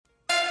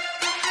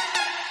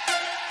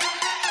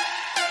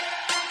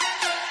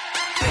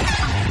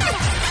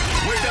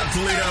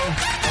Toledo?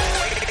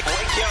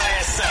 Wake your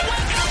ass up.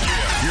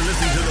 You're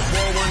listening to the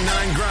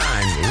 419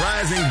 Grind,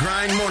 Rise and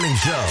Grind Morning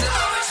Show.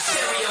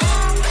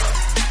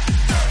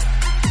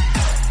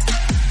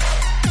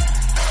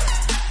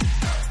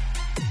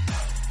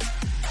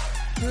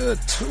 Good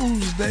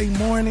Tuesday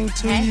morning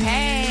to you.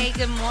 Hey,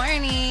 good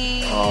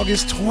morning.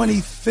 August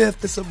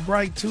 25th. It's a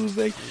bright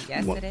Tuesday.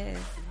 Yes, it is.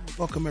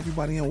 Welcome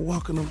everybody and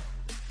welcome them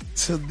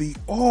to the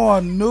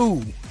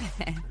all-new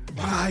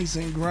Rise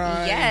and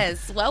Grind.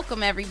 Yes,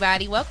 welcome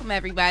everybody. Welcome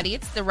everybody.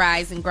 It's the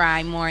Rise and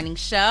Grind Morning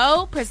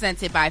Show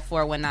presented by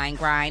 419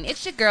 Grind.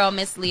 It's your girl,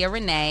 Miss Leah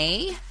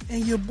Renee.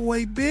 And your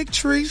boy Big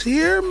Trees.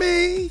 Hear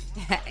me.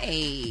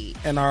 Hey.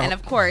 And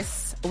of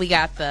course, we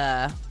got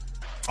the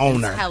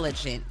owner,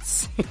 intelligent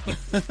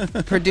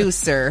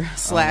producer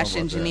 /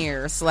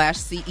 engineer /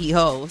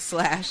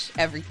 CEO /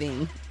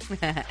 everything.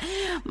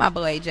 My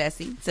boy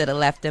Jesse to the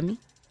left of me.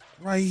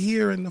 right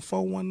here in the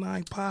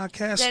 419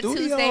 podcast Good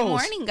studios. Tuesday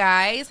morning,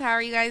 guys. How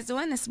are you guys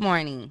doing this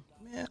morning?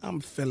 Man, I'm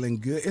feeling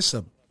good.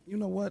 You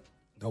know what?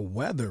 The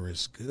weather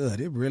is good.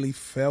 It really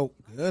felt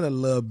good a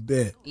little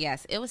bit.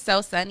 Yes, it was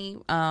so sunny.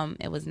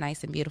 It was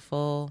nice and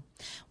beautiful.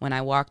 When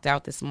I walked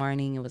out this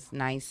morning, it was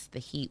nice. The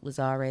heat was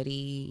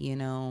already,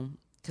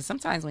 because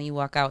sometimes when you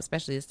walk out,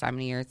 especially this time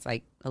of year, it's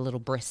like a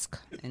little brisk.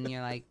 And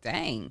you're like,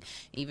 dang.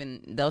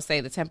 Even they'll say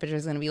the temperature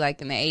is going to be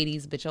like in the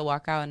 80s, but you'll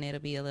walk out and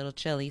it'll be a little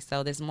chilly.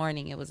 So this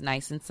morning, it was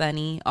nice and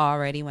sunny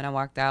already when I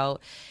walked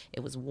out.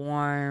 It was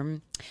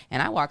warm.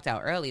 And I walked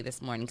out early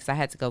this morning because I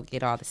had to go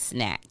get all the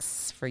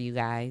snacks for you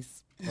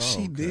guys.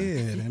 She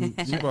did.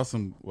 And You brought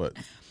some,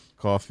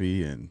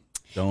 coffee and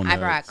donuts? I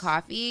brought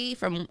coffee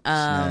from,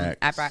 Snacks.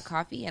 I brought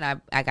coffee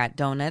and I got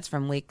donuts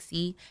from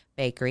Wixie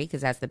Bakery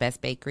because that's the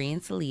best bakery in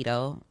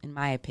Toledo, in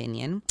my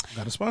opinion.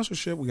 got a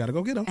sponsorship. We got to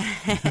go get them.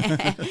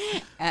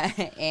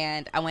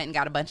 And I went and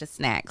got a bunch of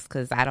snacks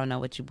because I don't know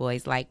what you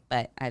boys like,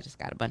 but I just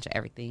got a bunch of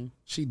everything.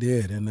 She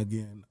did. And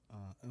again,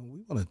 and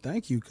we want to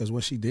thank you because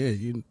what she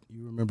did, you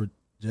remember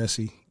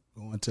Jesse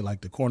going to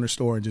like the corner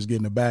store and just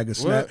getting a bag of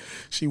snacks.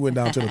 She went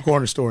down to the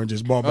corner store and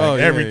just bought back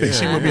everything. Yeah.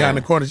 She went behind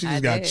the corner. She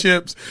just got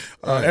chips,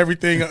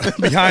 everything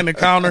behind the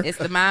counter. It's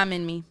the mom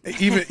in me.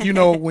 Even,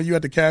 when you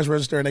at the cash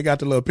register and they got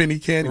the little penny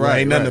candy, well,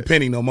 ain't nothing a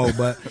penny no more,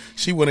 but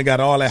she wouldn't have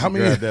got all that. How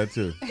many? Grabbed that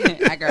too.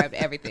 I grabbed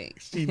everything.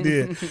 She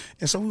did.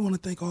 And so we want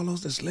to thank all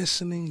those that's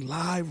listening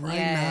live right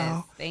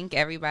now. Thank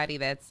everybody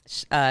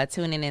that's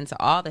tuning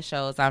into all the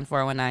shows on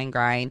 419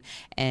 Grind.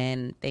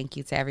 And thank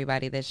you to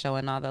everybody that's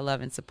showing all the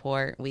love and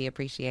support. We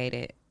appreciate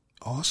it.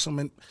 Awesome.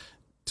 And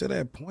to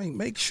that point,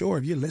 make sure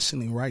if you're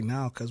listening right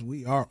now, because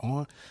we are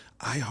on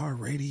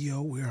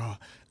iHeartRadio, we're on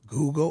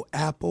Google,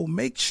 Apple,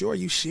 make sure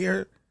you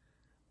share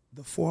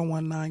the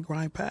 419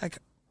 Grind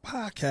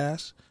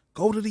podcast.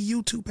 Go to the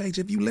YouTube page.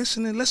 If you're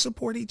listening, let's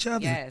support each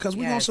other because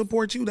we're going to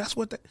support you. That's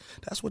what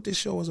this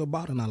show is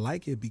about, and I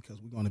like it because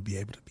we're going to be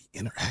able to be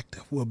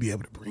interactive. We'll be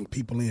able to bring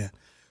people in.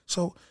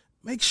 So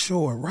make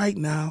sure right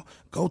now,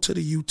 go to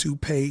the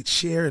YouTube page,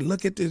 share it,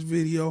 look at this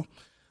video.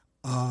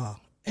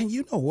 And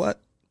you know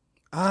what?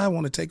 I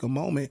want to take a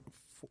moment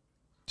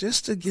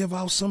just to give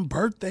out some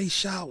birthday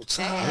shouts.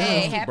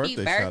 Hey, happy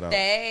birthday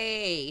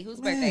birthday.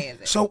 Whose birthday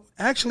is it? So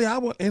actually,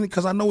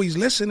 because I know he's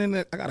listening,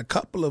 I got a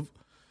couple of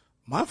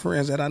my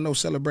friends that I know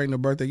celebrating their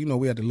birthday.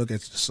 We had to look at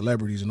the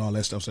celebrities and all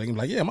that stuff. So they can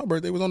be like, yeah, my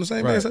birthday was on the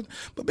same day.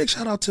 But big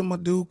shout out to my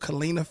dude,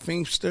 Kalina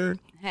Finkster.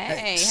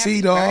 Hey,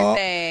 C-Dog.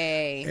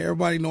 birthday.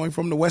 Everybody know him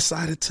from the west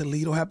side of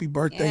Toledo. Happy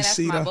birthday, Yeah, that's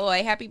C-Dog. my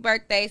boy. Happy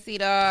birthday,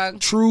 C-Dog.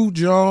 True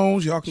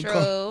Jones. Y'all can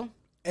call. True.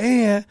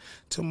 And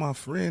to my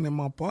friend and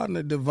my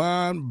partner,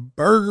 Devon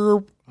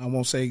Burger. I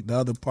won't say the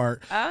other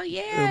part. Oh,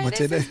 yeah. But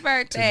This is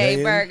birthday,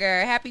 today-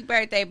 Burger. Happy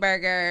birthday,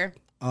 Burger.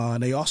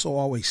 They also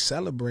always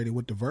celebrated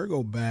with the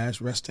Virgo Bash.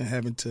 Rest in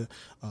heaven to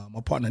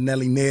my partner,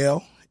 Nelly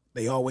Nail.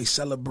 They always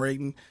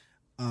celebrated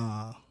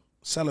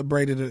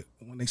it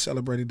when they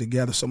celebrated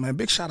together. So, man,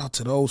 big shout out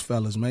to those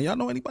fellas, man. Y'all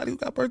know anybody who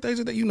got birthdays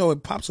today?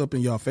 It pops up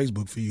in y'all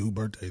Facebook for you who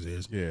birthdays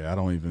is. Yeah, I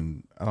don't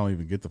even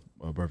get the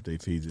birthday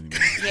feeds anymore.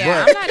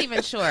 Yeah, I'm not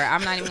even sure.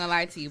 I'm not even going to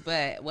lie to you.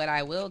 But what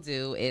I will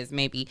do is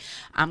maybe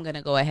I'm going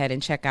to go ahead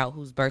and check out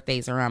whose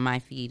birthdays are on my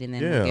feed. And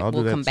then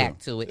we'll come back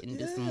to it and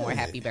do some more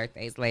happy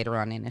birthdays later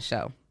on in the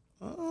show.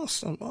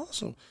 Awesome.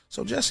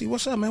 So, Jesse,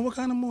 what's up, man? What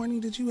kind of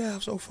morning did you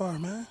have so far,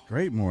 man?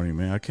 Great morning,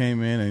 man. I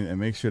came in and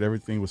make sure that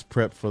everything was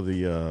prepped for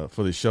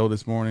the show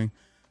this morning.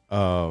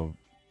 And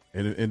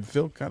it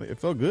felt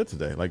good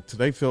today. Like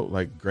today felt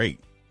like great.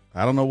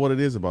 I don't know what it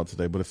is about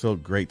today, but it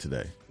felt great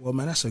today. Well,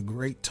 man, that's a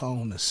great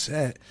tone to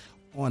set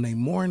on a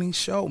morning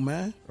show,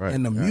 man. Right.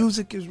 And the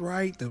music is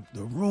right. The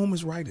room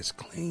is right. It's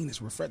clean.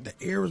 It's refreshed. The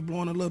air is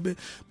blowing a little bit.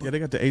 But Yeah, they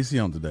got the AC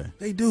on today.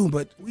 they do,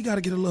 but we got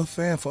to get a little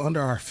fan for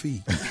under our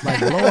feet. Like,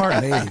 below our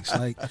legs.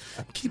 Like,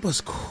 keep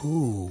us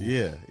cool.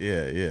 Yeah.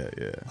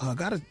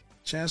 Got a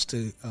chance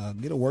to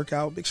get a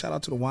workout. Big shout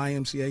out to the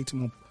YMCA, to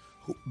my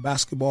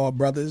basketball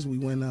brothers. We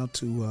went out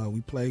to,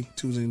 we play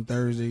Tuesdays and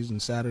Thursdays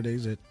and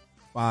Saturdays at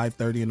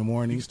 5:30 in the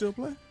morning. You still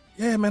play?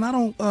 Yeah, man, I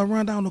don't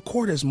run down the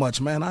court as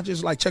much, man. I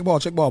just like check ball,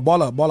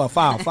 ball up,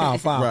 foul.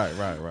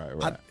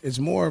 Right. It's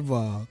more of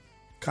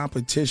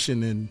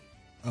competition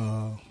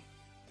and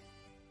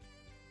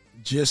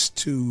just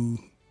to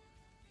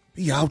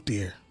be out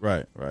there.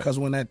 Right. Because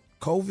when that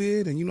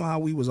COVID and you know how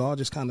we was all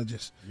just kind of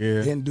just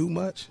didn't do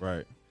much.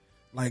 Right.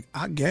 Like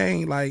I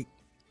gained like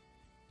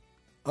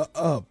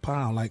a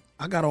pound. Like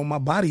I got on my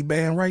body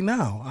band right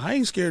now. I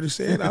ain't scared to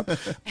say it.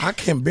 I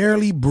can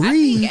barely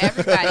breathe. I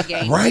think everybody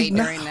gained right weight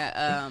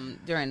now.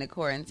 during the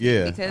quarantine.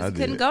 Yeah, because I you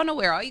couldn't did. go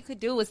nowhere. All you could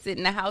do was sit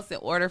in the house and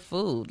order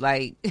food,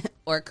 like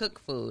or cook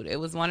food. It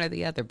was one or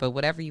the other. But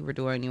whatever you were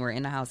doing, you were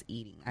in the house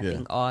eating. I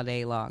think all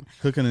day long.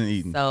 Cooking and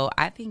eating. So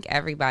I think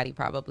everybody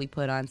probably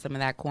put on some of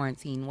that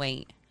quarantine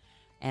weight.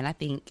 And I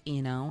think,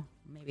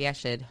 maybe I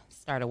should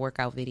start a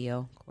workout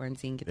video.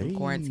 Quarantine, get them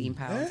quarantine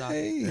pounds off.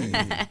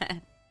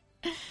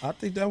 I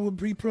think that would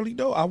be pretty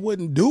dope. I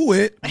wouldn't do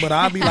it, but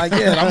I'd be like,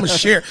 yeah, I'm gonna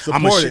share.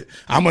 I'm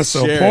gonna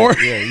support.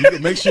 Share it. Yeah,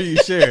 make sure you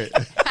share it.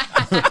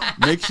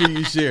 Make sure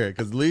you share it,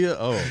 because Leah.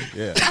 Oh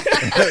yeah,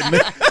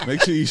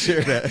 make sure you share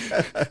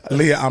that.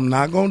 Leah, I'm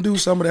not gonna do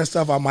some of that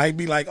stuff. I might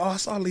be like, oh, I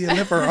saw Leah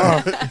lift her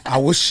arm. I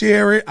would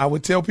share it. I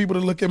would tell people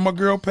to look at my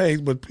girl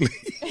page, but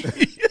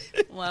please.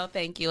 Well,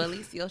 thank you. At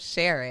least you'll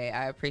share it.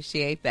 I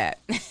appreciate that.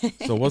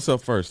 So what's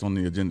up first on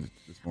the agenda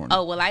this morning?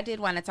 Oh, well, I did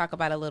want to talk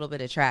about a little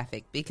bit of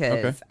traffic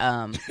because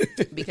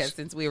because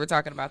since we were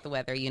talking about the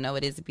weather,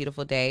 it is a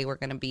beautiful day. We're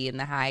going to be in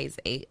the highs,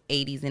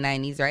 80s and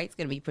 90s, right? It's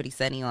going to be pretty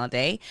sunny all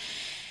day.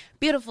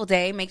 Beautiful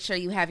day. Make sure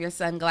you have your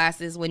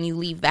sunglasses when you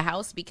leave the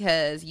house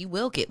because you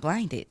will get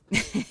blinded.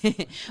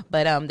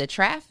 But the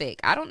traffic,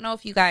 I don't know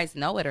if you guys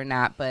know it or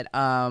not, but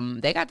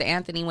they got the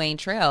Anthony Wayne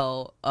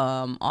Trail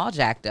all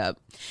jacked up.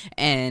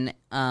 And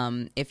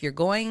if you're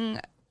going,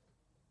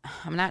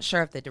 I'm not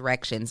sure of the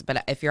directions,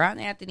 but if you're on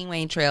the Anthony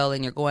Wayne Trail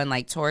and you're going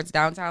like towards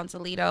downtown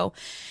Toledo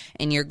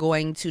and you're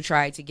going to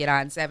try to get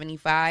on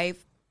 75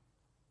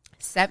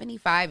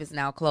 is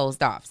now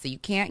closed off. So you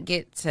can't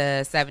get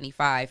to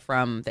 75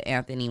 from the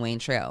Anthony Wayne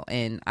Trail.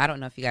 And I don't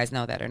know if you guys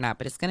know that or not,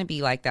 but it's going to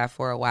be like that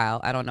for a while.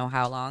 I don't know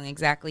how long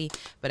exactly,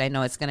 but I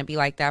know it's going to be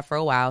like that for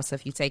a while. So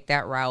if you take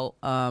that route,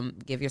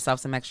 give yourself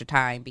some extra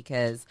time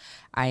because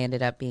I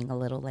ended up being a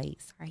little late.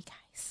 Sorry,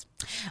 guys.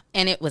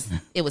 And it was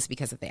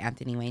because of the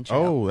Anthony Wayne Trail.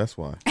 Oh, that's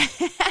why.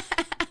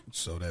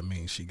 So that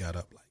means she got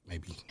up like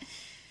maybe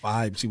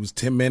 5. She was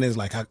 10 minutes.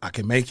 Like I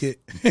can make it.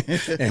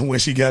 And when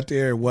she got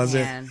there, it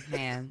wasn't.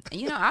 Man.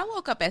 I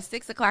woke up at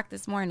 6 o'clock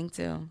this morning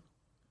too.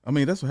 I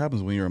mean, that's what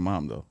happens when you're a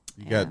mom, though.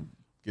 You got to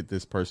get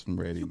this person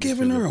ready. You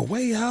giving her a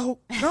way out?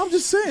 No, I'm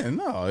just saying.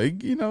 No,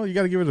 you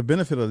got to give her the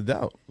benefit of the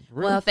doubt.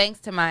 Really. Well,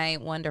 thanks to my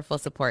wonderful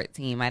support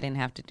team, I didn't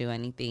have to do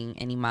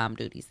any mom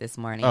duties this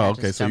morning. Oh,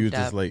 okay. So you were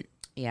just late.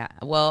 Yeah.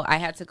 Well, I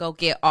had to go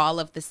get all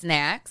of the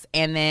snacks,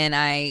 and then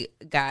I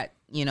got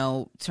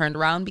turned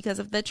around because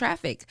of the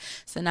traffic.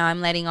 So now I'm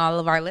letting all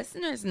of our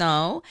listeners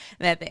know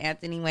that the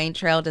Anthony Wayne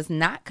Trail does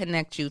not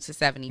connect you to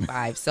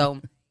 75.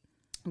 So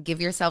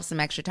give yourself some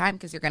extra time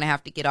because you're going to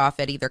have to get off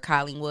at either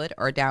Collingwood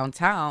or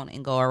downtown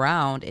and go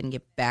around and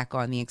get back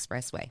on the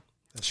expressway.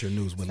 That's your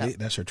news with Leah.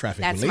 That's your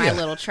traffic That's with Leah. my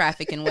little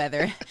traffic and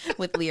weather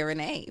with Leah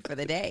Renee for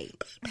the day.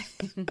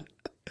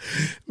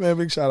 Man,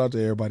 big shout out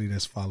to everybody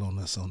that's following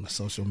us on the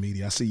social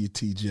media. I see you,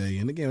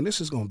 TJ. And again, this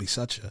is going to be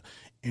such a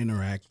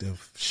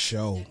interactive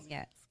show.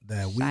 Yes.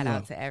 That Shout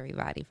out to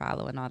everybody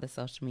following all the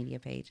social media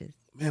pages.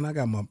 Man, I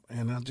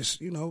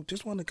just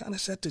just want to kind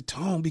of set the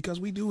tone because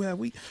we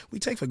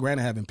take for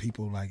granted having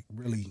people like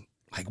really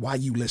like why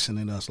you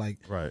listening to us like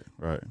Right.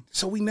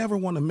 So we never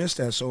want to miss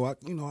that. So I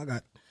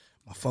got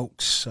my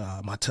folks,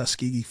 my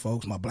Tuskegee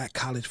folks, my Black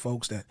College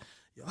folks that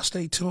y'all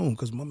stay tuned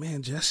because my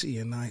man Jesse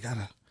and I got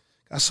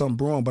something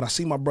brewing. But I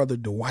see my brother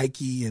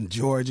Dwikey in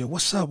Georgia.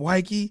 What's up,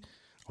 Wikey?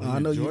 I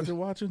know Georgia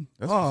watching.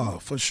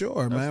 That's for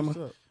sure, man.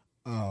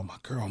 My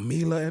girl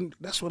Mila, and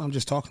that's what I'm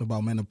just talking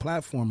about, man. The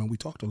platform, and we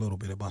talked a little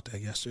bit about that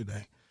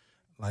yesterday.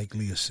 Like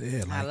Leah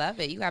said, I love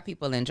it. You got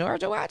people in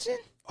Georgia watching?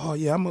 Oh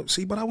yeah,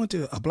 but I went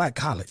to a Black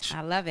college.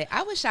 I love it.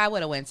 I wish I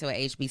would have went to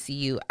a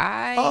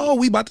HBCU.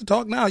 We about to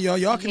talk now, y'all.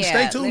 Y'all can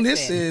stay tuned.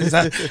 Listen. This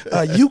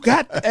is you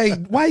got a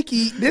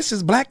Wikey. This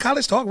is Black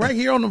College Talk right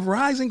here on the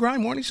Rise and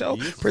Grind Morning Show,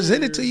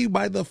 presented to you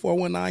by the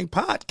 419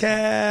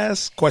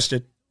 Podcast.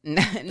 Question?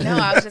 No,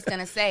 I was just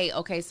gonna say.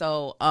 Okay,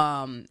 so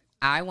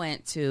I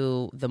went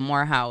to the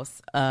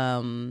Morehouse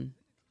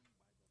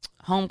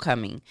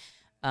homecoming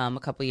a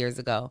couple years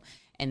ago.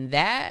 And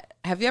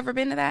have you ever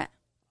been to that?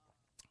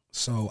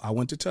 So I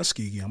went to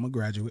Tuskegee. I'm a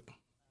graduate.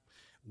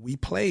 We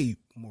played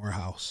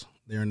Morehouse.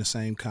 They're in the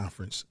same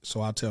conference.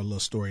 So I'll tell a little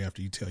story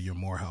after you tell your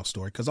Morehouse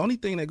story. Because the only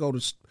thing that go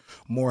to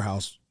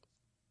Morehouse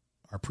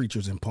are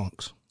preachers and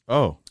punks.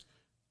 Oh.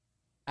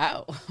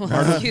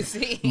 You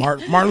see.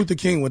 Martin Luther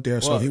King went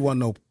there, so he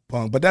wasn't no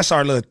punk. But that's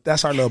our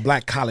little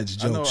Black college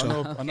joke.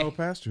 I know a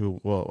pastor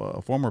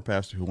a former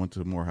pastor who went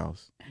to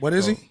Morehouse. What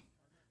is he?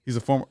 He's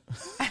a former.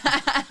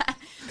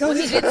 Well,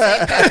 he did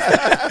say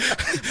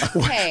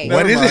hey.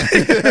 What is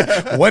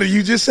it? What did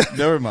you just say?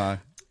 Never mind.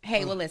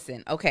 Hey, well,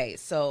 listen. Okay,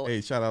 so.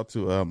 Hey, shout out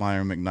to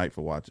Myron McKnight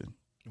for watching.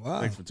 Wow.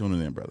 Thanks for tuning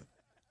in, brother.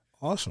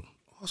 Awesome.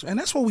 Awesome. And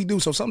that's what we do.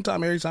 So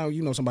sometime, every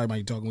time, somebody might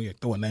be talking, we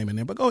throw a name in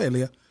there. But go ahead,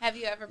 Leah. Have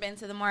you ever been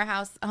to the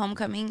Morehouse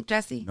homecoming,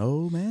 Jesse?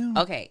 No, ma'am.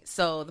 Okay,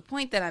 so the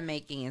point that I'm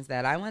making is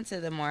that I went to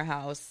the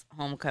Morehouse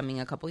homecoming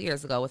a couple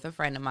years ago with a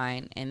friend of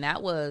mine, and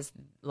that was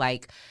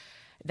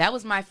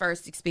my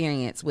first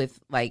experience with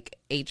like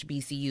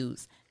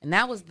HBCUs, and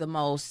that was the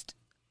most,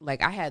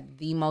 like, I had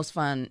the most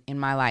fun in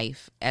my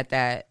life at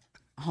that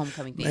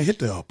homecoming thing. Man, hit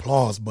the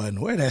applause button.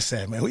 Where that's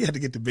at, man? We had to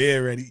get the bed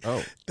ready.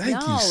 Oh,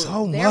 thank you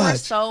so much. There were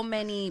so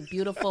many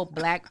beautiful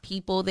black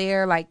people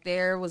there. Like,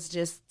 there was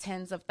just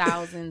tens of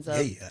thousands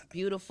of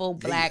beautiful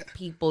black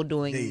people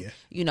doing,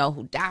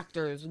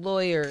 doctors,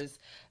 lawyers,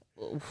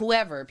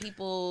 whoever,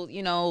 people,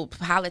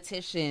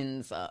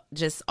 politicians,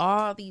 just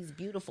all these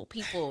beautiful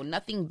people.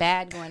 Nothing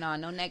bad going on,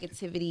 no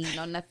negativity,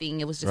 no nothing.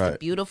 It was just a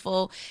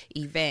beautiful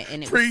event,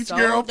 and it was so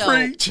girl, dope.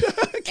 Preach.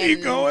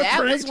 Keep going, that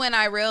preach. was when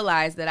I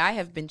realized that I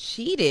have been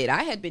cheated.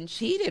 I had been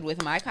cheated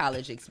with my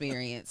college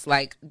experience.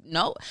 Like,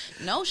 no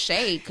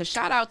shade, because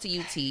shout out to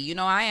UT.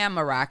 I am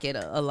a Rocket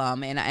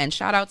alum, and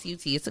shout out to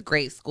UT. It's a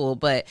great school,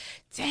 but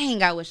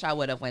dang, I wish I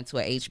would have went to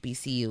a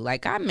HBCU.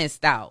 Like, I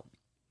missed out.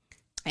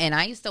 And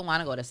I used to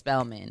want to go to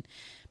Spelman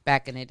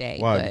back in the day.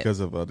 Why? But Because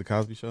of the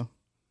Cosby Show?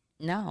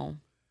 no,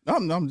 No,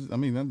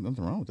 nothing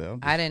wrong with that.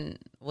 I didn't.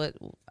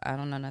 I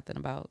don't know nothing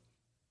about.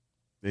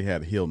 They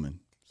had Hillman,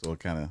 so it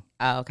kind of.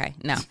 Oh, okay.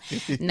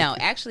 No.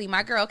 Actually,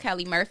 my girl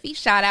Kelly Murphy.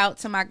 Shout out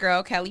to my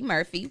girl Kelly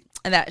Murphy.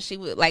 That she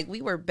would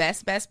we were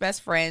best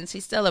friends.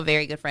 She's still a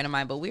very good friend of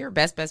mine, but we were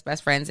best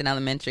friends in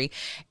elementary.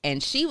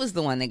 And she was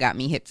the one that got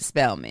me hip to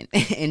Spelman.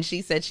 And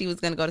she said she was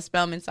going to go to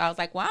Spelman. So I was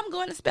like, well, I'm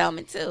going to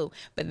Spelman too.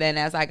 But then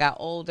as I got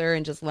older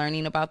and just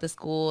learning about the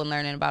school and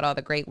learning about all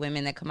the great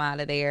women that come out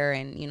of there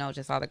and,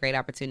 just all the great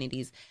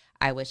opportunities,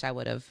 I wish I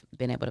would have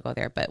been able to go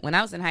there. But when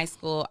I was in high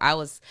school,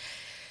 oh,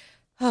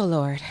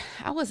 Lord,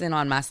 I wasn't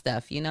on my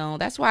stuff,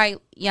 That's why,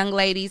 young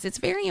ladies, it's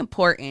very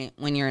important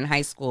when you're in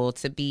high school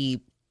to be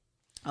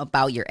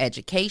about your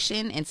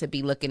education and to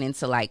be looking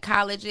into like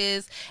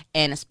colleges,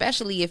 and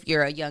especially if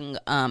you're a young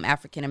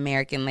African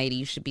American lady,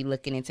 you should be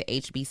looking into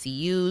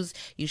HBCUs.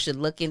 You should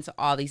look into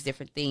all these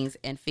different things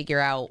and figure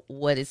out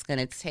what it's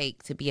going to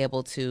take to be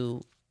able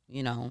to,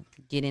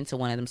 get into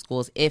one of them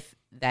schools if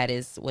that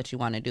is what you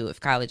want to do, if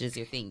college is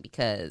your thing,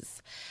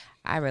 because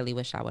I really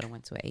wish I would have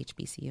went to a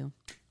HBCU.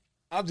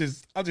 I'll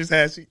just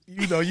ask you,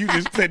 you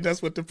just putting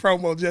us with the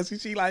promo, Jesse.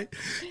 She like,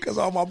 because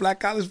all my black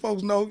college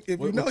folks know,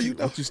 if you know.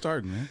 What you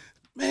starting, man?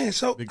 Man,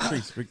 so Big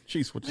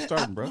Cheese, what you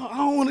starting, bro? I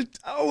don't want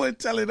to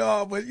tell it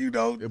all, but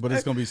but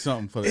it's gonna be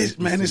something for the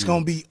it's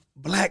gonna be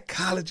black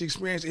college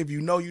experience. If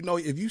you know,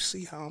 if you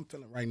see how I'm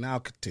feeling right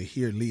now to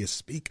hear Leah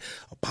speak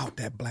about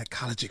that black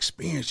college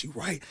experience, you're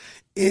right.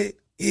 It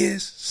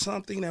is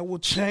something that will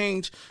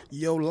change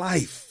your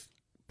life.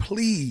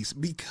 Please,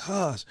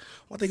 because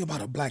one thing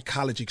about a black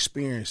college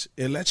experience,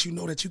 it lets you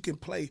know that you can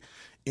play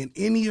in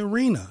any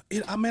arena.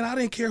 I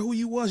didn't care who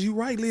you was. You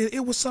right, Leah.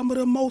 It was some of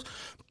the most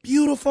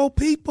beautiful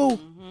people.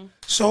 Mm-hmm.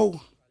 So,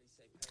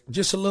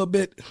 just a little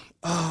bit.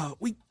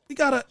 We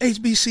got a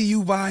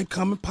HBCU vibe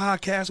coming.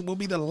 Podcast will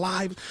be the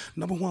live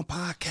 #1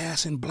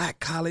 podcast in Black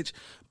College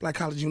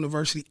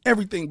University.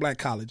 Everything Black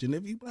College, and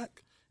if you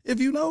black, if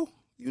you know,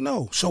 you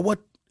know. So, what?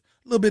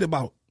 A little bit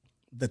about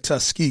the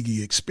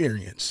Tuskegee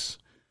experience.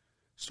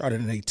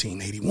 Started in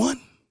 1881.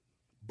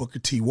 Booker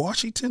T.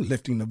 Washington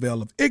lifting the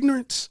veil of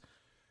ignorance.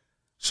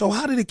 So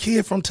how did a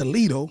kid from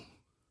Toledo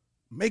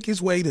make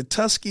his way to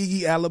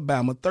Tuskegee,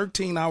 Alabama,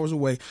 13 hours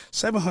away,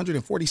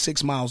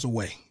 746 miles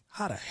away?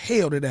 How the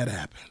hell did that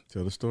happen?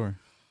 Tell the story.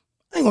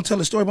 I ain't gonna tell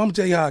the story, but I'm gonna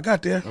tell you how I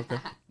got there. Okay.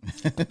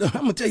 I'm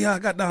gonna tell you how I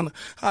got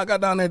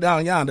down there,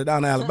 down yonder,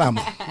 down in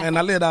Alabama. And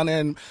I live down there,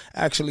 and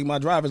actually my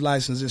driver's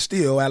license is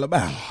still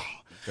Alabama.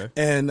 Okay.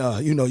 And,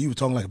 you were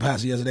talking like a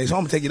pastor yesterday, so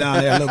I'm going to take you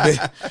down there a little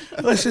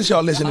bit. Since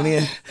y'all listening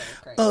in,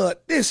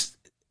 this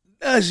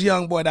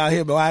young boy down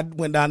here, but I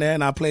went down there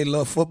and I played a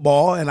little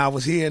football, and I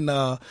was here in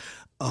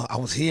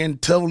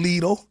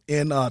Toledo,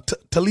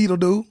 Toledo,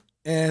 dude.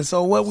 And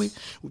so we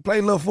played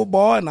a little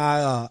football, and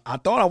I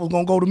thought I was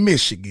going to go to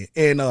Michigan.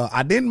 And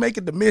I didn't make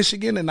it to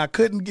Michigan, and I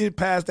couldn't get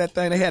past that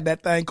thing. They had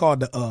that thing called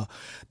the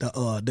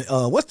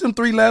what's them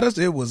 3 letters?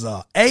 It was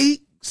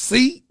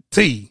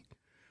ACT.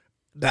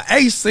 The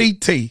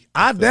ACT.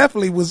 I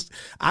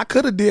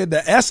could have did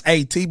the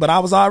SAT, but I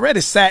was already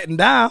sitting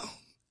down.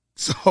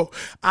 So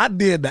I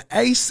did the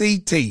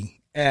ACT,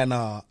 and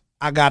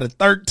I got a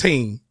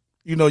 13.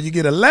 You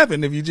get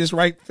 11 if you just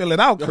fill it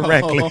out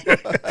correctly.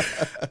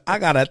 I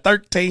got a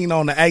 13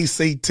 on the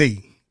ACT.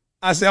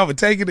 I said, I'm going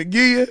to take it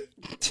again.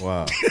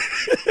 Wow.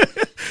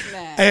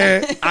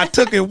 And I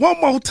took it one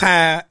more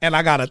time, and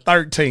I got a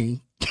 13.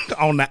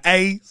 On the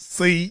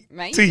ACT.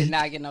 Man, you did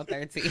not get no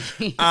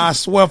 13. I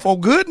swear for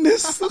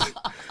goodness.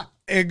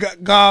 And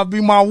God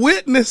be my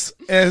witness.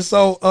 And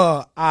so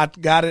I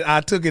got it.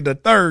 I took it the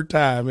 3rd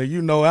time.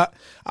 And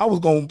I was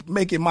going to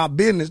make it my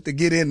business to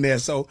get in there.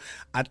 So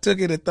I took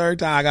it the 3rd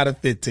time. I got a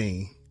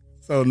 15.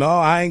 So no,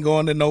 I ain't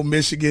going to no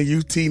Michigan,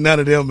 UT,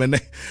 none of them.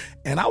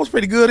 And I was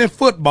pretty good in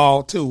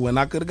football too. And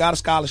I could have got a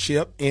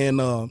scholarship.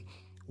 And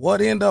what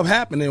ended up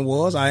happening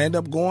was I ended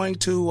up going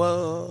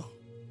to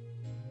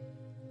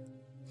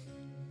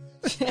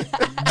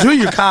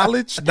junior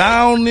college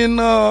down in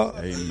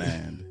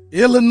Amen.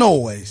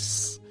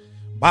 Illinois.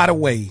 By the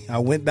way, I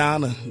went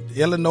down to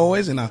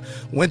Illinois and I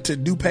went to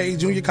DuPage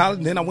Junior College.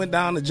 And then I went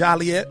down to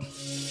Joliet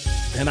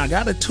and I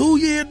got a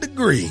 2-year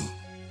degree.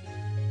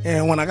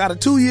 And when I got a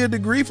 2-year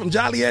degree from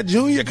Joliet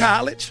Junior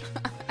College,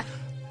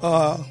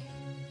 I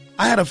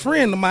had a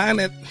friend of mine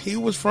that he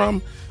was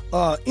from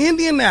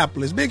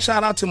Indianapolis. Big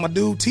shout out to my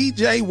dude,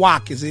 TJ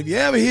Watkins. If you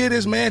ever hear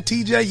this, man,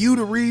 TJ, you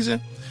the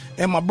reason.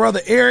 And my brother,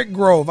 Eric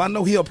Grove, I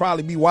know he'll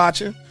probably be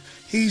watching.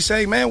 He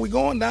say, man, we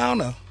going down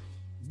to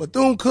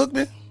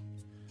Bethune-Cookman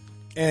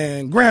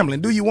and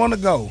Grambling. Do you want to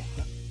go?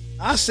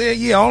 I said,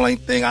 yeah, only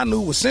thing I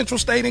knew was Central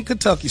State and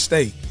Kentucky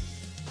State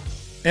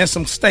and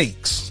some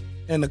steaks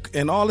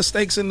and all the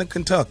steaks in the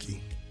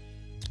Kentucky.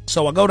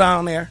 So I go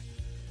down there.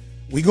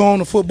 We go on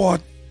the football.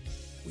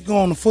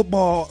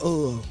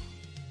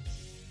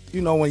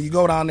 You know, when you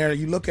go down there,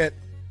 you look at,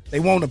 they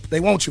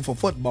want you for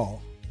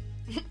football.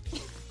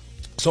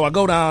 So I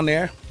go down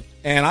there,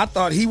 and I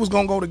thought he was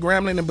going to go to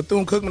Grambling and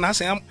Bethune-Cookman. I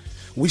said,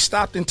 we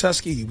stopped in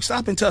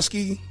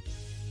Tuskegee.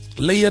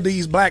 Leah,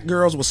 these black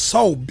girls were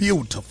so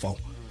beautiful.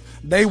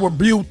 They were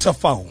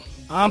beautiful.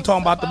 I'm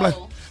talking about the black.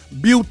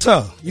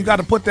 Beautiful. You got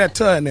to put that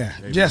 "t" in there.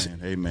 Amen, Jesse.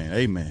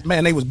 amen.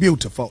 Man, they was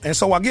beautiful. And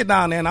so I get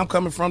down there, and I'm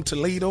coming from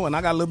Toledo, and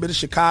I got a little bit of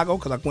Chicago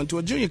because I went to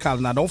a junior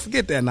college. Now, don't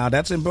forget that now.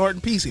 That's an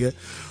important piece here.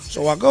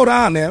 So I go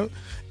down there,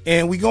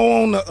 and we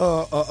go on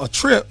a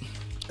trip,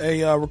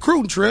 a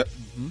recruiting trip.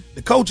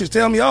 The coaches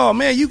tell me, oh,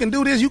 man, you can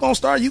do this. You going to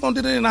start. You going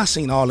to do this. And I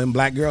seen all them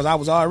black girls. I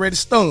was already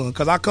stunned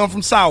because I come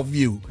from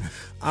Southview.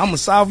 I'm a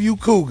Southview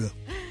Cougar.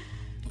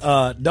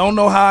 Don't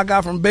know how I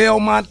got from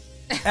Belmont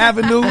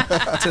Avenue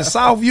to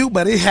Southview,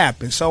 but it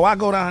happened. So I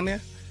go down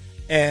there,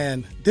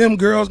 and them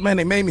girls, man,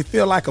 they made me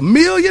feel like $1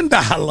 million.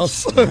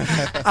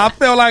 I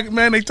felt like,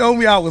 man, they told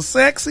me I was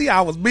sexy,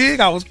 I was big,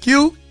 I was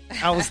cute,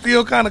 I was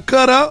still kind of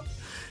cut up,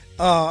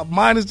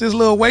 minus this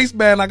little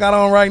waistband I got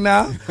on right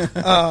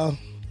now.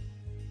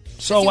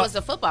 So he was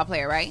a football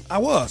player, right? I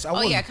was.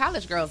 Oh, yeah,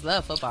 college girls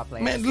love football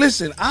players. Man,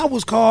 listen, I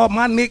was called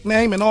my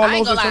nickname and all I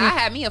ain't those. gonna lie, I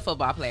had me a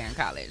football player in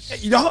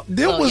college. Y'all,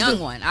 there was young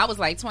one. I was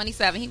like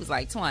 27. He was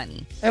like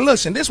 20. And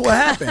listen, this what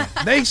happened.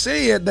 They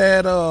said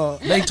that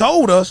they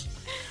told us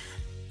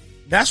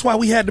that's why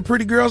we had the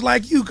pretty girls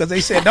like you, because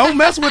they said don't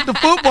mess with the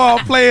football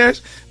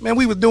players. Man,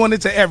 we was doing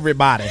it to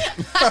everybody.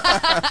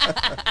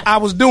 I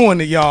was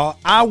doing it, y'all.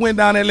 I went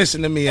down there,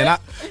 listen to me, and I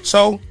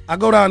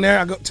go down there.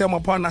 I go tell my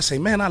partner. I say,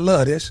 man, I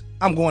love this.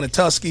 I'm going to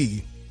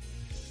Tuskegee.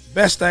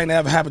 Best thing that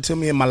ever happened to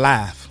me in my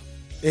life.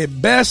 The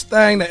best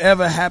thing that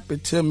ever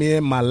happened to me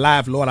in my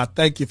life, Lord. I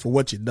thank you for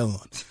what you done.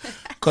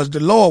 Because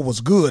the Lord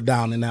was good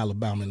down in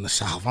Alabama in the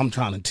South. I'm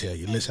trying to tell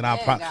you. Listen,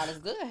 God is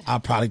good. I'll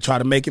probably try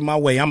to make it my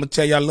way. I'm going to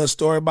tell y'all a little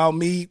story about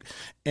me,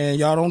 and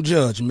y'all don't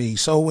judge me.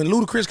 So when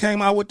Ludacris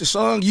came out with the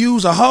song,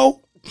 Use a Hoe,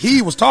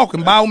 he was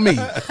talking about me.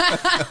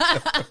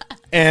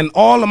 And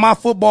all of my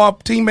football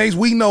teammates,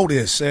 we know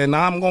this. And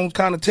I'm going to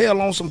kind of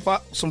tell on some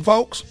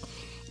folks.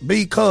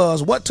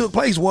 Because what took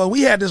place was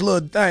we had this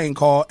little thing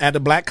called at the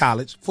black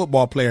college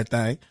football player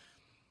thing.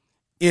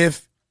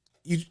 If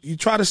you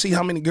try to see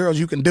how many girls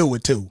you can do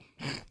it to.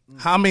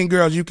 How many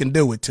girls you can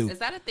do it to. Is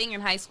that a thing in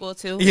high school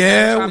too?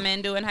 Yeah. What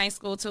men do in high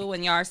school too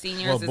when y'all are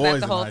seniors? Well, is that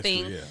the boys whole in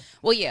thing? high school, yeah.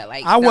 Well, yeah,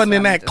 like I wasn't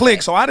in that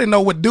clique, so I didn't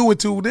know what to do it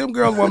to. Them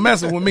girls were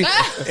messing with me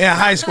in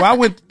high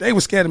school. They were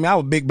scared of me. I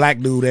was a big black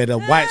dude at a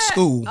white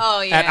school.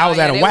 Oh yeah, I was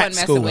at a they white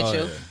wasn't school. messing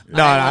with you.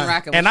 No,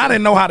 I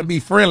didn't know how to be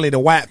friendly to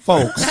white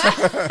folks.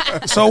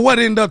 So what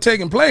ended up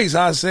taking place?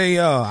 I say,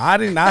 I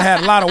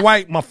had a lot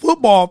of my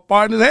football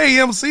partners. Hey,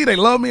 MC, they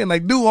love me and they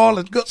do all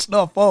the good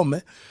stuff for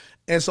me.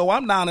 And so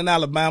I'm down in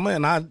Alabama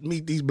and I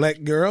meet these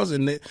black girls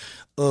and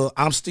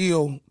I'm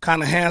still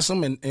kind of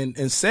handsome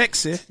and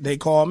sexy, they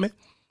call me.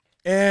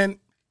 And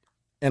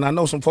I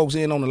know some folks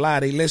in on the line,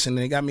 they listen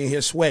and they got me in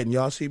here sweating.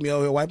 Y'all see me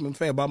over here wiping my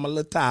face about my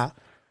little tie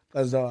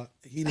because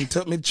he done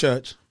took me to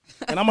church.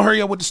 And I'm going to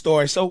hurry up with the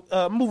story. So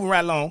moving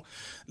right along.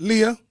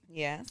 Leah.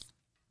 Yes.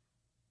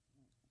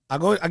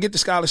 I get the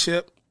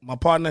scholarship. My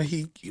partner,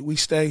 we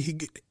stay.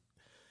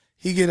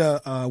 We get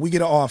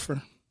an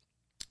offer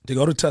to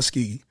go to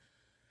Tuskegee.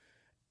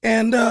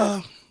 And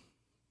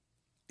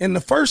in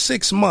the first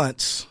 6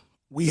 months,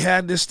 we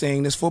had this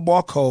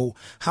football code.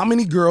 How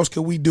many girls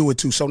could we do it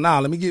to? So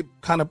now let me give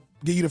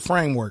you the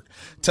framework.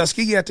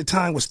 Tuskegee at the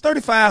time was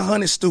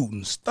 3,500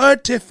 students.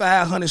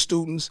 3,500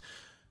 students.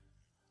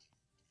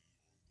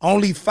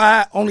 Only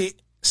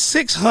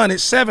 600,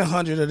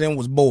 700 of them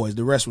was boys.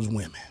 The rest was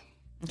women.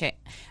 Okay.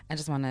 I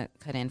just want to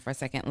cut in for a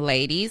second.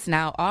 Ladies,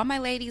 now all my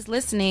ladies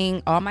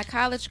listening, all my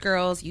college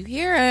girls, you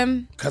hear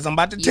him. Because I'm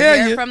about to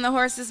tell you. From the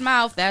horse's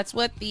mouth. That's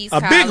what these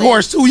big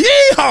horse too.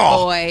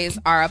 Yeehaw! Boys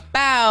are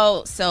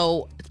about.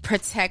 So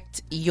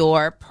protect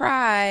your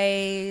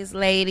prize,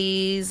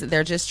 ladies.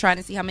 They're just trying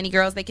to see how many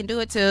girls they can do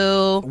it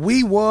to.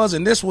 We was,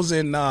 and this was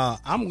in,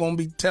 I'm going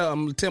to tell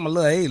my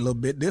little age a little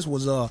bit. This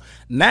was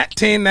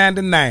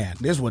 1999.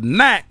 This was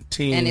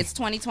 19. And it's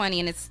 2020,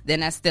 and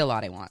that's still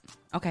all they want.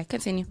 Okay,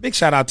 continue. Big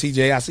shout out,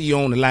 TJ. I see you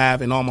on the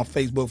live and all my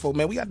Facebook folks.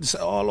 Man, we got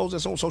all those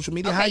that's on social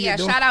media. How Okay, you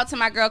doing? shout out to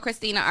my girl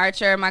Christina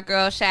Archer, my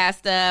girl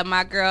Shasta,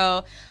 my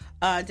girl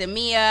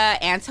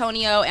Demia,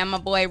 Antonio, and my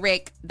boy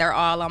Rick. They're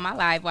all on my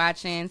live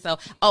watching. So,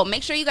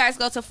 make sure you guys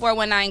go to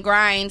 419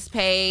 Grinds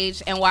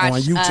page and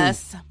watch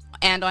us.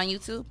 And on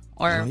YouTube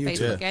or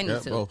Facebook and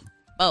YouTube.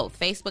 Both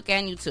Facebook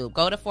and YouTube.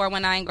 Go to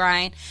 419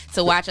 Grind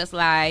to watch us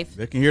live.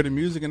 They can hear the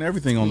music and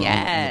everything on the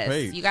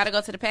page. You got to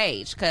go to the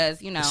page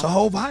because, it's a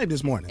whole vibe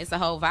this morning. It's a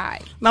whole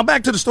vibe. Now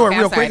back to the story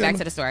real quick. Back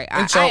to the story.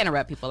 I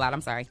interrupt people a lot.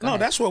 I'm sorry. Go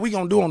ahead. That's what we're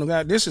going to do on the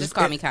guy. Just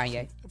call me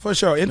Kanye. For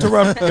sure.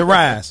 Interrupt the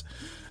rise.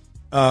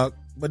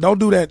 But don't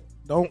do that.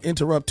 Don't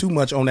interrupt too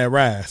much on that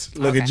rise.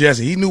 Look at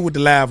Jesse. He knew what the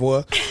laugh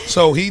was.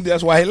 So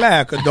that's why he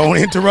laughed, because don't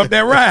interrupt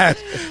that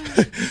rise.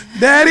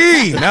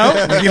 Daddy,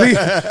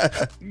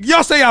 no.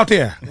 Y'all stay out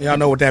there. Y'all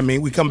know what that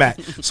means. We come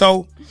back.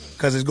 So,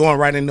 because it's going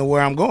right into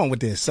where I'm going with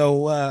this.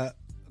 So,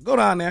 go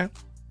down there,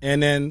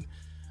 and then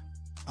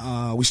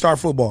we start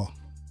football.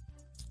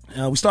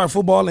 We start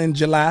football in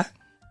July,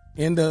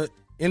 end of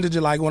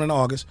July, going into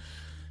August.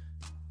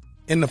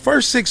 In the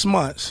first 6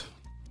 months,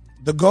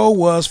 the goal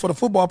was for the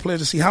football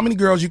players to see how many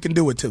girls you can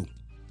do it to.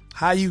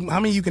 How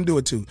many you can do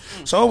it to.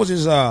 So it was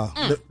just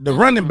the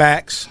running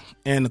backs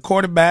and the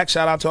quarterback.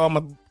 Shout out to all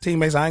my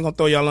teammates. I ain't going to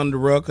throw y'all under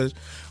the rug because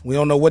we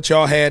don't know what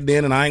y'all had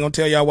then, and I ain't going to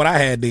tell y'all what I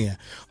had then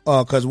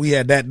because we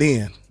had that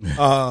then.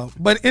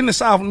 But in the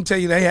South, let me tell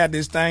you, they had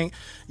this thing.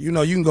 You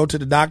know, you can go to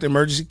the doctor,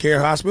 emergency care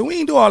hospital. We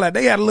ain't do all that.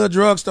 They had a little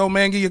drugstore,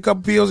 man, give you a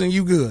couple pills and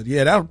you good.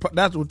 Yeah,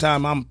 that's what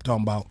time I'm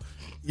talking about.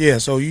 Yeah,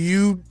 so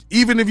you,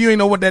 even if you ain't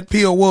know what that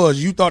pill was,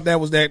 you thought that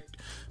was that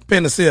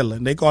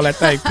penicillin. They call that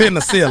thing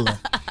penicillin,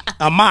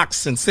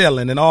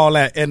 amoxicillin, and all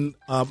that, and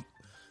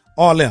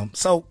all them.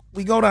 So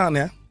we go down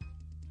there,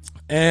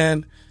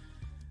 and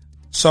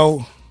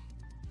so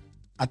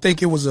I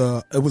think it was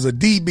a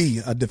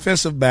DB, a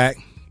defensive back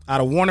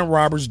out of Warner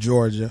Robins,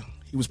 Georgia.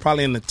 He was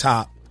probably in the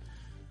top,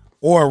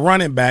 or a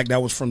running back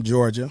that was from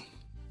Georgia.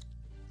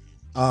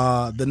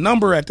 The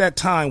number at that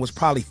time was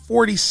probably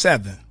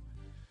 47.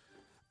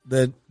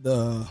 The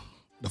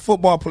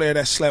football player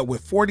that slept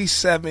with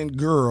 47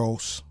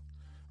 girls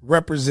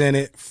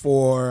represented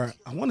for,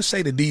 I want to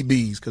say the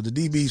DBs, because the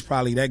DBs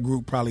probably, that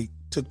group probably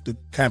took the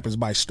campus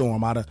by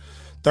storm. Out of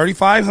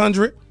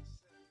 3,500,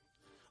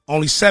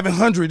 only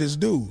 700 is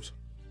dudes.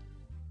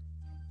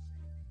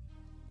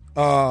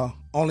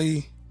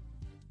 Only,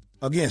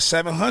 again,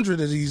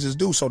 700 of these is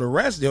dudes. So the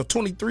rest, they're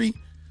 23.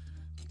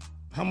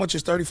 How much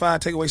is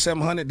 35? Take away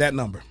 700, that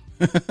number.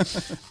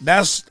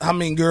 That's how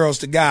many girls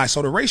to guys.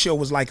 So the ratio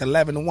was like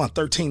 11-1,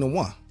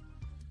 13-1.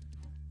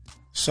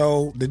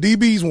 So the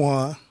DBs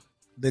won.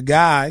 The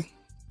guy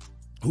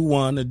who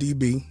won, the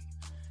DB,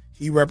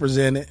 he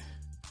represented,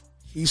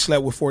 he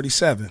slept with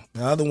 47.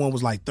 The other one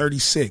was like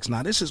 36.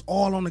 Now, this is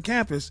all on the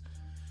campus.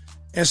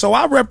 And so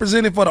I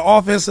represented for the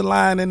offensive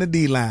line and the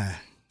D line.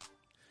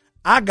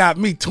 I got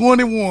me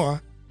 21.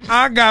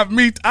 I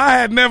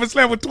had never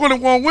slept with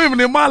 21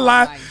 women in my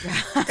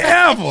life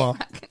ever.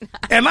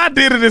 And I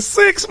did it in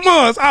 6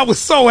 months. I was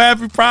so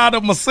happy, proud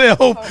of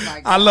myself.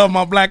 I love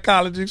my black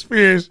college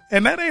experience.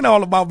 And that ain't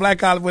all about black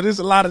college, but there's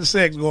a lot of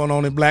sex going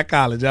on in black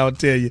college, I will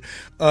tell you.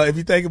 If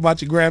you think about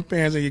your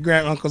grandparents and your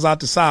granduncles out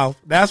the South,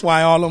 that's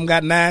why all of them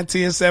got 9,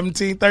 10,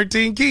 17,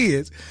 13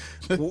 kids.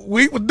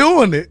 We were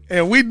doing it,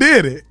 and we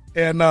did it.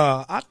 And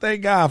I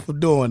thank God for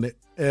doing it.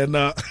 And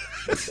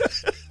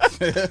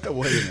Wait a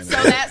minute.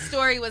 So that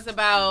story was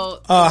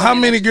about how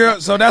many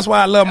girls? So that's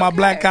why I love my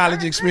black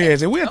college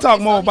experience, and we'll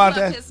talk more about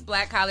that. His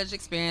black college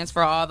experience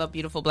for all the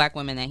beautiful black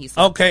women that he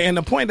saw. Okay, and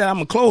the point that I'm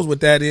gonna close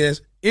with that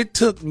is, it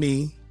took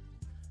me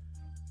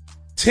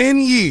 10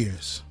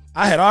 years.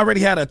 I had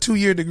already had a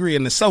 2-year degree,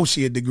 an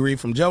associate degree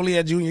from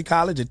Joliet Junior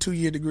College, a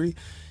 2-year degree.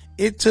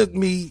 It took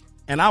me,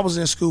 and I was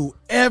in school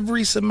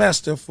every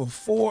semester for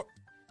full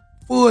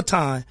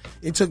time.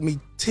 It took me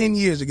 10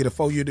 years to get a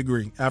 4-year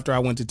degree after I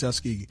went to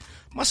Tuskegee.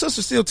 My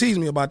sister still teased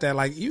me about that.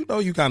 Like, you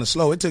kind of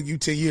slow. It took you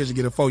 10 years to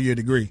get a 4-year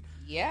degree.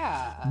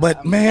 Yeah.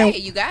 But, man. Hey,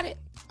 you got it.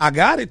 I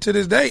got it to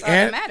this day. That's all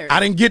and that matters. I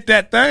didn't get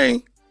that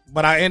thing,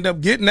 but I ended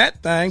up getting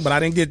that thing, but I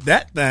didn't get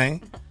that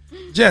thing.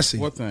 Jesse.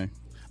 What thing?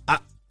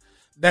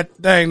 That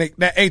thing,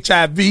 that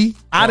HIV.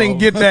 I didn't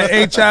get that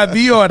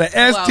HIV or the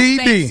STD.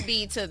 Well, thanks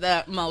be to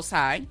the Most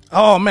High.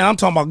 Oh, man, I'm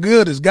talking about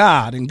good is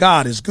God, and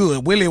God is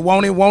good. Willie,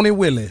 won't it,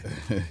 Willie.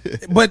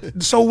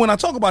 But so when I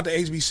talk about the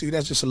HBCU,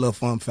 that's just a little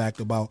fun fact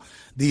about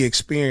the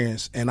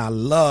experience. And I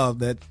love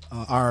that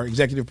our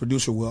executive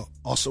producer will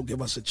also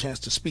give us a chance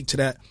to speak to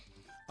that.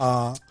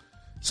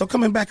 So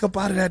coming back up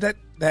out of that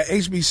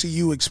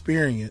HBCU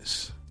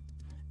experience,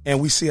 and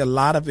we see a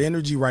lot of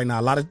energy right now,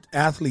 a lot of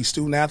athletes,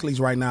 student athletes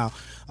right now.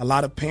 A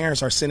lot of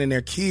parents are sending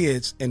their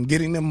kids and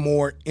getting them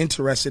more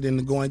interested in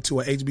going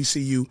to a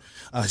HBCU,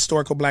 a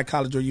historical black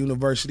college or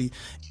university.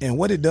 And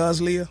what it does,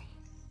 Leah,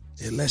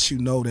 it lets you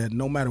know that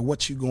no matter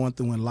what you're going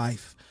through in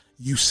life,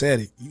 you said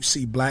it. You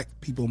see black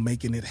people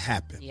making it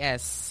happen.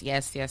 Yes.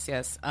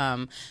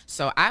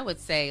 So I would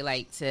say,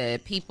 like, to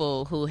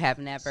people who have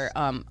never,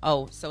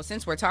 so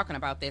since we're talking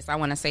about this, I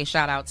want to say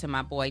shout out to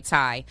my boy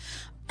Ty.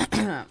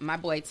 My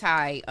boy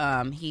Ty,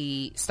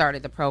 he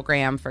started the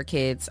program for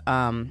kids.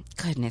 Oh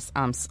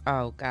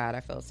God,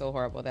 I feel so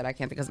horrible that I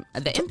can't think of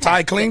the impact.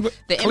 Ty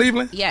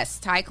Cleveland? Yes,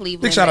 Ty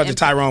Cleveland. Big shout out to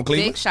Tyrone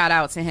Cleveland. Big shout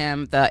out to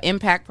him. The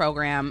Impact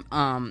program,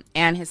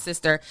 and his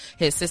sister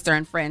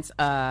and friends.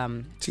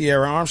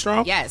 Tiara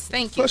Armstrong. Yes,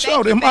 thank you. For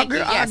sure, my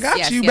girl. I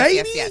got you,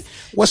 baby. Yes.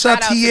 What's Shout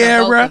up, out to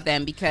Tiara? both of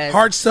them, because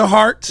Hearts to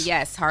Hearts.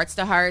 Yes, Hearts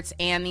to Hearts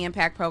and the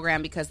Impact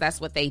program, because that's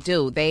what they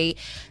do. They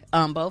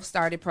both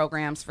started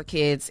programs for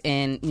kids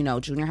in,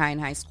 junior high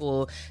and high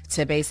school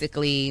to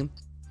basically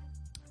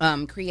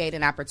create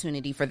an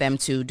opportunity for them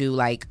to do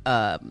like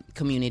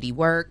community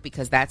work,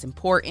 because that's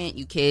important.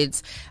 You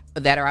kids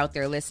that are out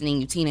there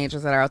listening, you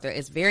teenagers that are out there,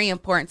 it's very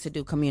important to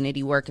do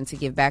community work and to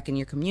give back in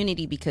your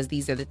community, because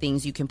these are the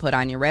things you can put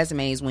on your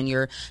resumes when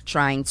you're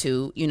trying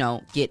to,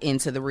 get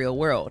into the real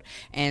world.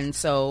 And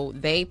so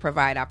they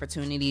provide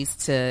opportunities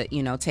to,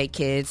 take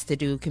kids to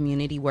do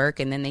community work,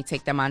 and then they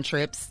take them on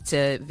trips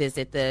to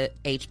visit the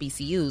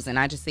HBCUs. And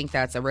I just think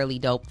that's a really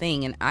dope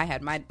thing. And I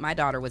had my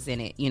daughter was in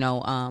it,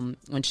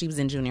 when she was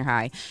in junior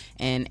high,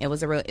 and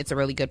it's a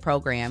really good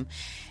program.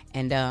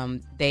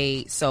 And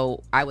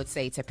so I would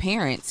say to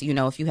parents,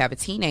 if you have a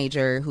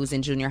teenager who's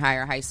in junior high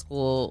or high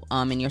school,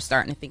 and you're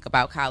starting to think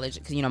about college,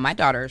 because my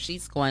daughter,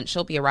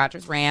 she'll be a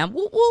Rogers Ram.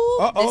 Woo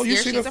woo!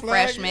 This year she's a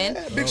freshman.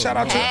 Yeah. Big shout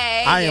out to her.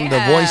 Hey, I am the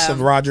voice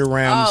of Roger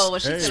Rams. Oh, well,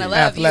 she's gonna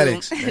love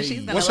athletics. you. She's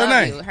gonna What's her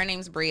love name? you. Her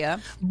name's Bria.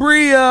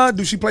 Bria,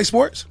 do she play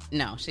sports?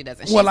 No, she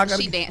doesn't. Well, I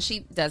gotta She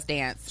does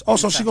dance. Oh,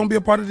 so she's gonna be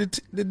a part of the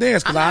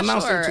dance, because I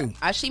announced her too.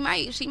 She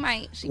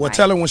might. Well,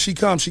 tell her when she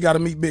comes, she got to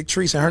meet Big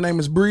Treese, and her name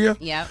is Bria.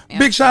 Yep.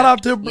 Big shout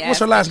out to Yes, what's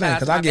her big last shout name? out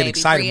Because to I my get baby,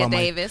 excited Bria about my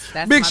Davis.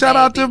 That's big my shout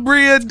out to baby.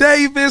 Bria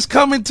Davis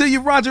coming to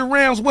you, Roger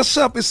Rams. What's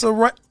up? It's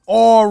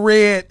all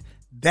red.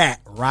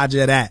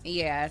 Roger that.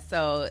 Yeah.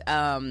 So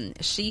I'm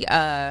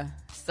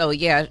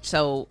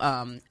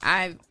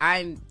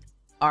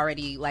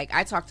already, like,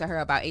 I talk to her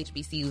about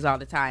HBCUs all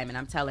the time, and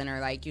I'm telling her,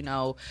 like,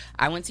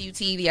 I went to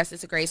UT. Yes,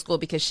 it's a great school,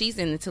 because she's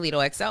in the Toledo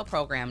Excel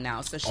program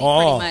now, so she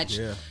pretty much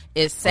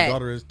is set. My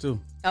daughter is too.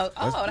 That's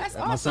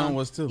awesome. My son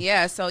was too.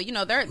 Yeah, so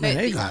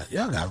Man,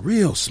 y'all got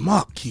real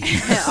smart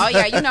kids. Oh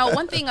yeah,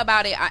 one thing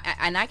about it,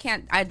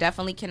 I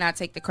definitely cannot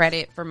take the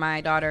credit for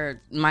my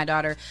daughter.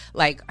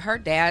 Like, her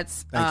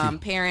dad's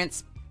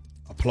parents.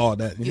 Applaud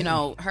that.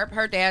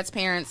 Her dad's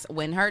parents,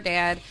 when her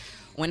dad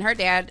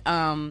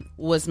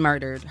was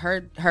murdered,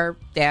 her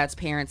dad's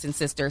parents and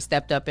sister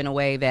stepped up in a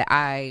way that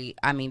I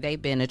mean,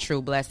 they've been a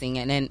true blessing,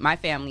 and then my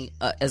family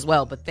as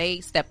well, but they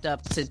stepped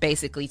up to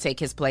basically take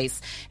his place,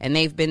 and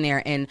they've been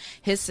there. And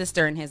his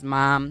sister and his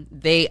mom,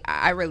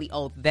 I really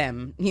owe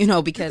them,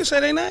 because You can say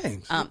their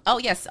names. oh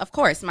yes, of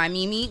course, my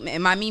Mimi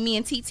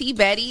and TT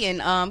Betty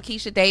and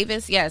Keisha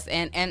Davis, yes,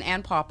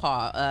 and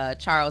Paw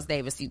Charles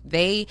Davis.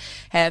 They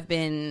have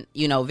been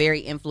very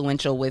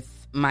influential with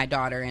my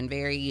daughter, and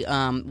very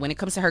when it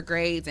comes to her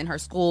grades and her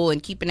school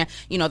and keeping her,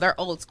 they're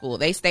old school.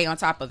 They stay on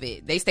top of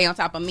it. They stay on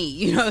top of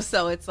me,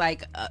 so it's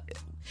like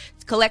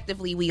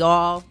collectively we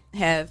all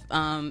have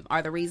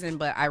are the reason,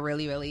 but I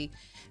really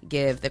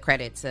give the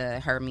credit to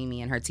her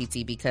Mimi and her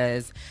TT,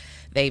 because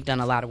they've done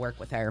a lot of work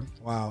with her.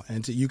 Wow.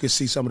 And you can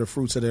see some of the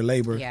fruits of their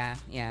labor. Yeah.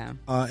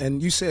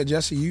 And you said,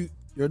 Jesse,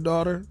 your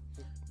daughter?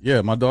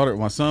 Yeah, my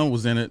son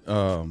was in it,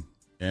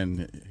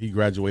 and he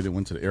graduated,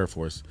 went to the Air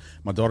Force.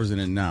 My daughter's in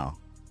it now.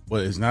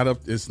 But it's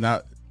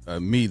not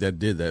me that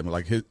did that.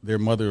 Like, their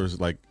mother is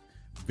like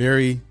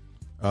very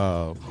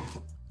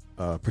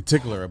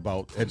particular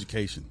about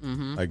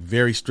education, like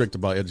very strict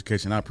about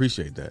education. I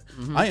appreciate that.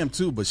 I am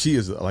too, but she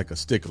is like a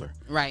stickler.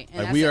 Right.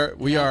 And like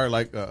we are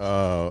like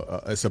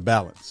it's a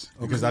balance,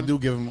 because I do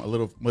give them a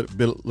little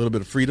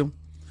bit of freedom,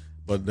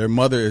 but their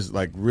mother is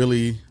like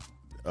really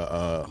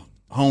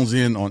hones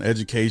in on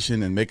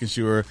education and making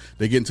sure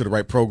they get into the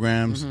right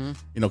programs.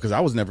 Because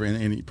I was never in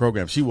any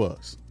program. She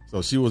was.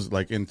 So she was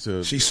like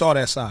into. She saw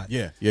that side.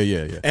 Yeah.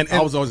 And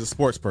I was always a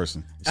sports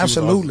person.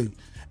 Absolutely.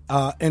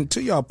 And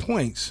to your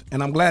points,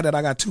 and I'm glad that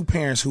I got two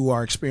parents who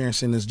are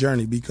experiencing this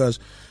journey, because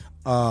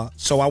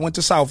so I went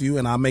to Southview,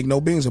 and I make no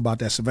beans about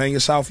that. Sylvania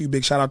Southview,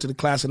 big shout out to the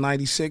class of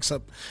 '96,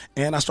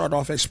 and I started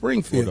off at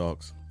Springfield.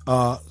 Bulldogs.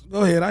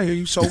 Go ahead, I hear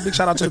you. So big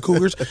shout out to the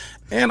Cougars,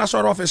 and I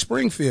started off at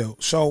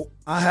Springfield. So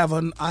I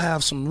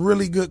have some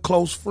really good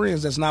close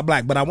friends that's not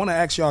black. But I want to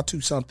ask y'all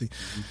too something.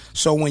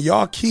 So when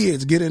y'all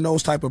kids get in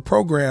those type of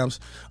programs,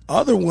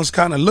 other ones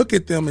kind of look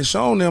at them and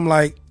show them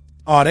like,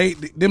 oh,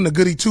 them the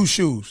goody two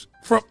shoes.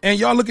 And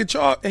y'all look at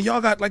y'all, and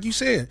y'all got, like you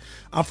said,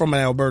 I'm from an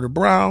Alberta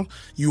Brown.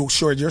 You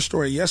shared your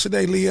story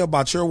yesterday, Leah,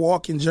 about your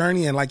walking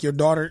journey, and like your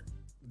daughter,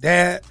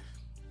 dad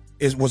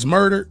was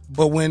murdered.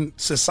 But when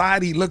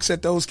society looks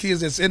at those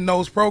kids that's in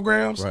those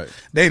programs, right,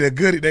 they the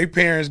goody. They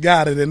parents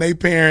got it, and they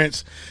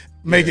parents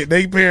make it.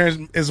 They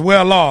parents is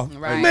well off.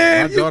 Right.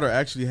 Man, my daughter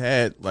actually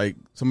had like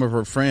some of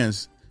her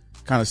friends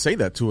kind of say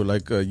that to her,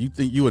 like you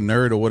think you a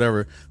nerd or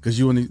whatever, because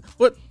you and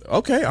what?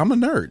 Okay, I'm a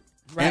nerd,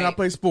 Right. and I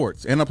play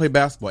sports, and I play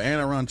basketball,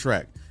 and I run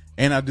track,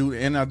 and I'm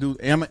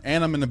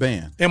in the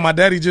band. And my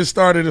daddy just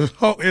started a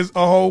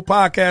whole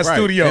podcast Right.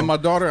 studio. And my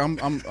daughter,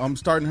 I'm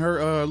starting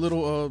her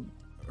little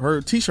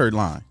her t-shirt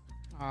line.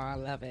 Oh, I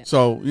love it.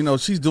 So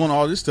she's doing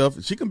all this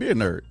stuff. She can be a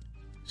nerd.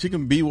 She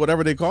can be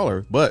whatever they call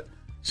her, but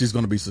she's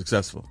going to be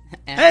successful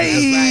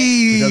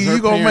Hey, because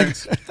you gonna make.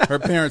 her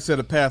parents set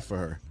a path for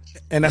her.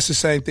 And that's the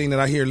same thing that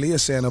I hear Leah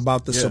saying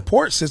about the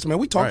support system. And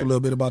we talked Right. a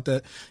little bit about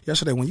that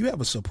yesterday. When you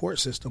have a support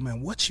system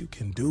and what you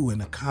can do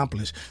and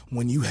accomplish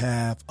when you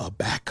have a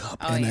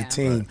backup and a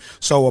team. Right.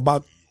 So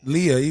about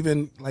Leah,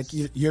 even like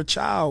your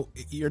child,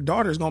 your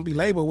daughter is going to be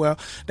labeled, well,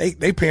 they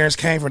parents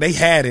came from, they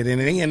had it and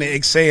they in the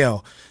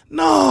Excel.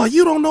 No,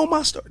 you don't know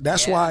my story.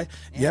 That's why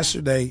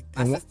yesterday.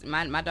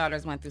 My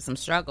daughters went through some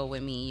struggle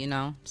with me,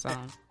 so.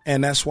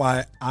 And that's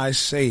why I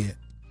say it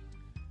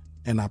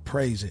and I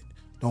praise it.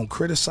 Don't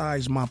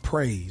criticize my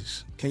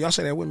praise. Can y'all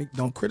say that with me?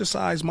 Don't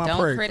criticize my praise.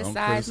 Don't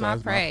criticize my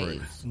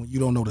praise. When you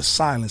don't know the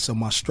silence of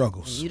my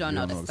struggles. You don't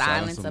know the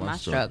silence of my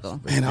struggle.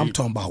 Man, I'm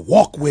talking about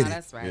walk with it.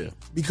 That's right. Yeah.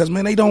 Because,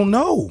 man, they don't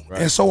know.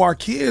 Right. And so our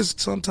kids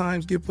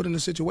sometimes get put in a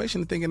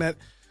situation thinking that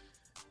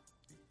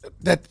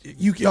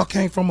y'all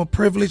came from a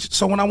privilege.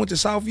 So when I went to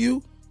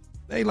Southview,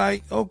 they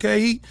like, okay,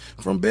 he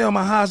from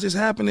Belmont, how's this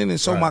happening? And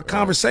so my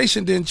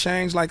conversation didn't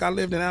change. Like I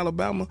lived in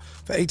Alabama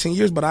for 18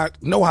 years, but I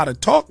know how to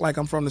talk like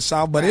I'm from the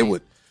South, but it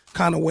would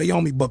kind of weigh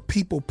on me. But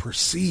people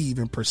perceive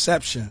and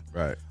perception.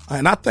 Right.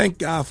 And I thank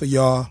God for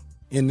y'all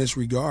in this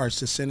regards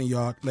to sending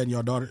y'all, letting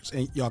y'all daughters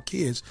and y'all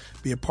kids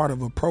be a part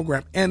of a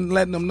program and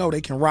letting them know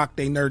they can rock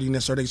their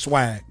nerdiness or their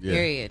swag. Yeah.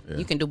 Period. Yeah.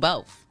 You can do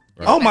both.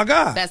 Right. Oh, my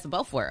God. That's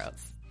both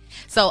worlds.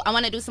 So I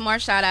want to do some more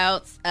shout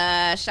outs.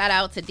 Shout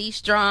out to D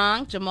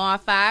Strong, Jamal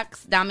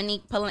Fox,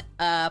 Dominique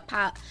I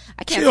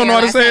can't don't know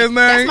how to say his name.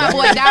 That's my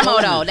boy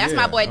Damo though. That's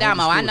my boy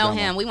Damo. I know Damo.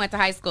 him. We went to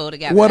high school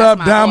together. What That's up,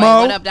 my Damo?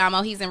 boy. What up,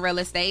 Damo? He's in real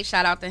estate.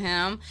 Shout out to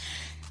him.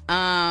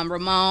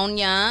 Ramon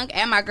Young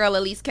and my girl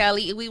Elise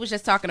Kelly. We was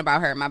just talking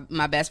about her,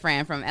 my best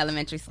friend from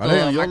elementary school. on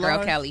My your girl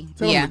live? Kelly.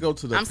 Tell them to go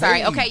to the I'm sorry.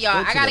 page. Okay, y'all.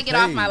 Go to I gotta the get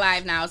off page. my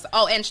live now. So,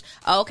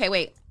 okay,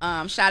 wait.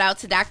 Shout out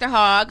to Dr.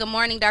 Hall. Good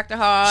morning, Dr.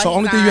 Hall. So He's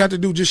only thing on. you have to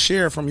do, just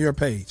share it from your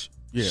page.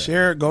 Yeah.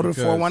 Share it, go to the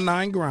Because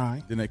 419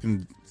 Grind. Then they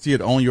can see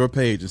it on your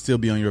page and still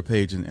be on your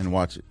page and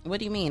watch it. What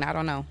do you mean? I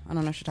don't know. I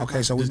don't know what you're talking Okay,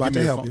 about. so we Just about give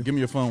me to your help phone. you. Give me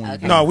your phone. When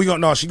Okay. you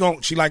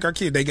No, she like our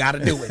kid. They got to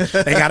do it.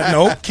 They got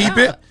to keep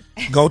it.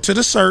 Go to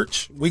the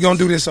search. We gonna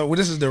do this. So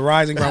this is the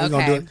Rising Grind. We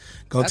gonna do it.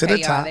 Go to the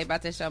y'all, top. they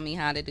about to show me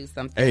how to do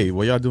something. Hey,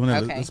 while y'all doing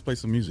that, Okay. let's play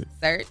some music.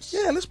 Search.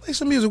 Yeah, let's play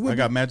some music. I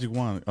got Magic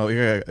Wand. Oh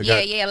yeah, I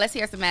got, Yeah. Let's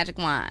hear some Magic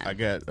Wand. I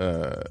got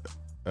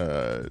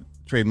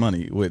Trade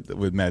Money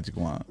with Magic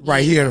Wand.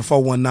 right here, the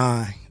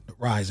 419, the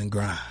Rising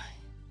Grind.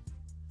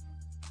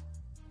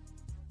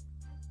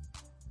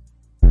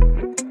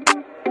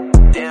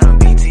 Damn,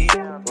 BT.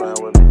 Run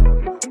with me.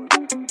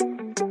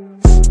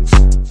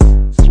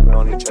 We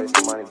only chase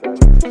the money, baby.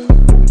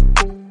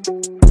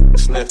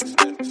 Sniff.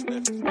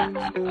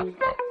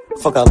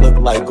 Fuck, I look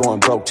like going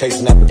broke,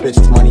 chasing after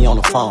bitches, money on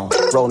the phone.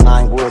 Roll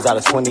 9 woods out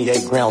of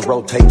 28 grams,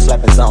 rotate,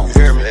 slapping zone.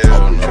 Hear me?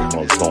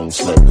 My zone,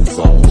 slapping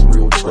zones,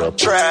 real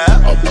trap.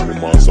 I've been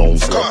in my zone,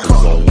 slapping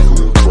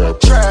zones, real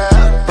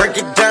trap. Break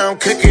it down,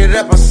 cook it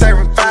up, I'm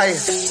serving fire.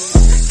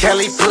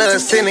 Cali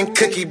Plus sending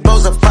cookie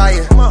bowls of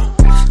fire.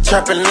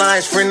 Trapping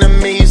lines,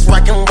 frenemies,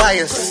 rocking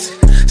wires.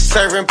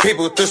 Serving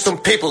people through some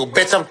people,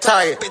 bitch, I'm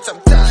tired.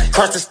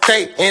 Cross the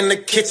state in the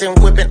kitchen,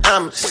 whipping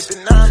omelets.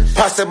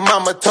 Pasta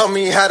mama told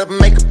me how to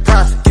make a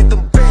profit.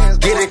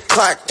 Get it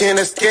clocked in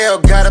the scale,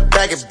 gotta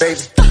bag it, baby.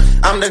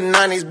 I'm the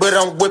 90s, but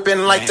I'm whipping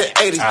like the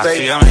 80s, I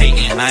baby. see I'm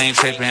hating, I ain't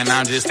tripping,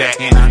 I'm just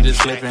stacking, I'm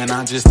just flipping,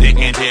 I'm just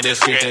sticking to the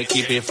script to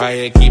keep it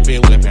fire, keep it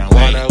whipping.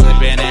 Water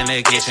whipping in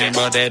the kitchen,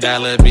 bought that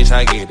dollar, bitch,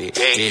 I get it.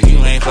 If you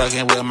ain't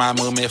fucking with my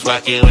movement,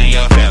 fuck you and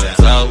your feelings.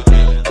 So,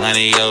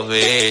 money over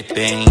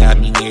everything, I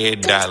need a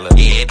dollar.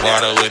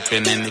 Water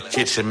whipping in the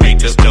kitchen, make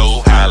the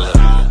dough holler.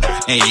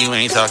 And you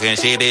ain't talking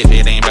shit if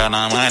it ain't about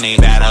no money.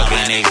 That up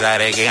in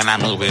exotic and I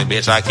move it,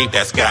 bitch, I keep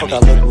that Fuck, Scotty. I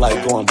look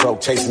like going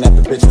broke, chasing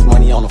after bitches,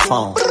 money on the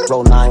phone.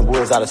 Roll 9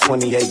 woods out of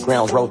 28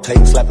 grams,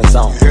 rotate, slapping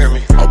zone. Hear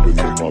me? I've been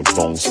in my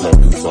zone,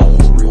 slapping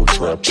zones, real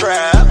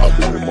trap. I've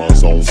been in my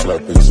zone,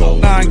 slapping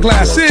zones. 9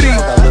 Glass City.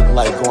 Fuck, I look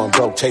like going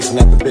broke, chasing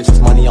after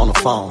bitches, money on the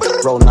phone.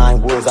 Roll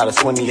 9 woods out of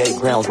 28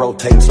 grams,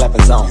 rotate,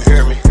 slapping zone.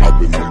 Hear me? I've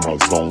been in my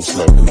zone,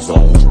 slapping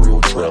zones,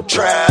 real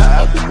trap.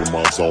 I've been in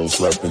my zone,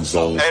 slapping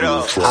zones,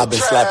 real trap. I've been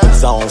slapping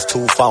zones,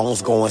 2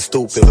 phones going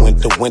stupid.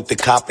 Went to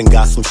cop and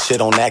got some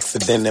shit on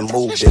accident and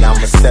moved it.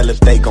 I'ma sell if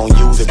they gon'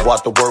 use it.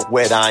 Bought the work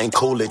wet, I ain't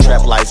cool it.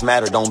 Trap lives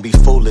matter, don't be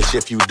foolish.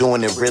 If you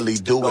doing it, really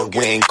do it.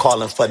 We ain't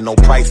calling for no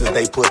prices,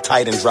 they put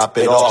tight and drop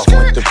it off.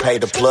 Went to pay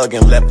the plug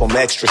and left them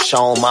extra,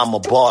 show 'em I'm a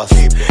boss.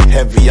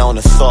 Heavy on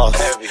the sauce,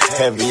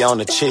 heavy on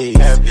the cheese.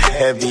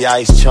 Heavy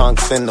ice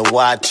chunks and the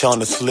watch on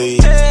the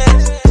sleeve.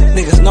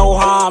 Niggas know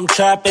how I'm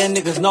trapping,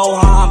 niggas know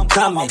how I'm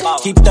coming.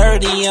 Keep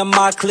 30 in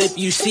my clip,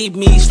 you see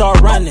me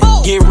start running.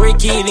 Get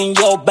Ricky in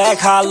your back,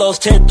 hollows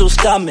tear through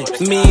stomach.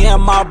 Me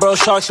and my bro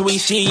Sharks, we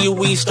see you,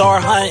 we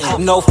start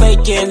hunting. No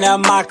faking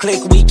in my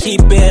clique, we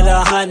keep it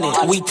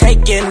 100. We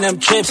taking them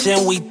trips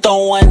and we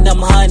throwing them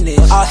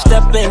hundreds. I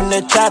step in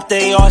the trap,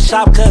 they all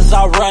shop cause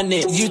I run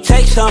it. You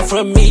take some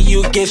from me,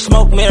 you get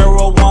smoke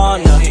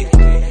marijuana.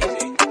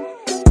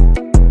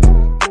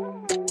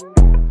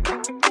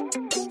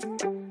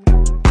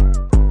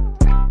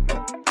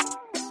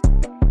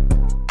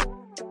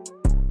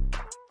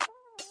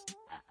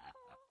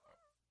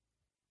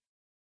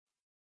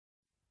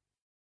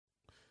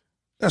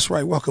 That's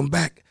right. Welcome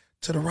back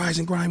to the Rise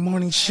and Grind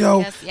Morning Show.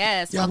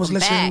 Yes. Y'all Welcome was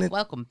listening back.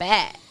 Welcome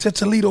back to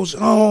Toledo's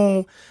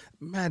own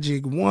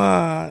Magic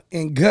One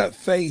and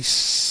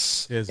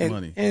Gutface. Tez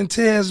Money. And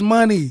Tez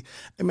Money.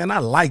 And man, I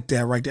like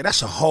that right there.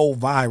 That's a whole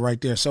vibe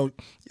right there. So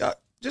y'all,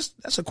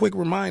 that's a quick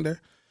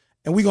reminder.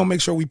 And we're going to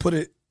make sure we put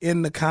it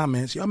in the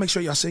comments. Y'all make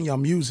sure y'all send y'all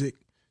music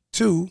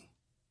to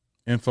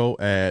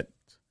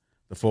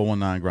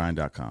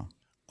info@the419grind.com.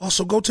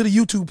 Also, go to the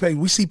YouTube page.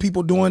 We see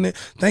people doing it.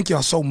 Thank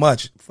y'all so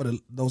much for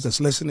those that's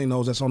listening,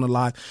 those that's on the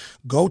live.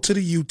 Go to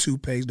the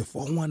YouTube page, the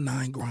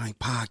 419 Grind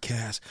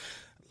Podcast.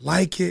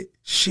 Like it,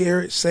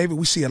 share it, save it.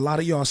 We see a lot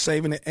of y'all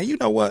saving it. And you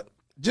know what?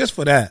 Just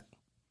for that,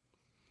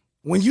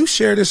 when you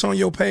share this on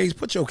your page,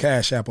 put your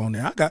Cash App on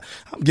there.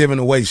 I'm giving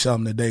away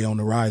something today on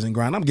the Rise and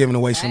Grind. I'm giving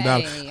away some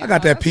dollars. I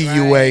got that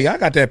PUA. Right. I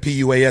got that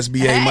PUA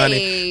SBA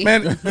money.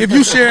 Man, if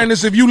you sharing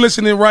this, if you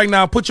listening right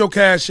now, put your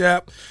Cash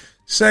App.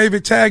 Save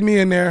it, tag me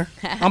in there.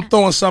 I'm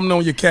throwing something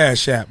on your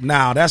Cash App.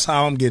 Now, that's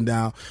how I'm getting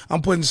down.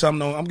 I'm putting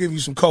something on. I'm giving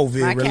you some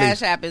COVID My relief.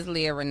 Cash App is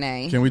Leah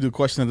Renee. Can we do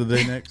question of the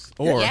day next?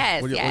 Or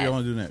yes, what do y'all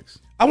want to do next?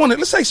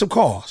 Let's take some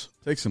calls.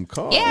 Take some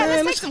calls. Yeah,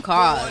 let's take some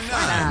calls.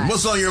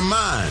 What's on your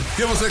mind?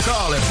 Give us a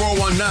call at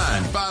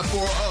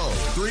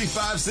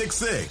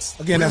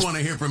 419-540-3566. Again, we want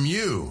to hear from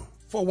you.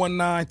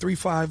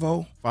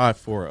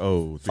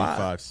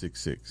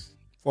 419-350-540-3566.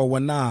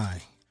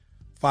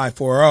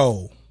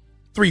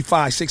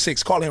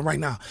 419-540-3566. Call in right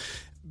now.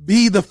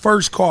 Be the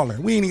first caller.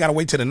 We ain't got to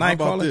wait till the ninth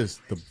caller. How about this?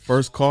 The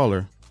first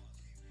caller.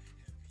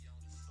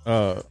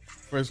 I'm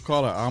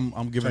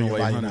giving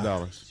away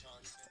 $100.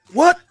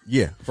 What?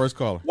 Yeah, first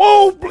caller.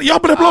 Whoa, y'all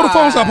better blow the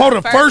phones up. Hold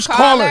on. First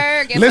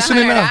caller.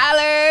 Listening up.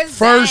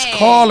 First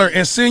caller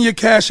and send your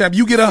Cash App.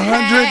 You get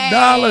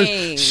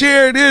 $100.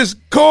 Share this.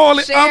 Call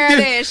it.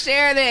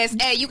 Share this.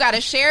 Hey, you got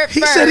to share it first.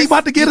 He said he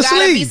about to get a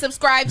sleeve. You got to be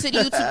subscribed to the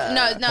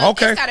YouTube. No.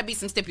 Okay. It's got to be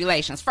some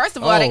stipulations. First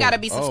of all, they got to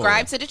be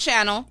subscribed to the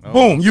channel.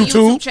 Boom,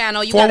 YouTube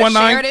channel. You got to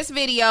share this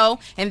video,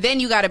 and then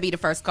you got to be the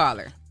first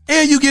caller.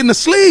 And you getting a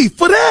sleeve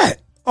for that.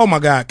 Oh, my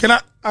God. Can I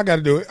got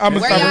to do it. Where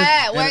y'all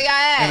at?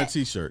 And a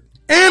T-shirt.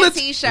 And a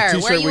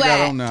T-shirt. Where you we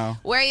got at? On now.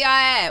 Where y'all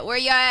at?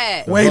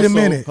 Wait a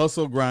minute.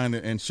 Hustle, grind,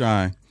 and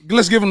shine.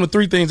 Let's give them the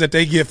three things that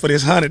they get for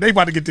this $100. They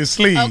about to get this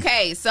sleeve.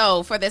 Okay,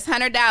 so for this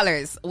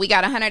 $100, we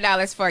got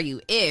 $100 for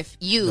you. If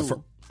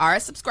you are a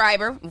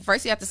subscriber,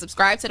 first you have to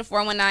subscribe to the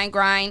 419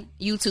 Grind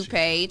YouTube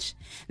page.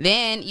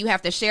 Then you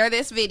have to share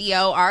this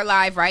video, our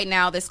live right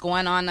now that's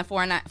going on the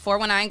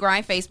 419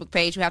 Grind Facebook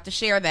page. You have to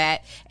share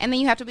that. And then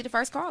you have to be the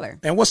first caller.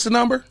 And what's the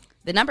number?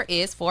 The number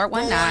is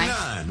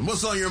 419.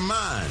 What's on your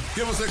mind?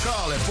 Give us a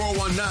call at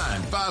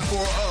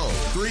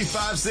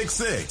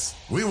 419-540-3566.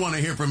 We want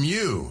to hear from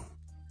you.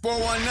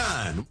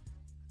 419.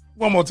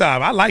 One more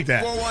time. I like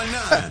that.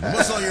 419.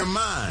 What's on your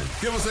mind?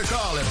 Give us a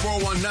call at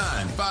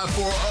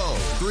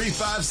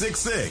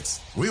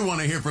 419-540-3566. We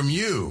want to hear from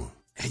you.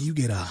 And you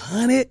get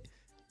 $100.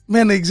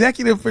 Man, the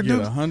executive producer.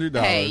 You get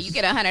 $100. Hey, you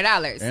get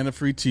 $100. And a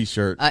free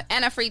T-shirt.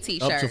 And a free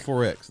T-shirt. Up to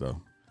 4X, though.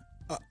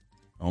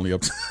 Only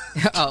up to...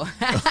 Oh.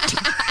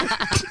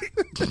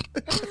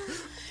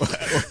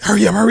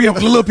 Hurry up.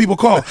 The little people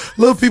call.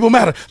 Little people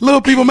matter. I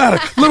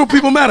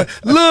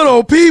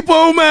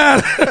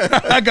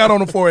got on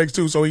the 4X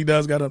too, so he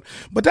does got on.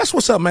 But that's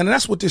what's up, man. And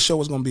that's what this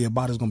show is going to be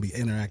about. It's going to be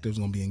interactive. It's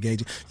going to be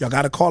engaging. Y'all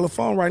got to call the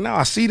phone right now.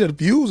 I see the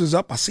views is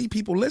up. I see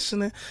people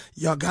listening.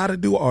 Y'all got to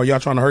do it. Or y'all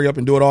trying to hurry up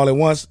and do it all at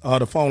once.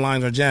 The phone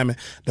lines are jamming.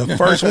 The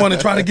first one to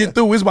try to get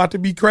through is about to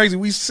be crazy.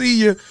 We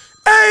see you.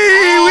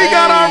 Hey, we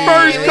got our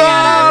first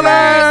caller.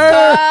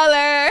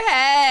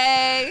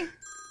 Hey.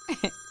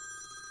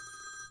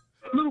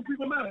 Little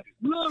people matter.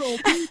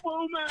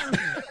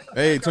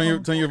 Hey,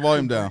 turn your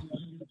volume down.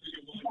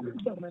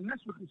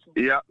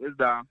 Yeah, it's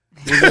down.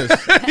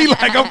 He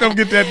like, I'm going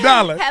to get that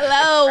dollar.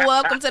 Hello,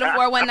 welcome to the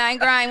 419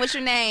 Grind. What's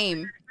your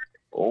name?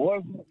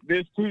 What's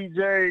this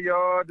TJ,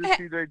 y'all? This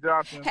TJ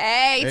Johnson.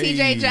 Hey,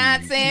 TJ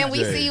Johnson.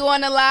 We see you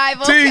on the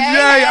live. Okay.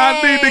 TJ,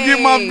 I need to get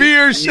my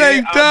beard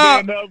shaped up.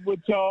 I've been up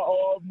with y'all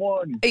all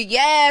morning.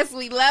 Yes,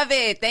 we love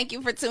it. Thank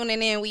you for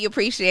tuning in. We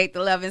appreciate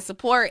the love and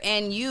support.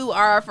 And you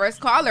are our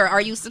first caller.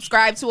 Are you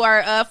subscribed to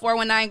our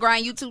 419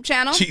 Grind YouTube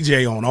channel?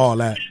 TJ on all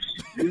that.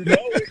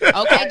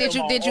 Okay,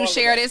 did you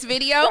share this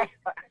video?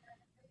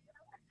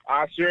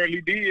 I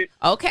surely did.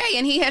 Okay,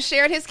 and he has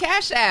shared his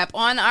Cash App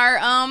on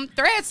our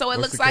thread, so it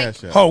What's looks the like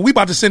Cash App? Oh, we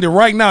about to send it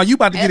right now. You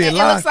about to get it it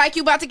live. looks like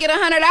you about to get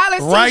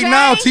 $100 Right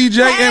now, TJ,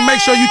 and make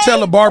sure you tell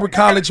the Barber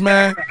College,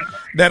 man,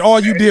 that all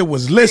you did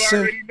was You listen.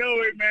 already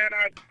know it, man.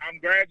 I'm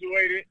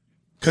graduated.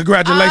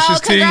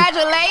 Congratulations, T.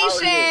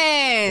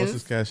 Congratulations. What's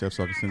his Cash App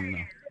so I can send it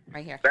now?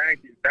 Right here.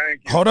 Thank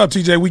you. Hold up,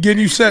 TJ. We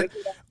getting you set.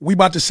 We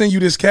about to send you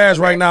this cash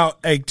right now.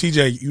 Hey,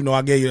 TJ, you know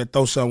I gave you that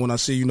throw something when I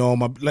see you know on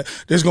my.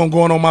 This gonna go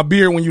on my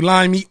beard when you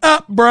line me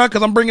up, bruh,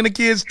 because I'm bringing the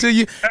kids to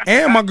you.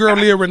 And my girl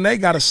Leah Renee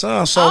got a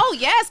son, so Oh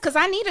yes, because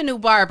I need a new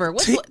barber.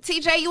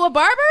 TJ, you a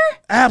barber?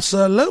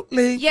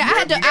 absolutely. Yeah, I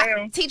had to.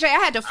 TJ, I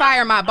had to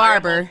fire my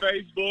barber.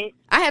 Facebook.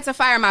 I had to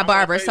fire my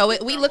barber, so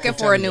we looking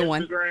for a new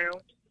one. Instagram.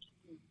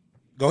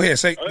 Go ahead,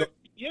 say.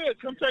 Yeah,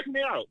 come check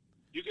me out.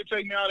 You can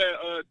check me out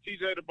at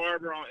TJ the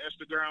Barber on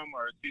Instagram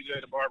or TJ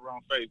the Barber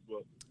on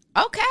Facebook.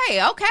 Okay,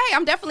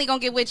 I'm definitely gonna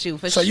get with you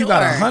for So sure. you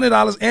got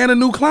 $100 and a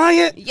new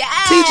client? Yes.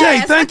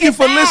 TJ, thank you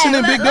for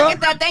listening, big Look dog.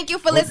 at that. Thank you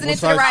for listening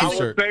to the I Rising.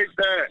 will take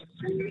that.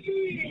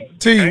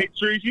 T. Hey,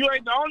 Trees, you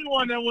ain't the only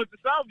one that went to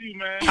Southview,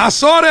 man. I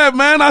saw that,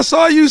 man. I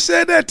saw you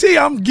said that, T.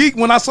 I'm geek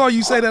when I saw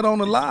you say that on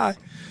the live.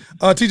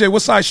 TJ,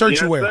 what size shirt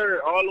yes, you wear?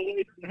 Sir, all the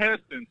way from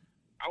Heston.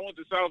 I went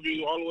to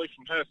Southview all the way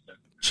from Heston.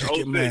 Check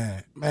it,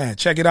 man.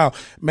 Check it out,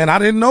 man. I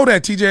didn't know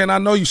that, TJ, and I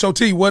know you. So,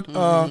 T, what?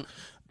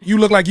 You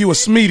look like you a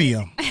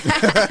medium.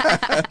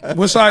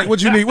 What size?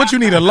 What you need? What you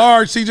need? A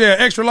large, TJ,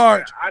 an extra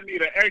large? I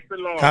need an extra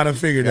large. Kind of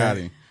figured Got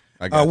that. him.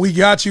 I got We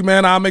got you,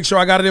 man. I'll make sure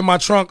I got it in my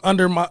trunk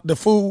under the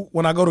food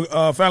when I go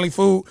to Family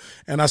Food,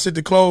 and I sit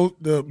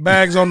the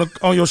bags on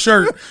your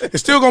shirt. It's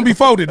still gonna be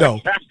folded though,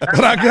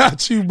 but I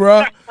got you,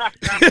 bro.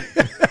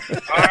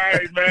 All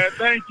right, man.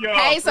 Thank y'all.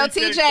 Hey, so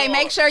Appreciate TJ, y'all.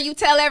 make sure you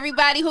tell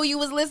everybody who you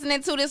was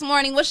listening to this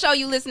morning. What show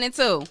you listening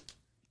to?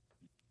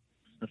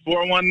 The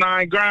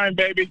 419 Grind,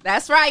 baby.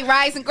 That's right,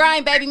 Rise and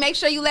Grind, baby. Make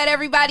sure you let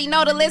everybody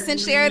know to listen,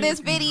 share this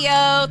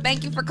video.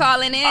 Thank you for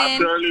calling in. I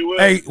surely will.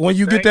 Hey, when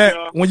you Thank get that,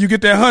 y'all. when you get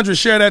that 100,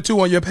 share that too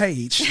on your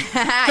page.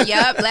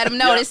 Yup, let them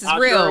know Yep, this is I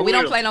real. sure We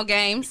don't will. play no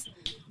games.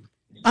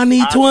 I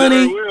need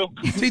 20. Sure will.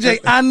 TJ,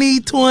 I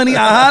need 20.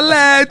 I holla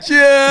at you.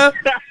 All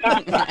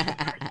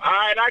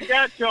right, I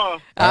got y'all.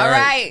 All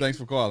right. Thanks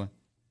for calling.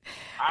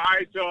 All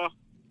right, y'all.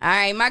 All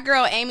right, my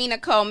girl Amy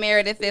Nicole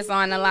Meredith is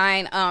on the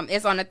line.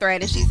 Is on the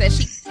thread, and she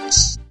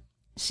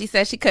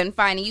said she couldn't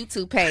find a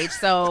YouTube page.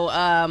 So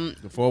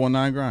The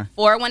 419 Grind.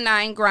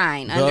 419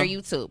 Grind The? under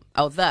YouTube.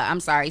 So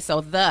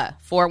the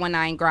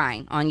 419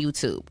 Grind on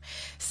YouTube.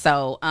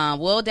 So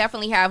we'll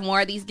definitely have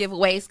more of these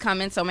giveaways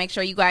coming. So make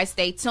sure you guys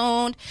stay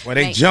tuned. Well,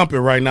 they jumping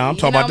right now. I'm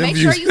talking about them make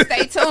views. sure you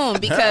stay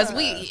tuned because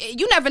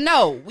you never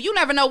know. You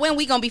never know when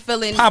we gonna be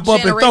feeling Pop up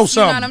and generous, throw you know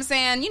something. what I'm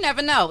saying? You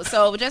never know.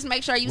 So just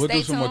make sure you We'll stay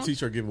do some tuned. more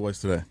T-shirt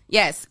giveaways today.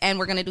 Yes, and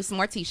we're gonna do some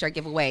more T-shirt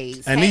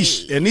giveaways. And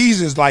Hey.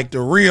 these is like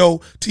the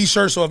real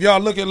T-shirts. So if y'all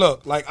look,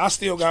 like I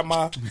still got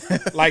my,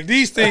 like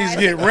these things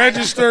get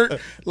registered.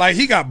 Like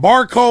he got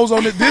barcodes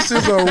on it. This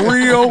is a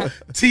real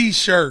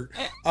T-shirt.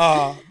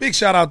 Big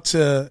shout out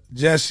to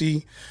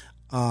Jesse,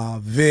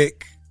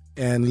 Vic,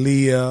 and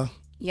Leah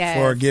Yes.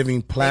 for giving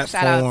Big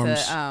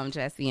platforms. shout out to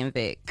Jesse and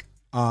Vic.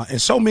 And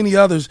so many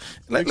others.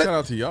 Big shout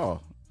out to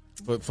y'all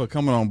for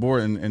coming on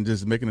board and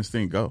just making this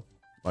thing go.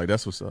 Like,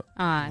 that's what's up.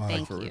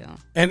 Thank you.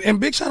 And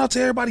big shout out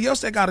to everybody else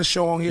that got a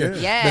show on here.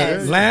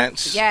 Yes.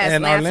 Lance. Yes,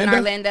 and Lance Arlinda.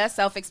 and Arlinda,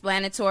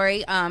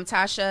 self-explanatory. And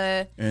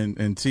Tasha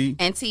T.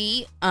 and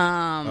T.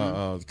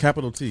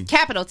 Capital T.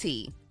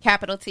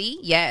 Capital T,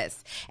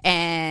 yes.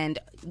 And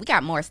we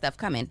got more stuff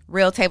coming.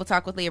 Real Table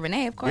Talk with Leah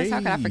Renee, of course. How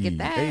could I forget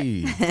that?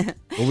 Hey.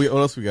 What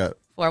else we got?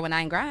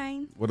 419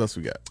 Grind. What else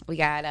we got? We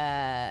got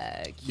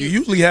You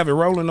usually have it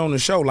rolling on the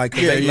show, like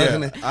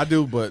I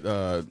do,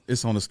 but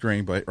it's on the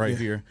screen, but right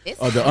here. It's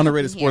The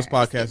Underrated here. Sports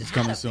Podcast is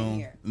coming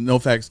soon. No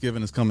Facts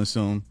Given is coming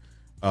soon.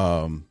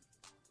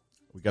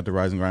 We got the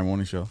Rise and Grind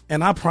Morning Show.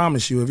 And I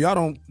promise you, if y'all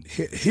don't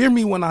hear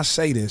me when I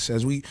say this,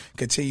 as we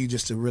continue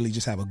just to really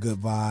just have a good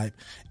vibe,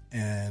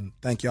 and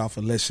thank y'all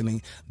for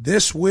listening,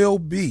 this will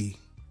be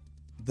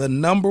the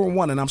number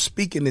one, and I'm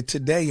speaking it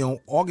today on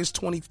August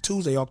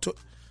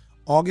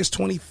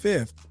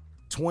 25th,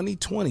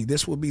 2020.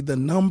 This will be the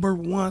number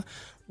one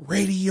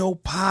radio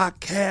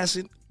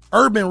podcast,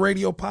 urban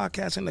radio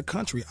podcast in the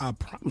country. I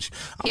promise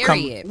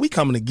you. We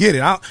coming to get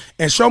it.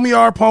 And show me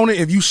our opponent.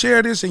 If you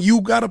share this and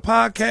you got a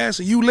podcast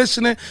and you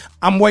listening,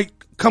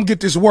 come get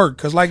this work.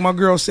 Because like my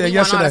girl said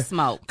yesterday,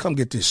 come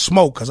get this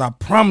smoke. Because I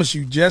promise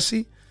you,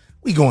 Jesse,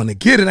 we going to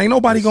get it. Ain't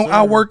nobody going to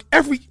outwork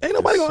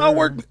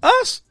outwork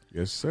us.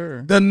 Yes,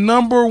 sir. The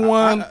number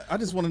one. I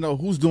just want to know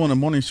who's doing a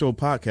morning show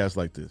podcast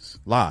like this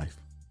live.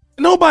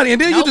 Nobody. And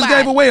then you just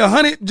gave away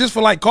 100 just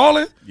for like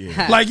calling.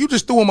 Yeah. Like you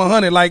just threw them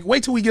 100. Like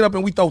wait till we get up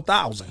and we throw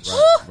thousands.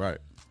 Right.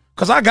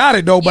 Cause I got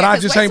it though, but Yeah, I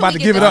 'cause just wait ain't till about to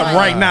we give get it up the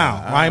right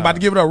now. I ain't about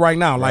to give it up right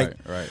now. Like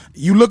right.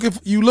 you looking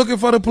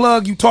for the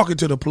plug, you talking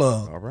to the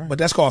plug. All right. But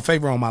that's called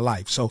favor on my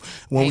life. So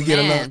when we get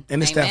another,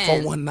 and it's that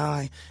Amen.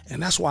 419,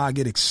 and that's why I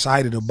get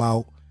excited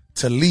about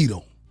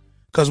Toledo.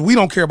 Because we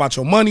don't care about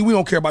your money. We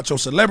don't care about your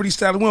celebrity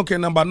status. We don't care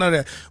nothing about none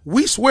of that.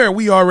 We swear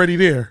we already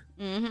there.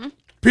 Mm-hmm.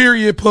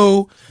 Period,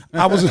 Pooh.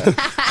 I was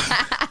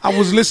I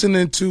was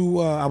listening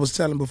to I was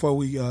telling before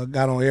we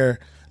got on air,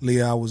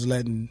 Leah, I was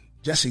letting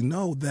Jesse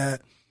know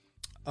that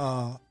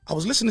I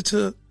was listening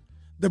to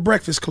The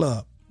Breakfast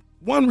Club.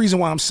 One reason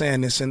why I'm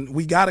saying this, and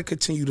we got to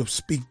continue to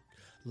speak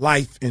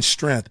life and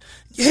strength.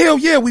 Hell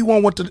yeah, we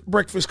want what the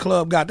Breakfast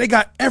Club got. They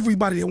got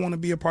everybody that want to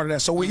be a part of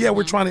that. So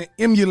we're trying to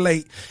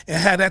emulate and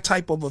have that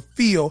type of a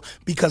feel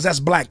because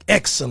that's black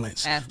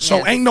excellence.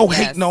 So ain't no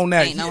hating on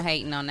that. Ain't no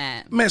hating on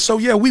that. Man, so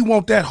yeah, we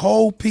want that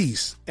whole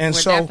piece. And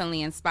we're so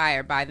definitely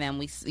inspired by them.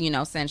 We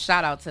send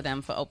shout out to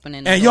them for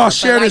opening the and door. y'all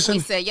share but this. Like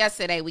we said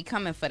yesterday, we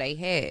coming for their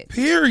head.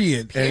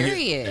 Period.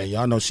 And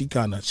y'all know she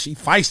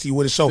feisty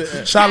with it. So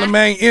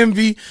Charlamagne,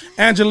 Envy,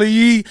 Angela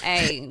Yee.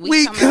 Hey,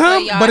 we come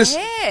come, for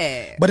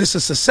y'all but it's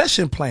a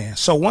succession plan.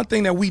 So one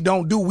thing that we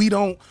don't do,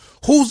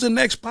 who's the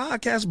next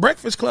podcast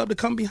Breakfast Club to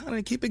come behind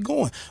and keep it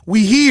going?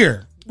 We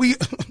here. We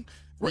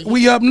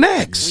up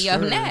next. We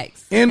up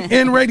next.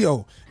 In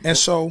radio. And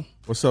so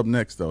what's up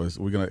next though is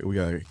we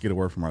gotta get a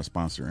word from our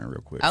sponsor in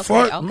real quick.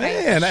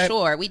 Okay,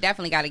 sure. We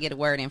definitely got to get a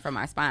word in from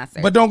our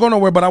sponsor. But don't go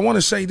nowhere. But I want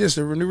to say this.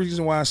 The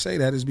reason why I say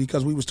that is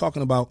because we was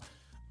talking about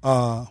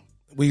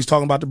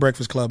the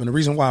Breakfast Club, and the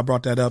reason why I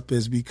brought that up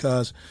is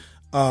because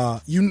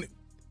you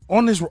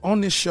on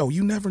this show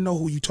you never know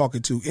who you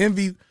talking to.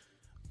 Envy,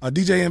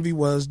 DJ Envy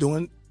was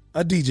doing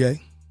a DJ,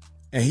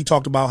 and he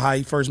talked about how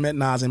he first met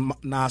Nas, and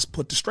Nas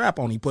put the strap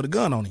on him, put a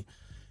gun on him.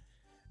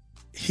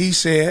 He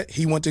said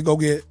he went to go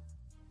get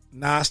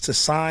Nas to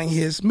sign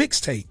his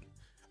mixtape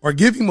or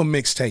give him a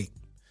mixtape.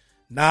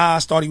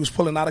 Nas thought he was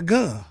pulling out a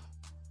gun.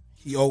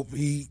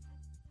 He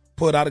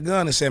pulled out a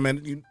gun and said,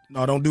 "Man,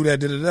 don't do that."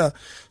 Da-da-da.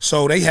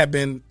 So they had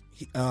been,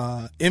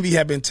 Envy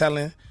had been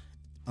telling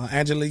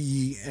Angela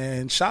Yee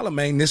and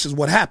Charlamagne, this is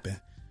what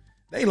happened.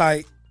 They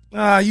like,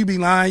 you be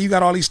lying. You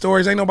got all these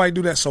stories. Ain't nobody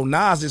do that. So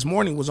Nas this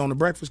morning was on the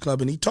Breakfast Club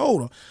and he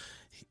told him,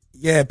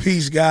 yeah,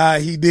 peace,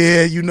 guy. He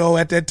did.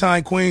 At that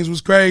time, Queens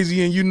was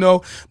crazy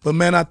and but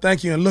man, I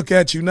thank you and look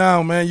at you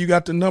now, man. You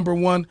got the number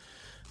one.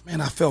 Man,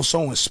 I felt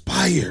so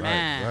inspired.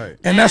 Right.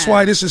 And that's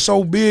why this is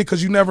so big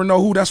because you never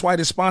know who. That's why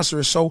this sponsor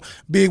is so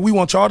big. We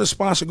want y'all to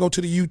sponsor. Go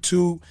to the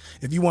YouTube.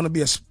 If you want to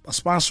be a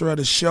sponsor of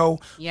the show,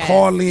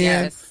 call in.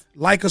 Yes.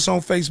 Like us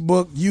on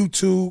Facebook,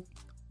 YouTube,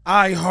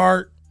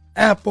 iHeart,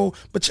 Apple.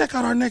 But check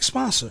out our next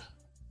sponsor.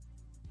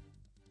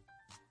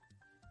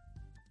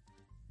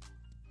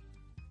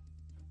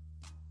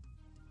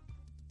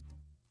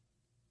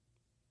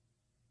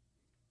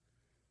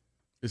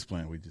 It's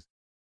playing. We just.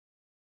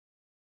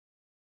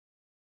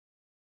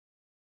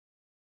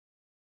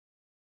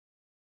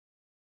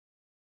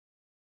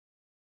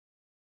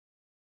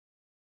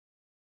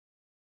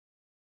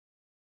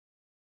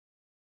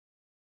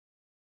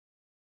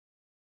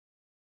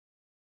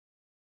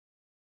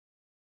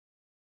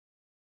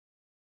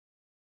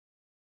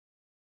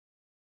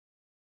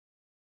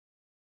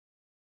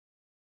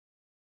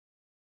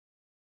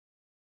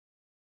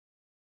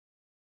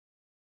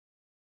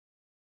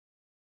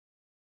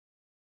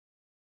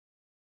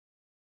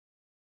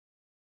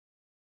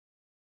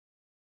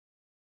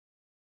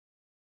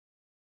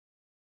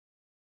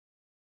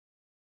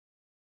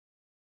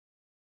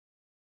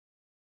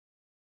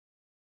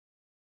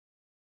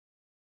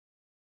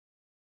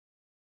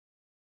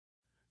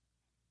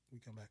 We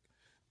come back.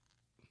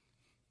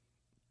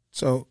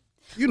 So,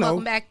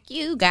 welcome back,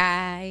 you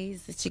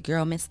guys. It's your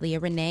girl, Miss Leah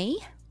Renee.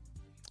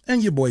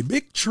 And your boy,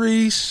 Big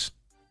Trees.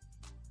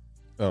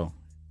 Oh,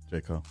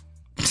 J. Cole.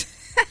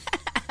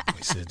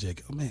 I said J.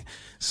 Cole, man.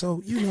 So,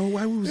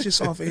 while we was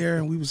just off air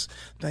and we was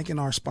thanking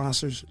our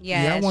sponsors.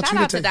 Yeah, I want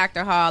shout out to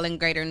Dr. Hall and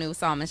Greater New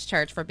Psalmist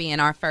Church for being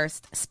our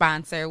first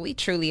sponsor. We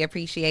truly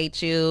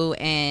appreciate you.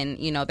 And,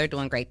 they're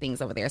doing great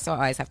things over there. So I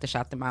always have to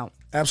shout them out.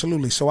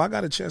 Absolutely. So I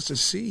got a chance to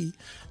see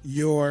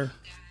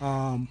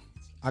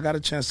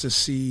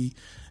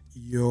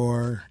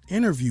your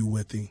interview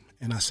with him,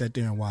 and I sat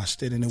there and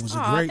watched it, and it was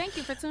a great. Thank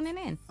you for tuning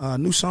in.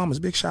 New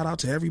Psalmist, big shout out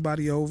to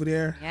everybody over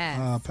there.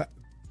 Yes.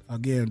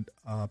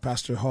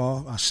 Pastor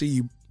Hall, I see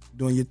you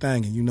doing your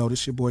thing, and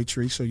this your boy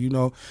Tree, so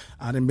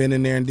I done been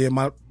in there and did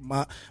my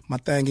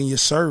thing in your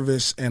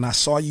service, and I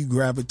saw you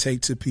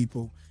gravitate to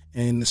people,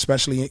 and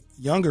especially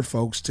younger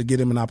folks, to get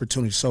them an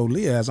opportunity. So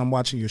Leah, as I'm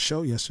watching your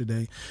show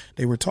yesterday,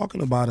 they were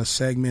talking about a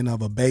segment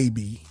of a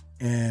baby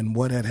and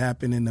what had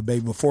happened in the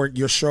baby before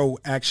your show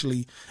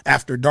actually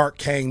After Dark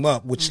came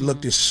up, which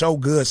looked so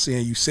good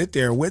seeing you sit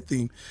there with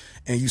him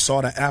and you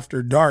saw the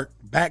After Dark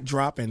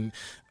backdrop and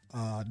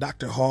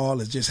Dr.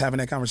 Hall is just having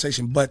that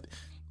conversation. But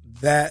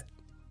that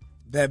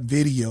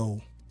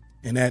video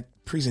and that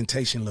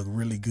presentation looked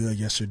really good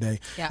yesterday.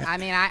 Yeah, I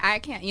mean, I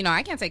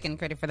can't take any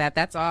credit for that.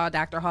 That's all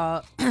Dr.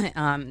 Hall,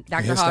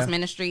 Dr. Hall's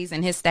ministries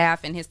and his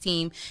staff and his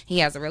team. He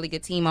has a really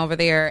good team over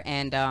there.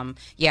 And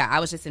I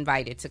was just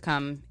invited to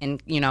come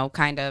and,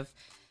 kind of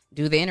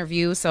do the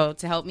interview. So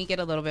to help me get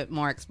a little bit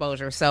more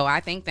exposure. So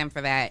I thank them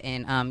for that.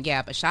 And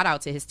but shout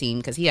out to his team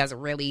because he has a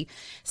really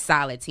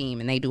solid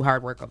team and they do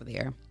hard work over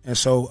there. And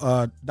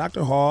so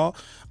Dr. Hall,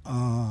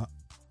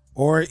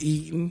 Ora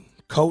Eaton,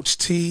 Coach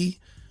T,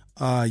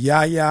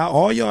 Yaya,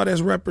 all y'all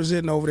that's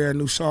representing over there in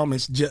New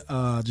Psalmist,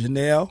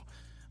 Janelle.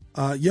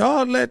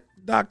 Y'all let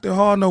Dr.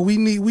 Hall know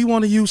we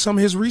want to use some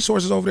of his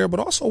resources over there, but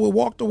also with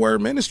Walk the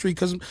Word Ministry,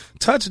 because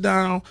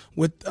Touchdown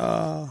with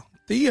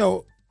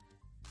Theo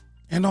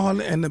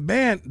and the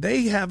band,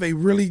 they have a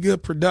really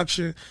good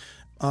production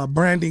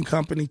branding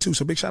company too.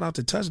 So big shout out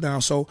to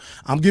Touchdown. So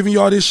I'm giving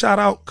y'all this shout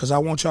out because I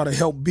want y'all to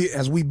help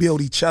as we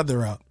build each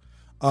other up.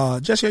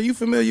 Jesse, are you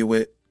familiar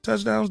with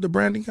Touchdowns, the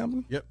branding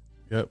company? Yep.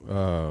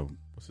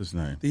 What's his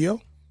name? Theo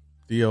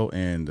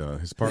and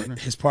his partner.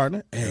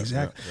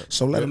 Exactly. Yep.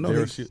 So let them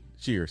know.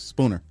 Cheers,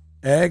 Spooner.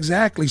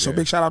 Exactly. So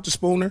big shout out to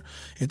Spooner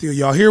and Theo.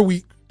 Y'all here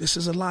this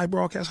is a live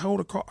broadcast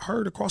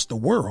heard across the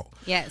world.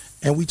 Yes.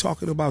 And we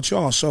talking about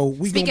y'all. So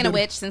speaking of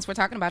which, since we're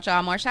talking about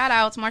y'all, more shout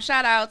outs. I'm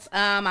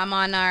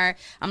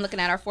looking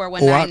at our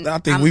 419. I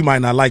think we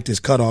might not like this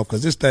cutoff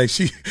because this thing,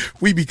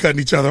 we be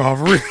cutting each other off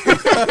real.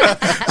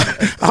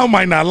 I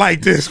might not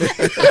like this.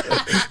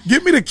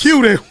 Give me the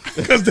cue there,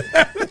 because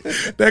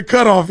that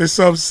cutoff is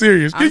something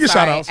serious. Give your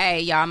shout outs.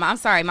 Hey, y'all, I'm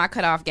sorry. My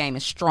cutoff game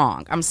is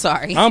strong. I'm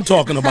sorry. I'm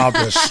talking about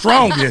the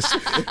strongest.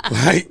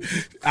 Like,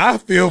 I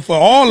feel for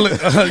all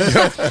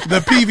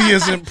the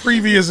previous.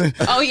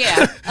 Oh,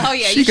 yeah.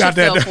 You should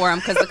feel for them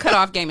because the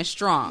cutoff game is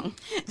strong.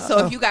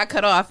 So if you got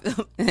cut off,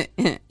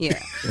 yeah.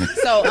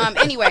 So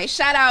anyway,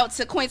 shout out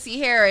to Quincy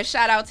Harris.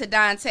 Shout out to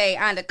Dante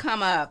on the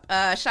come up.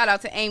 Shout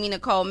out to Amy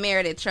Nicole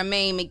Meredith,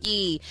 Tremaine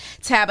McGee,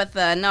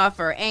 Tabitha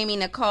Nuffer, Amy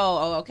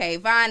Nicole,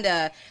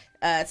 Vonda,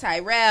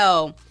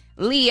 Tyrell,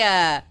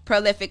 Leah,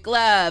 Prolific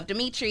Love,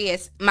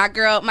 Demetrius, my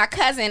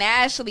cousin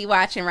Ashley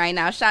watching right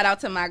now. Shout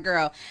out to my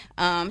girl.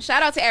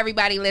 Shout out to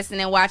everybody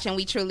listening, watching.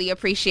 We truly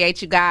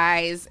appreciate you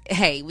guys.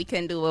 Hey, we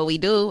couldn't do what we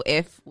do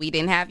if we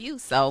didn't have you.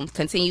 So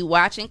continue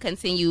watching,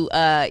 continue,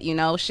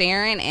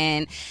 sharing,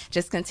 and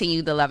just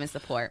continue the love and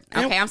support.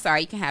 Okay, I'm sorry.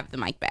 You can have the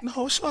mic back.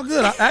 No, it's all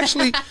good.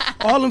 Actually,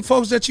 all them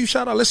folks that you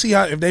shout out, let's see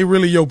if they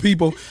really your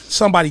people.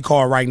 Somebody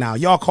call right now.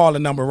 Y'all call the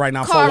number right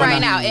now. Call right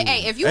now.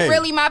 Hey, if you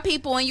really my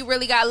people and you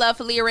really got love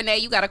for Leah Renee,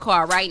 you got to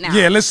call right now.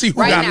 Yeah, let's see who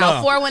got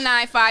love.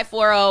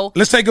 419-540.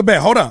 Let's take a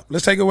bet. Hold up.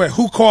 Let's take a bet.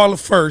 Who called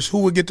first? Who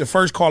would get the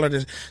first caller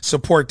to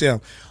support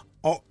them?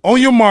 On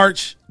your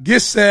march, get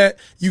set.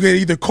 You can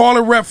either call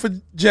a rep for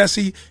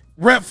Jesse,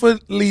 rep for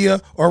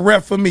Leah, or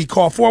rep for me.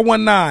 Call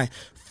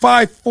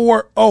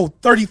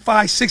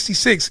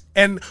 419-540-3566.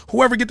 And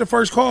whoever get the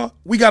first call,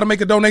 we got to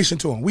make a donation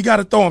to them. We got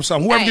to throw them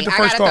something. Whoever get the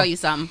first call. I got to throw you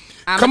something.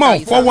 Come on,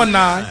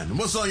 419.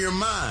 What's on your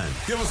mind?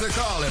 Give us a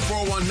call at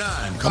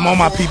 419. Come on,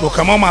 my people.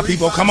 Come on, my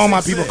people. Come on,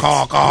 my people.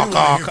 Call.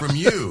 Hear from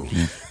you.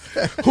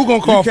 Who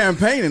gonna call? You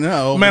campaigning,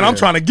 huh? Man, I'm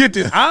trying to get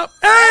this.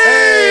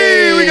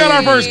 Hey, we got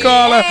our first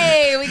caller.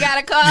 Hey, we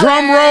got a caller.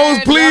 Drum rolls,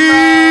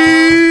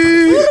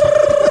 please.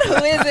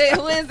 Who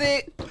is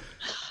it?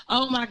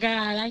 Oh my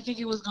God, I think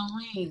it was gonna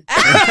win.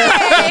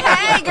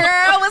 Hey,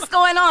 girl, what's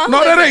going on?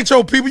 No, that ain't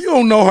your people. You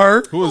don't know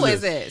her. Who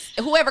is this?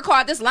 Whoever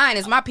called this line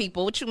is my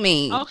people. What you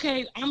mean?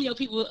 Okay, I'm your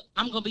people.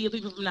 I'm gonna be your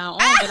people from now on.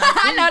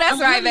 I know that's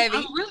right, baby.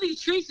 I'm really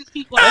Teresa's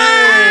people.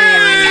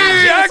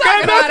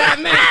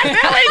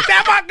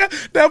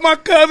 That's my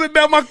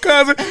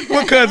cousin.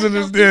 What cousin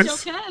is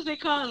this? Your cousin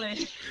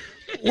calling.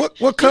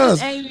 What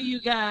cousin? Amy, you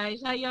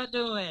guys, how y'all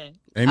doing?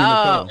 Amy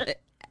Nicole.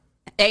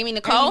 Amy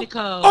Nicole.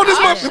 Oh, this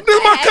my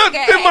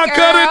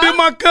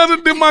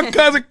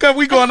cousin. Cause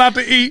we going out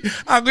to eat.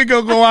 We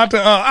gonna go out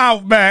to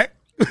Outback.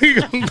 We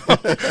gonna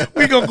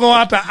go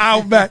out to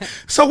Outback.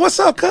 So what's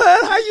up, cuz?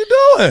 How you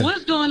doing?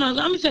 What's going on?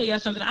 Let me tell you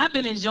something. I've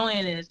been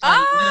enjoying this.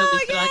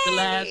 Literally for like the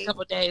last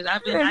couple of days.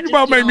 You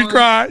about to make me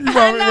cry. You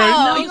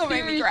about to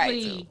make me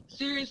cry too.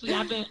 Seriously,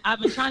 I've been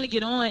trying to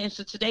get on, and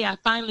so today I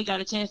finally got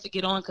a chance to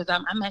get on because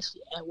I'm actually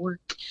at work.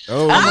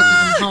 Oh,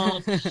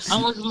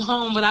 I'm working from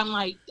home, but I'm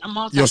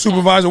also your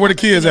supervisor. Where the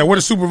kids at? Where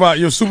the supervisor?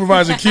 Your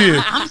supervisor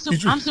kid.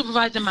 I'm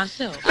supervising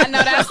myself. I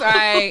know that's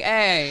right.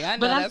 Hey, I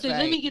know but I that's said,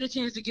 right. let me get a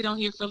chance to get on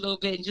here for a little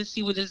bit and just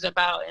see what it's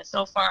about. And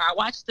so far, I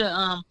watched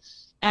the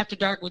After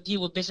Dark with you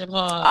with Bishop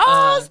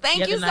Hall.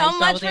 Thank you so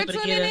much for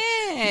tuning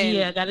in.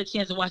 Yeah, I got a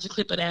chance to watch a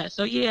clip of that.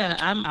 So yeah,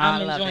 I'm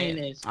enjoying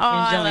this.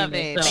 I love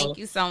it. So, thank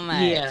you so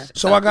much. Yeah.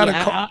 So I gotta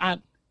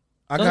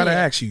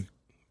ask you.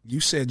 You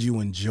said you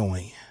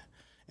enjoying.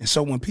 And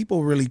so when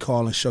people really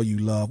call and show you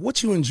love,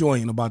 what you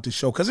enjoying about the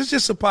show? Because it's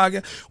just a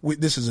podcast.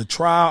 This is a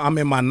trial. I'm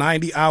in my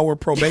 90-hour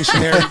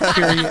probationary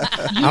period.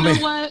 You know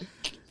what?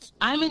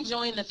 I'm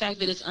enjoying the fact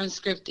that it's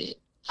unscripted.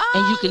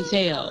 And you can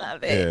tell. I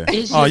love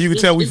it. Yeah. You can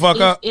tell we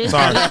fuck up?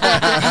 Sorry.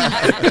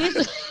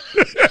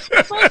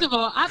 First of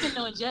all, I've been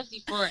knowing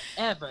Jesse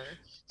forever.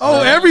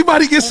 Oh,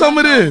 everybody gets some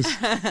of this.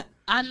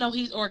 I know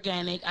he's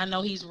organic. I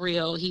know he's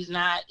real. He's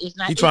not. It's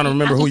not. He's trying to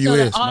remember who you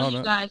is. All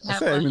you guys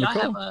have. Y'all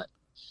have a.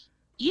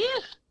 Yeah.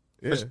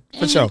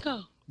 For sure.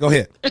 Go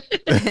ahead.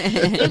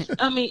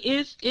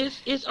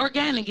 It's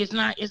organic. It's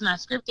not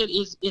scripted.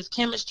 It's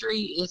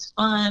chemistry. It's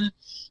fun.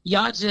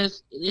 Y'all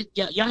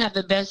have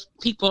the best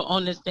people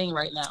on this thing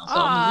right now. So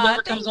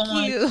whoever comes on,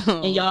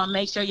 and y'all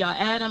make sure y'all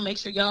add them. Make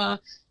sure y'all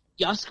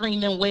y'all screen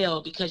them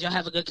well because y'all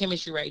have a good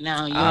chemistry right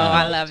now. You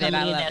I love it.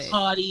 That's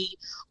haughty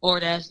or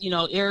that's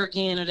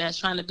arrogant or that's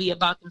trying to be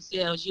about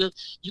themselves. You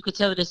could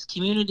tell that this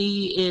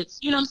community. It's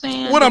what I'm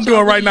saying. What I'm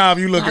doing right now? If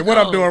you looking, what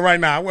I'm doing right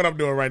now?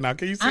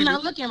 Can you see? I'm me?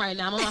 not looking right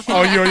now. I'm on my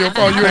phone. You're on your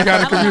phone. You ain't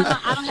got a computer.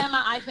 I don't have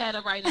my iPad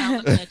up right now. I'm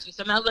looking at you,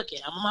 so I'm not looking.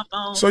 I'm on my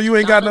phone. So you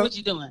ain't got no. What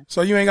you doing?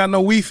 So you ain't got no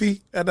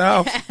Wi-Fi at the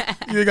house.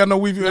 You ain't got no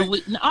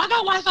Wi-Fi. No, I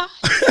got Wi-Fi.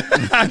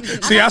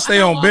 See, I stay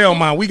on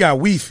Belmont. We got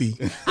Wi-Fi.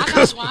 I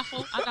got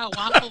waffle,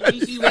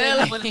 Wi-Fi,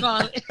 whatever you want to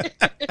call it.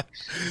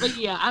 But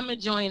yeah, I'm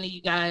enjoying it,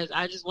 you guys.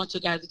 I just want you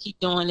guys to keep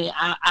doing it.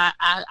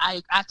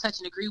 I touch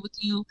and agree with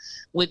you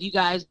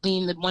guys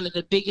being one of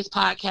the biggest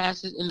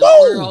podcasts in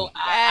the world.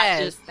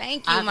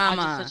 Thank you,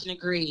 Mama. I just touch and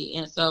agree,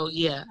 and so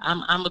yeah,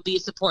 I'm gonna be a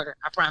supporter.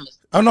 I promise.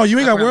 Oh no, you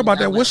ain't got to worry about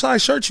that. What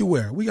size shirt you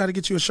wear? We got to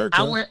get you a shirt.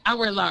 I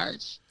wear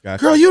large.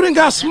 Gotcha. Girl, you done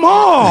got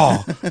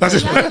small.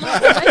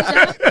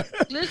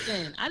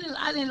 Listen,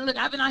 I didn't look.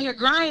 I've been out here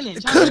grinding.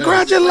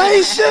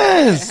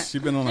 Congratulations.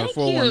 She's been on her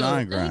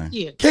 419 grind. Thank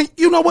you. Can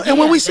you know what? And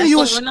when we send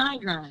you a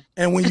grind.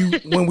 and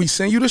when we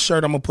send you the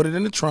shirt, I'm gonna put it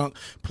in the trunk.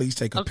 Please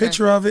take a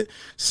picture of it,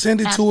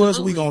 send it to us.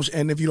 We gonna,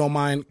 and if you don't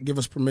mind, give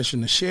us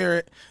permission to share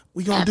it.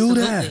 We gonna do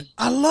that.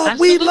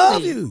 We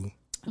love you.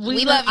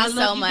 We love you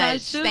so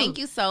much. Thank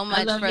you so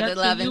much for the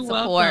love and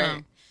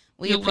support.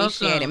 We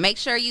appreciate it. Make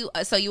sure you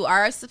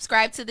are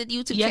subscribed to the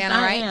YouTube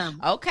channel, right? Yes, I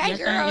am. Okay,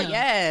 girl.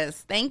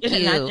 Yes. Thank you.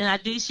 And I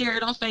did share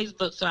it on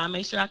Facebook, so I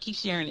make sure I keep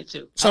sharing it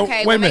too. So,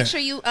 okay, well, make sure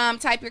you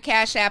type your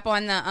Cash App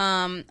on the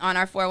on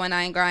our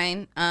 419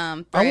 grind.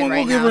 I won't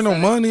go give her no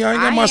money. I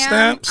ain't got my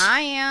stamps. I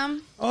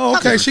am. Oh,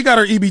 okay. She got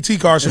her EBT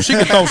card, so she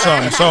can throw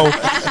something. So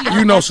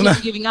so now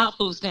giving out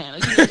food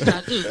stamps.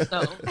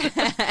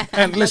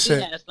 And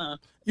listen,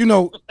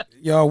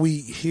 y'all, we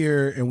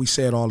hear and we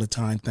say it all the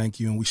time. Thank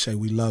you, and we say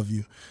we love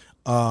you.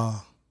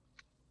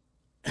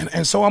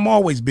 And so I'm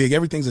always big.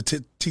 Everything's a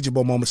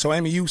teachable moment. So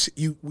Amy,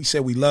 we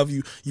said we love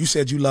you. You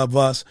said you love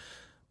us.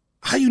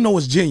 How you know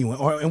it's genuine?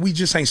 And we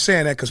just ain't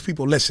saying that because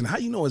people listen. How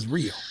you know it's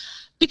real?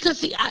 Because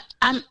see,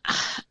 I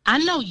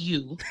know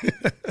you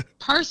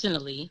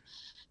personally,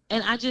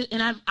 and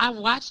I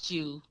watched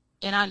you,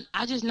 and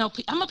I just know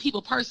I'm a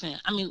people person.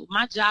 I mean,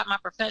 my job, my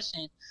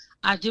profession,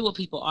 I deal with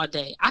people all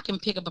day. I can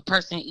pick up a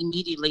person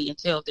immediately and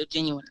tell if they're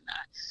genuine or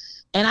not.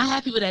 And I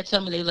have people that tell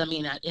me they love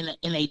me and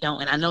they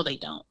don't, and I know they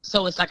don't.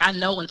 So it's like I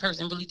know when a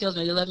person really tells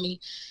me they love me,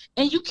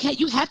 and you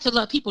have to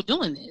love people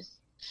doing this.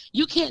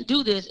 You can't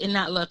do this and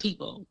not love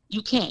people.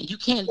 You can't. I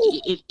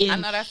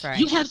know that's right.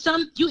 You have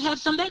some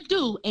that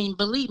do, and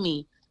believe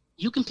me,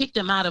 you can pick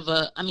them out of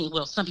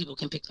some people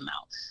can pick them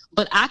out,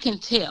 but I can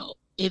tell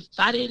if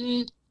I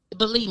didn't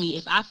believe me,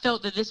 if I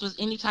felt that this was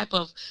any type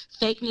of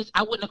fakeness,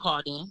 I wouldn't have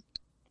called in.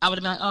 I would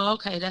have been like, oh,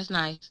 okay, that's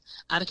nice.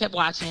 I'd have kept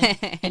watching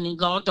and then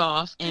logged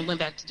off and went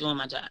back to doing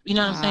my job. You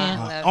know what I'm saying?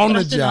 On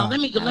the job.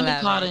 Let me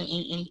call them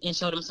and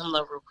show them some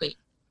love real quick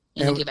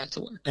and then get back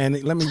to work.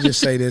 And let me just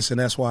say this, and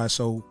that's why it's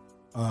so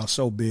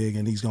big,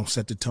 and he's going to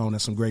set the tone.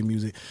 That's some great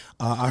music.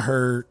 I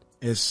heard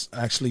it's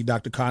actually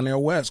Dr.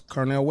 Cornel West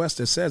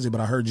that says it, but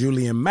I heard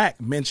Julian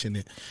Mack mention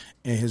it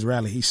in his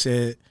rally. He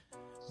said,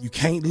 you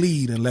can't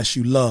lead unless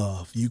you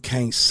love. You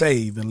can't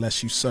save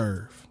unless you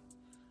serve.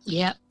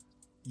 Yep.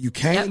 You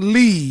can't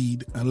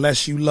lead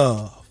unless you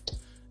love.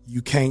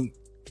 You can't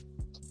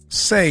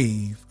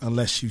save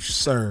unless you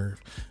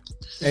serve.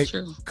 Hey,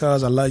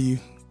 cuz I love you.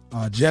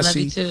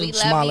 Jesse,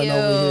 smiling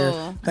over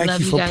here. Thank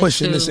you for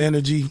pushing this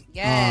energy.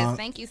 Yes,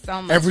 thank you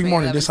so much. Every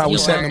morning. This is how we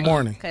set in the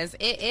morning. Because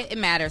it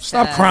matters.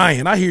 Stop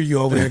crying. I hear you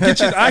over there.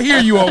 I hear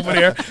you over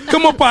there.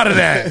 Come up out of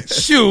that.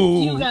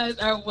 Shoot. You guys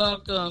are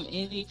welcome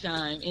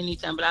anytime.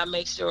 But I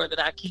make sure that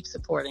I keep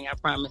supporting. I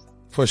promise.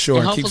 For sure.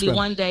 And hopefully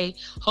one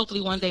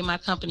day my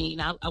company,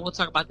 and I will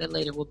talk about that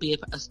later, will be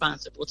a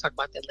sponsor. We'll talk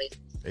about that later.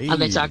 Hey. I'll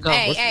let y'all go.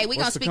 Hey, we're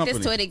going to speak this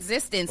to its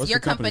existence. Your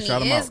company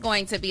is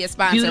going to be a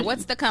sponsor.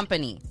 What's the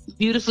company?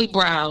 Beautifully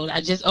Browed. I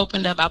just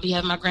opened up. I'll be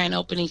having my grand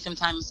opening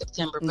sometime in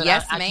September. But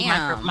yes, I do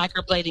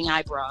microblading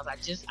eyebrows. I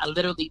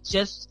literally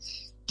just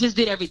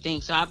did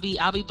everything. So I'll be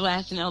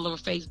blasting all over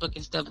Facebook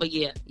and stuff. But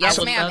yeah.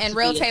 Yes, ma'am. And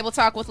Real Table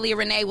Talk with Leah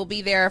Renee will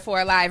be there for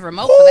a live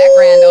remote for that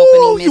grand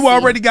opening. Missy. You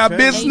already got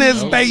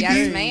business, baby.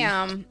 Yes,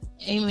 ma'am.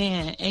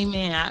 Amen.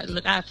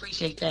 I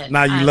appreciate that.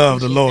 Now you love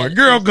the Lord.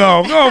 Girl,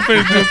 go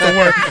finish this the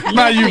word.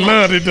 Now you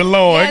love the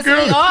Lord. Yes,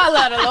 girl. We all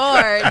love the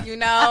Lord, you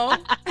know.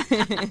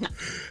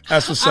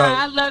 That's what's up.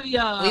 I love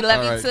y'all. We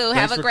love you too.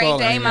 Have a great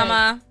day,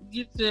 Mama.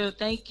 You too.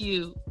 Thank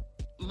you.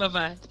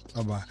 Bye-bye.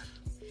 Bye-bye.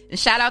 And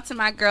shout out to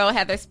my girl,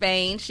 Heather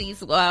Spain.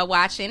 She's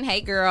watching.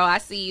 Hey, girl, I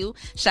see you.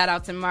 Shout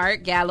out to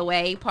Mark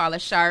Galloway, Paula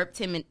Sharp,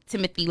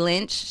 Timothy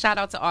Lynch. Shout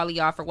out to all of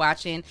y'all for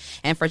watching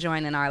and for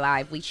joining our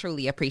live. We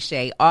truly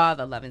appreciate all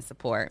the love and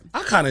support.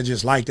 I kind of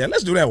just like that.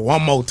 Let's do that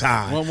one more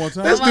time. Let's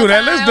do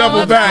that. Let's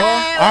double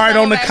back. All right,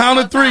 on the count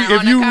of three.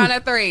 If you count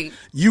of three,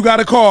 you got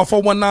to call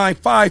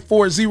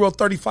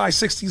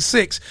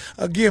 419-540-3566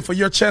 again for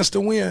your chance to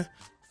win.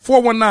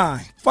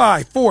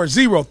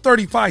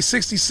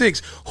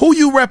 419-540-3566. Who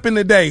you repping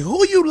today?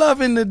 Who you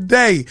loving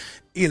today?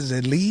 Is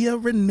it Leah,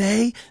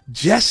 Renee,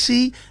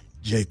 Jesse,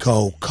 J.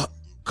 Cole.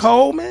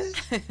 Cole, man.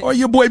 Or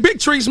your boy Big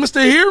Trees,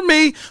 Mr. Hear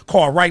Me.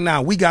 Call right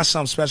now. We got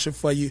something special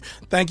for you.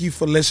 Thank you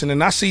for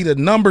listening. I see the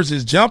numbers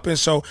is jumping,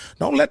 so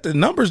don't let the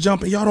numbers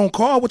jump and y'all don't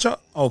call. What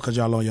y'all? Oh, because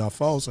y'all on y'all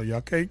phone, so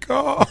y'all can't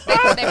call. They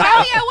probably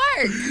at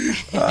work.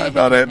 I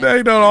know that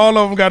they know all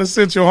of them got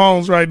essential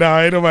homes right now.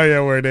 Ain't nobody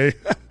at work. They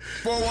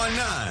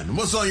 419,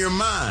 what's on your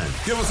mind?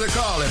 Give us a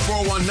call at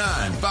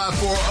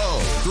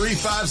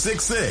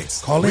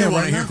 419-540-3566. Call in We want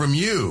right to hear now. from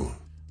you.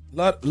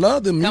 Love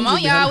the music. Come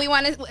on, y'all. behind We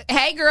want to.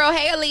 Hey, girl.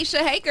 Hey,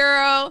 Alicia. Hey,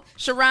 girl.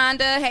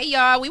 Sharonda. Hey,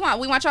 y'all. We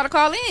want y'all to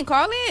call in.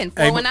 Call in.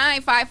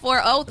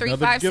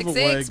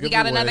 419-540-3566. We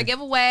got another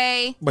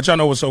giveaway. But y'all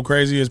know what's so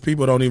crazy is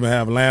people don't even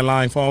have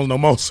landline phones no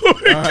more. So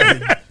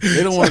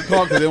They don't want to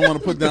call because they don't want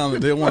to put down.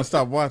 They don't want to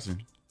stop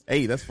watching.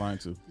 Hey, that's fine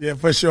too. yeah,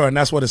 for sure. And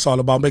that's what it's all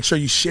about. Make sure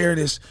you share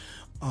this.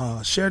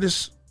 Share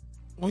this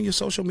on your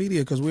social media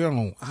because we're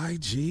on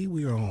IG.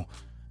 We're on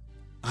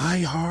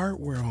iHeart.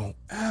 We're on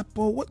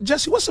Apple.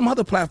 Jesse, what's some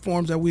other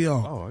platforms that we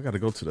on? Oh, I got to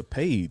go to the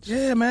page.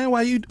 Yeah, man.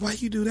 Why you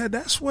do that?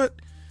 That's what,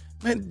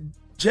 man.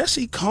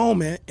 Jesse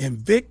Coleman and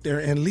Victor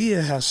and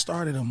Leah has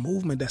started a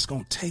movement that's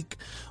gonna take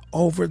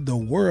over the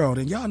world.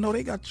 And y'all know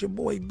they got your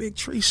boy Big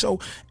Tree. So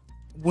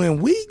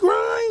when we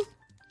grind,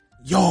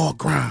 y'all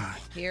grind.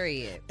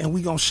 Period. And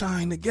we gonna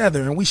shine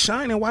together. And we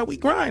shining while we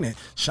grinding.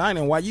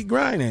 Shining while you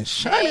grinding.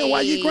 Shining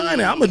while you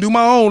grinding. I'm gonna do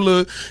my own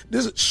look.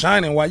 This is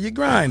shining while you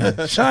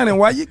grinding. Shining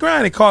while you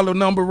grinding. Call the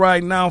number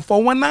right now,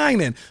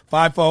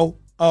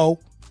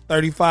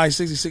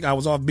 419-540-3566. I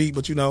was off beat,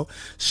 but you know,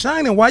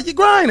 shining while you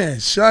grinding.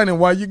 Shining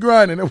while you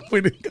grinding.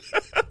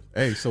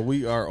 Hey, so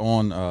we are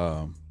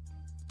on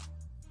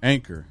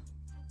Anchor,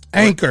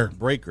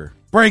 Breaker,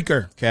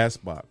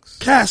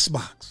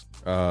 Castbox,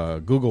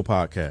 Google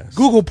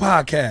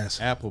Podcasts,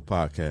 Apple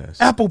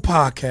Podcasts,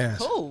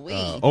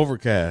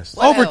 Overcast,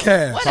 What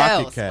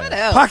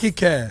Pocket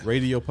Cast,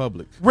 Radio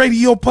Public,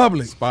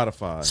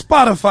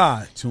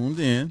 Spotify, Tuned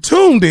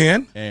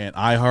In, and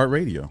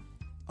iHeartRadio.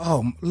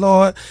 Oh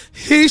Lord,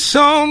 he's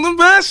shown the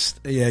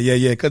best.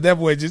 Yeah. Cause that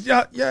boy just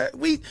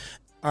we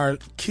are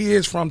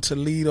kids from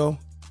Toledo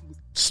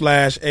 /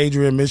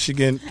 Adrian,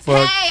 Michigan.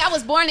 Hey, I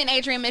was born in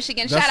Adrian,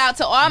 Michigan. Shout out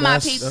to all my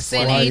peeps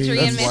in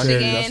Adrian,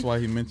 Michigan. That's why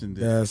he mentioned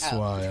it. That's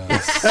why.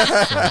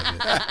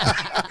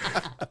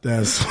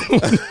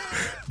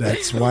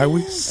 That's why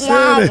we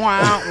said it.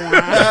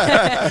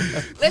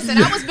 Listen,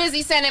 I was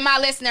busy sending my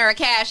listener a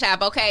Cash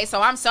App, okay?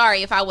 So I'm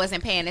sorry if I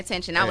wasn't paying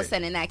attention. I was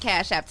sending that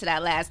Cash App to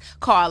that last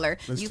caller.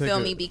 You feel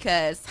me?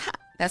 Because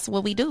that's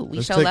what we do.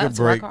 We show love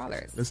to our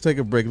callers. Let's take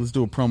a break. Let's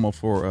do a promo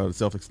for the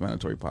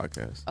Self-Explanatory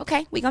podcast.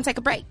 Okay, we're going to take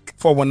a break.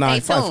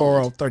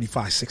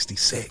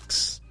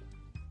 419-540-3566.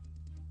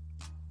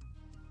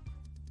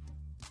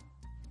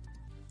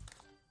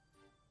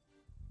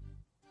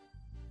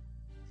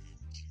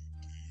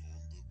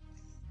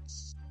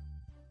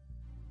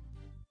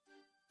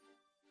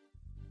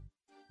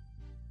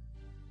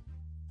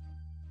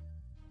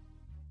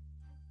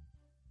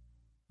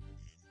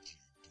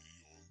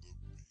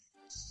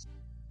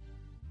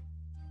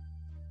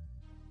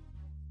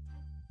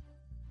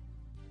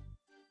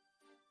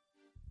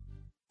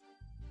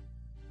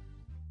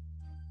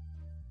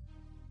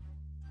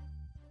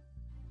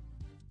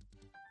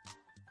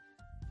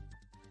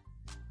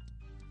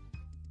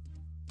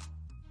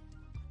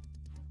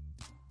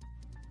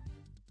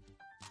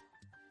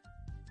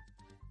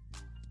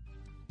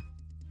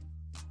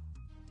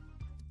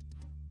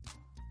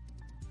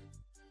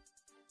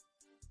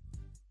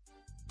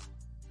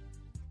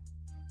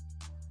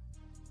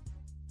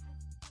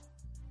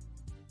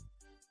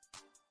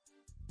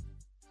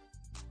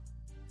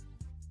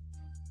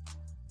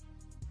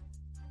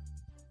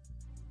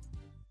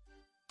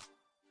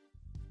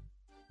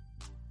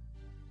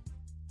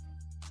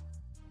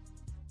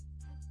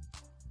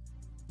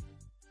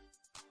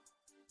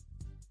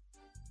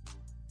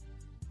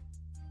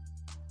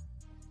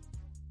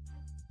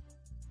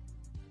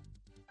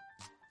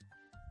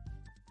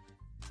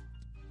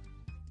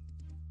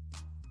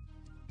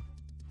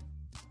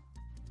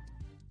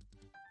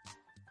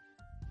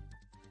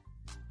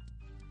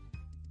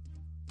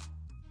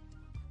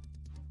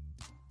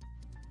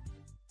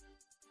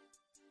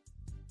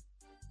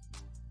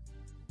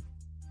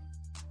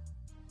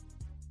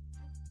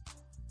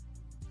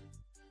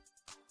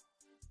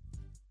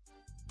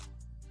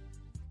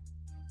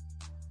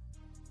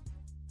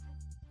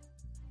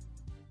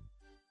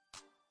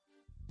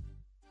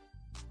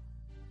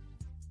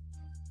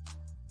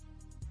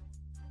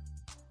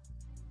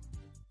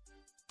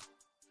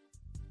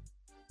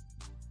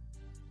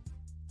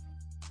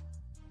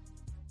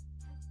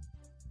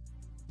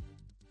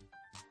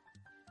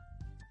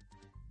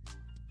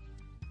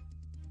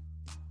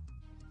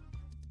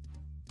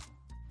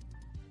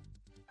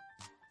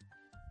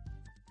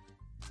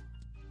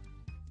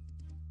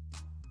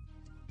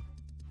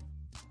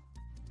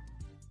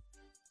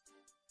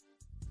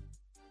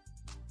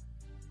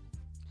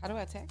 How do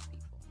I text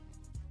people?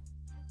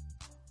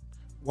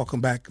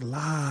 Welcome back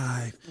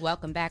live.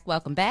 Welcome back to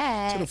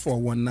the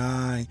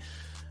 419.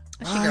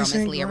 That's your girl, Miss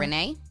Leah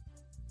Renee.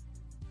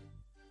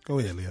 Go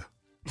ahead, Leah.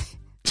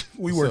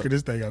 We working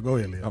this thing out. Go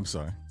ahead, Leah. I'm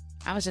sorry.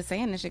 I was just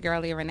saying, it's your girl,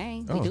 Leah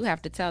Renee. We do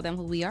have to tell them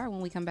who we are when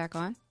we come back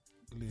on.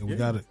 Leah, we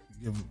got to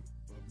give them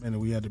a minute.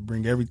 We had to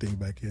bring everything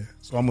back here.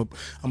 So I'm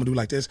gonna do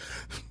like this.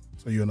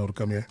 So you'll know to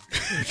come here.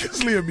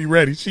 Because Leah be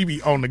ready. She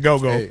be on the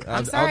go-go. Hey,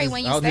 I'm sorry.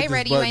 When you stay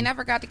ready, you ain't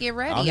never got to get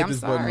ready. I'll hit I'm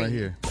this sorry. button right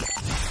here.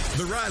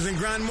 The Rise and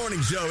Grind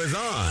Morning Show is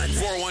on.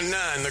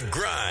 419 The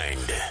Grind.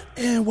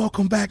 And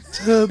welcome back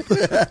to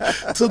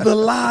the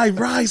live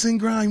Rise and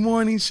Grind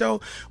Morning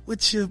Show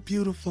with your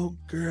beautiful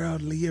girl,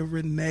 Leah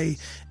Renee,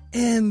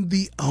 and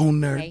the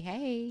owner,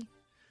 Hey.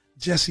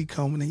 Jesse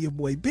Coleman, and your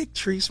boy, Big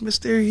Trees,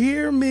 Mr.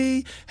 Hear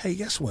Me. Hey,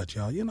 guess what,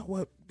 y'all? You know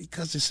what?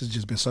 Because this has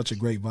just been such a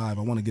great vibe,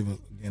 I want to give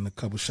a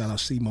couple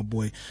shout-outs. See my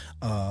boy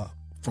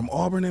from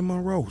Auburn and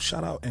Monroe.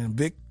 Shout-out. And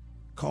Vic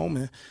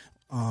Coleman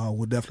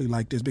would definitely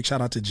like this. Big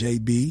shout-out to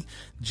JB,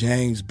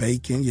 James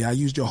Bacon. Yeah, I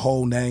used your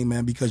whole name,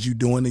 man, because you're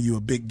doing it. You're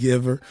a big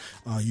giver.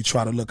 You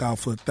try to look out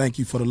for, thank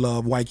you for the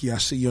love, Waikiki. I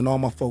see you and all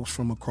my folks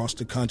from across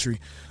the country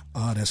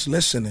that's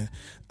listening.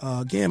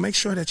 Again, make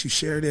sure that you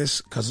share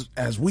this, because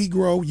as we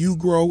grow, you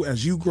grow.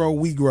 As you grow,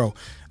 we grow.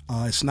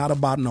 It's not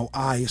about no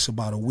I, it's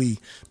about a we.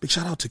 Big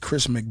shout out to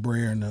Chris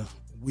McBrayer and the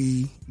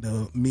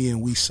Me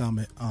and We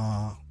Summit.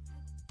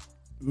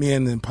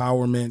 Men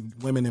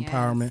empowerment, women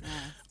empowerment.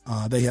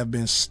 They have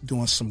been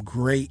doing some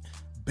great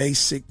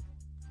basic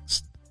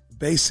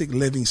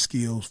living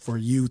skills for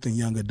youth and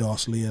young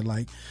adults, Leah.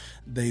 Like,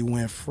 they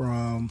went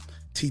from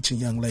teaching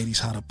young ladies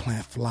how to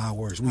plant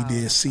flowers. We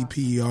did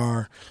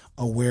CPR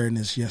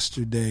awareness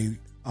yesterday.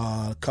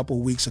 A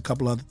couple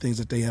other things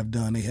that they have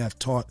done. They have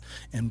taught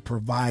and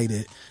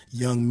provided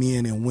young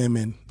men and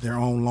women their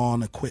own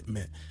lawn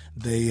equipment.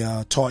 They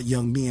taught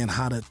young men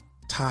how to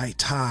tie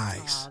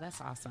ties. Oh, that's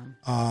awesome.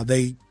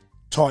 They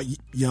taught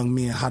young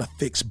men how to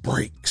fix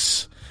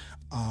brakes.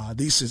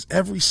 This is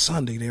every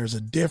Sunday. There's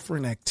a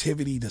different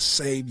activity to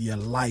save your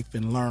life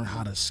and learn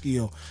how to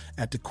skill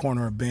at the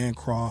corner of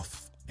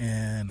Bancroft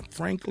and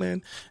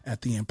Franklin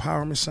at the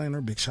Empowerment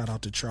Center. Big shout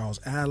out to Charles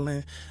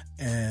Allen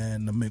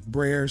and the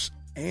McBrayers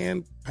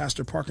and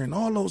Pastor Parker and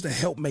all those that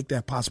help make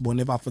that possible. And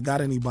if I forgot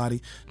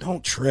anybody,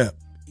 don't trip.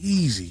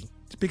 Easy.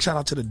 Big shout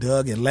out to the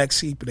Doug and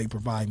Lexi. They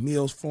provide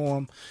meals for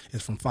them.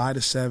 It's from 5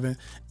 to 7.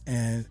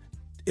 And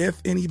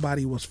if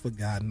anybody was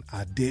forgotten,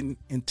 I didn't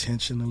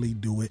intentionally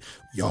do it.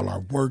 Y'all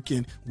are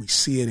working. We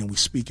see it and we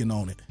speaking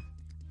on it.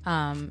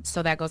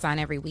 So that goes on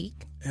every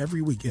week?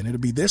 Every weekend. It'll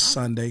be this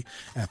Sunday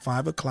at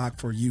 5 o'clock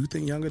for youth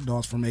and young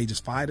adults from ages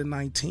 5 to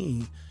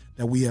 19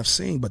 that we have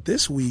seen. But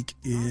this week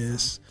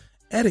is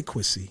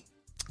adequacy.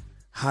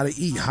 How to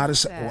eat, how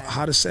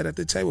to sit at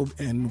the table.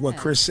 And what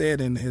Chris said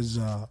in his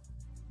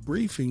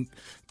briefing,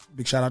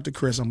 big shout out to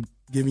Chris. I'm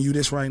giving you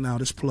this right now,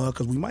 this plug,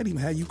 because we might even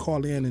have you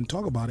call in and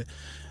talk about it.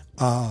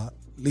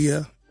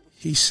 Leah,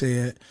 he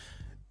said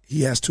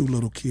he has 2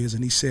 little kids,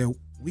 and he said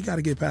we got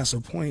to get past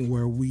a point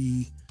where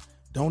we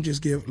don't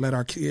just let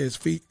our kids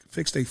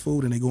fix their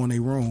food and they go in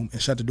their room and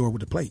shut the door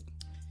with the plate.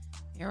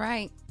 You're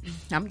right.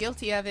 I'm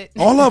guilty of it.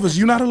 All of us.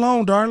 You're not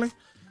alone, darling.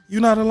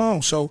 You're not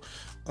alone. So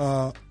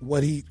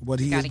what he is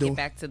doing. Get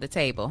back to the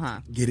table, huh?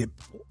 Get it.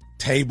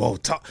 Table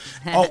talk.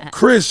 Oh,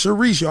 Chris,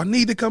 Sharice, y'all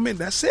need to come in.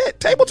 That's it.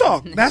 Table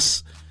talk.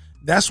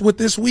 That's what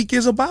this week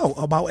is about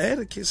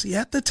etiquette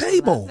at the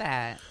table.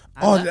 I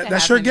love that.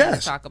 That's your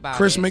guest. Talk about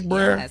Chris it.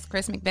 McBrayer. Yes,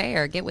 Chris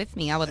McBrayer. Get with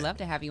me. I would love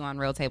to have you on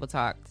Real Table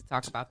Talk to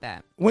talk about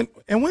that. When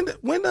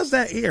does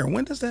that air?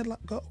 When does that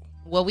go?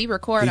 Well, we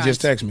record. He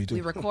just texted me too.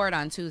 We record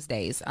on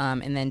Tuesdays,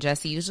 and then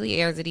Jesse usually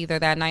airs it either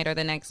that night or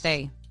the next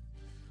day.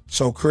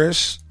 So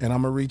Chris, and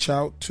I'm gonna reach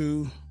out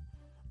to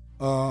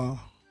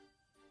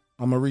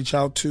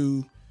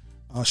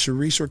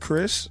Sharice or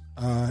Chris.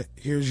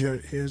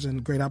 Here's a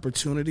great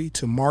opportunity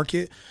to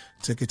market,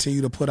 to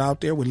continue to put out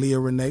there with Leah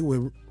Renee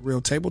with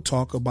Real Table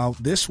Talk about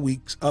this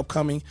week's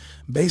upcoming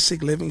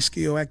basic living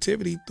skill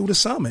activity through the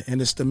summit. And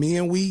it's the Me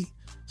and We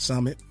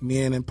Summit,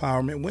 Men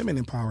Empowerment, Women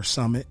Empower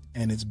Summit.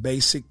 And it's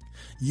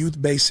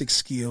youth basic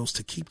skills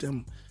to keep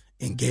them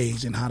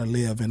engaged in how to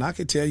live. And I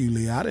can tell you,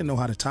 Leah, I didn't know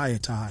how to tie a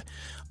tie.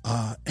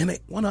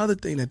 One other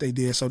thing that they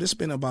did, so this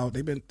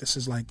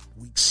is like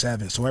week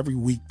 7. So every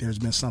week there's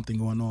been something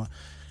going on.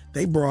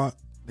 They brought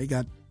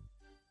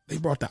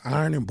the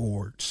ironing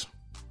boards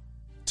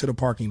to the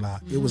parking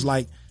lot. Mm-hmm. It was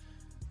like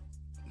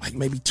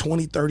maybe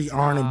 20, 30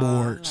 ironing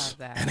boards.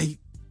 And they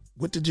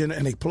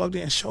and they plugged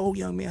in and showed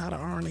young men how to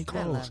iron their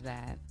clothes. I love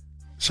that.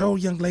 Show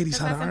young ladies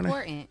how to iron. That's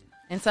important.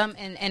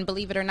 And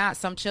believe it or not,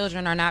 some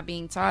children are not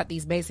being taught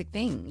these basic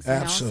things.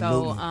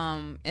 Absolutely.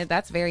 So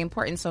that's very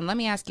important. So let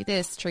me ask you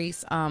this,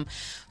 Treese,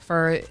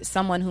 for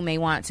someone who may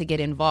want to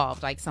get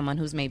involved, like someone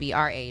who's maybe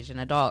our age, an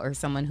adult, or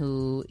someone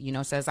who,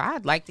 says,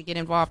 I'd like to get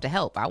involved to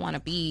help. I want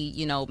to be,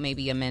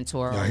 maybe a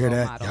mentor or a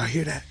role model. Y'all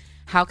hear that?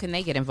 How can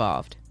they get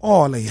involved?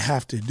 All they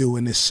have to do,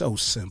 and it's so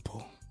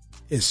simple.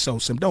 It's so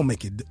simple. Don't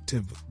make it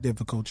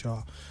difficult,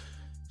 y'all.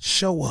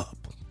 Show up.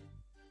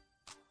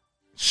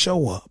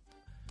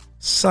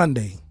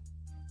 Sunday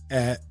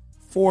at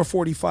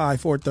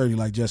 4:45, 4:30,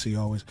 like Jesse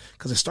always,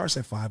 because it starts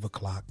at 5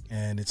 o'clock,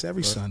 and it's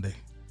every Sunday.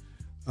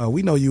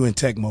 We know you in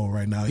tech mode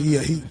right now.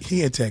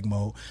 He in tech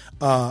mode.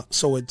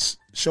 So it's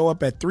show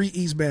up at 3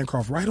 East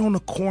Bancroft, right on the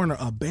corner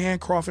of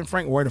Bancroft and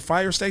Frank, where the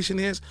fire station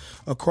is,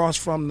 across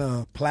from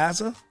the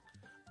plaza.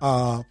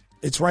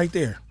 It's right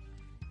there.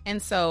 And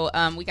so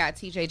we got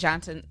TJ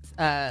Johnson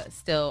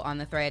still on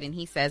the thread, and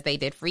he says they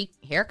did free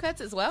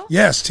haircuts as well.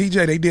 Yes,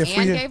 TJ, they did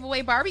free and gave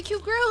away barbecue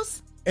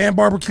grills. And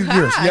barbecue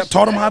grills. Yep,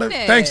 taught them how to.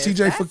 Thanks,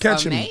 TJ, for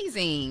catching me.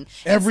 Amazing.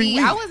 Every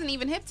week. I wasn't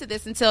even hip to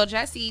this until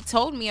Jesse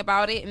told me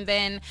about it, and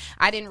then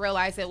I didn't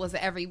realize it was an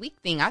every week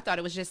thing. I thought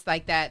it was just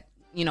like that,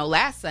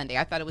 last Sunday.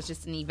 I thought it was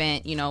just an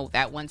event,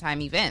 that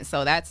one-time event.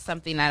 So that's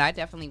something that I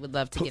definitely would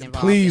love to get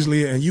involved Please, in.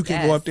 Leah, and you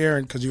can go up there,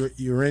 and because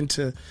you're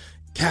into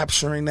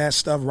capturing that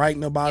stuff,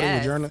 writing about it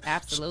with journal.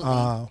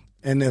 Absolutely.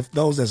 And if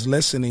those that's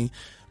listening,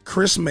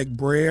 Chris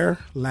McBrayer,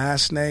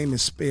 last name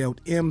is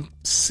spelled McBrayer.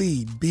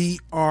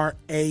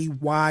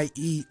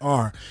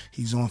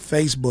 He's on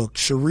Facebook.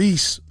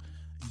 Sharice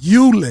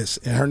Eulis,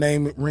 and her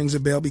name rings a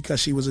bell because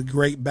she was a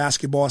great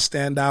basketball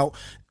standout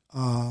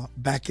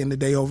back in the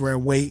day over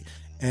at Wait,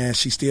 and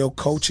she still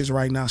coaches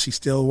right now. She's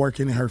still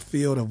working in her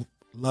field of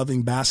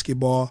loving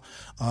basketball.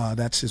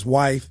 That's his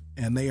wife,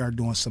 and they are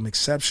doing some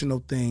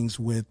exceptional things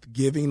with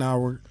giving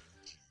our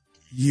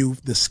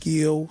youth the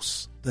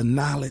skills, the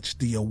knowledge,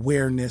 the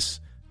awareness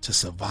to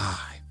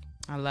survive.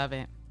 I love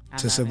it.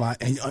 To survive,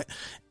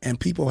 and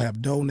people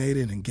have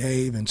donated and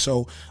gave, and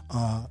so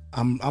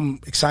I'm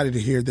excited to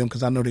hear them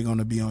because I know they're going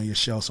to be on your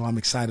show. So I'm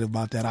excited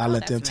about that. I'll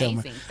let them tell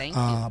me. Thank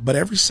you. But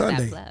every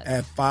Sunday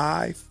at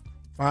 5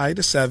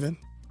 to 7,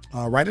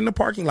 right in the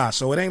parking lot.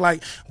 So it ain't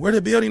like where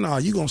the building are.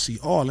 You gonna see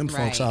all them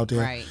folks out there.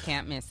 Right,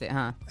 can't miss it,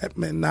 huh?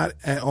 Not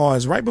at all.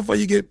 It's right before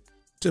you get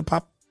to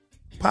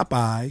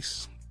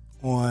Popeyes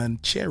on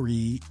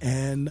Cherry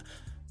and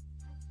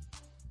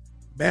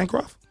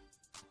Bancroft.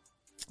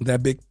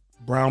 That big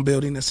brown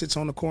building that sits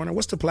on the corner.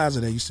 What's the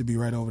plaza that used to be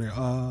right over there?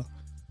 I'm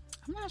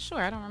not sure.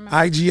 I don't remember.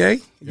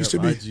 IGA used to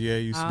be.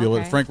 IGA used to be over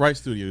there. Frank Wright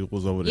Studio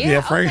was over there.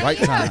 Yeah, Frank. Right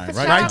time.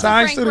 Right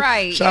time studio.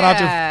 Right. Shout out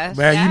to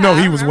man. You know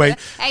he was waiting.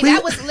 Hey,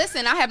 that was.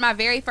 Listen, I had my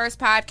very first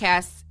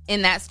podcast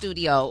in that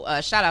studio.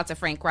 Shout out to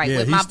Frank Wright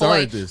with my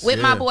boy,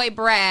 my boy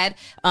Brad.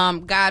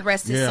 God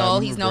rest his soul.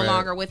 He's no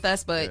longer with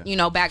us, but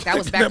back that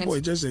was back. That boy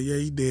just said, "Yeah,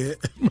 he did."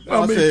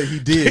 I said he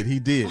did. He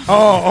did.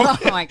 Oh,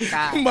 okay. Oh my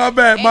God. My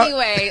bad.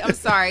 Anyway, I'm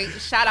sorry.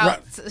 Shout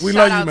out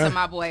to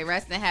my boy.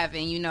 Rest in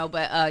heaven.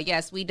 But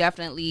yes, we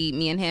definitely,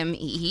 me and him.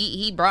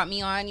 He brought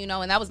me on.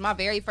 And that was my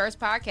very first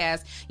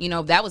podcast.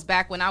 That was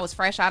back when I was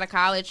fresh out of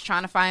college,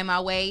 trying to find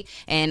my way,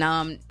 and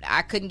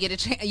I couldn't get a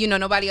chance.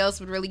 Nobody else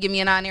would really give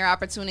me an on-air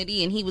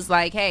opportunity, and he was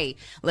like, "Hey,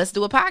 let's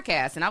do a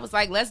podcast," and I was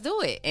like, "Let's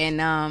do it,"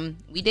 and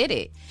we did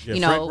it. Yeah,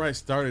 Frank Wright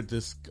started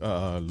this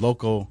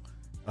local,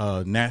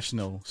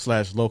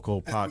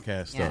 national/local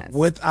podcast stuff.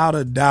 Without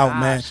a doubt,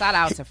 man. Shout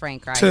out to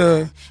Frank Wright,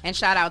 and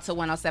shout out to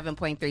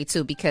 107.3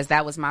 too, because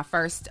that was my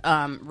first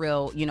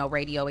real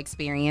radio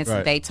experience.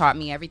 Right. They taught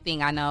me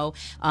everything I know.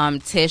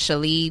 Tisha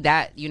Lee,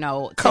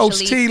 Coach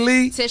T.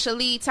 Lee, Tisha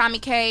Lee, Tommy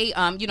K,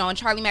 and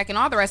Charlie Mack and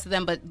all the rest of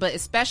them, but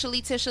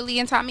especially Tisha Lee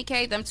and Tommy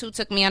K. Them two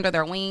took me under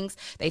their wings.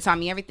 They taught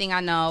me everything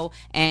I know,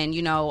 and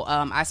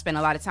I spent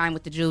a lot of time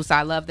with the Juice.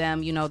 I love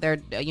them.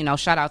 They're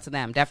shout out to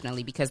them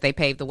definitely because they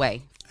paved the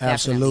way.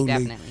 Absolutely.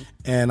 Definitely.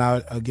 And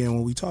again,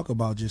 when we talk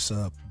about just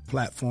a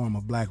platform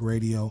of black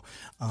radio,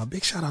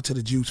 big shout out to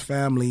the Juice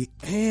family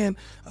and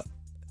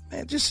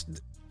man,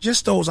 just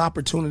those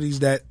opportunities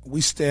that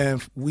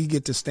we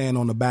get to stand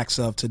on the backs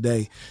of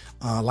today,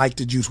 like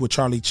the Juice with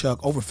Charlie Chuck.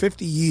 Over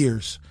 50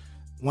 years,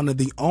 one of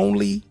the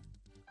only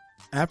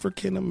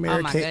African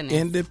American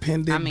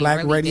independent black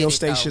really radio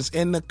stations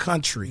in the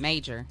country.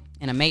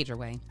 In a major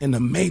way.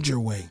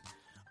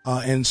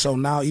 And so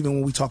now even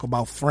when we talk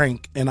about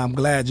Frank, and I'm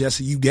glad,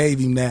 Jesse, you gave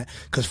him that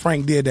because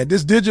Frank did that.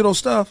 This digital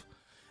stuff,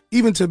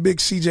 even to big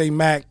CJ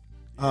Mack.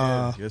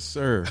 Yes,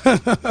 sir. My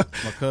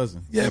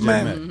cousin. Yeah, CJ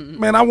man. Mack.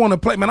 Man, I want to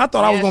play. Man, I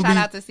thought I was going to be.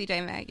 Shout out to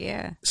CJ Mack,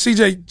 yeah.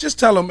 CJ, just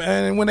tell him,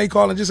 and when they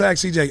call and just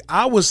ask CJ,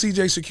 I was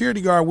CJ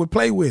security guard, would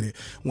Play With It.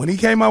 When he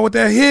came out with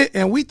that hit,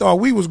 and we thought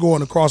we was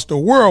going across the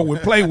world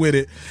with Play With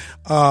It.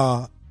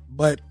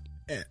 But,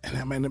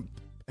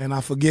 and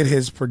I forget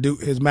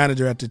his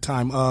manager at the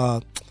time.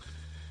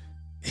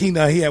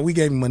 We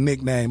gave him a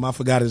nickname. I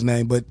forgot his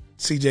name, but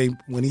CJ,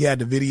 when he had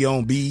the video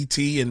on BET,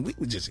 and we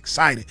were just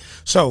excited.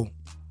 So,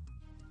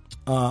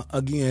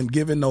 again,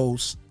 giving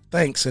those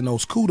thanks and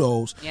those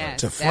kudos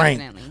to Frank,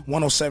 definitely.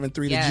 107.3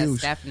 The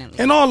Juice, definitely,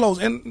 and all those,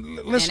 and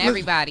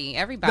everybody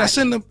that's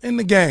in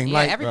the game,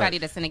 yeah, everybody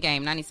that's in the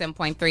game,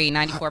 97.3,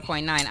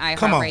 94.9,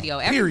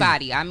 iHeartRadio,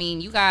 everybody. Period. I mean,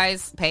 you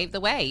guys paved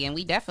the way, and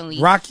we definitely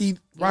Rocky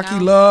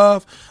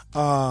Love,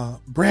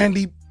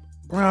 Brandy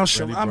Brown,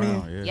 Brandy I mean,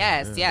 Brown,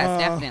 Yes,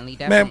 definitely.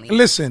 man,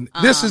 listen,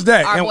 this is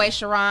that. Our And- boy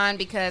Sharon,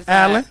 because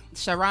Alan?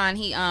 Sharon,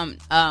 he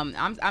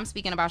I'm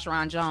speaking about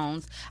Sharon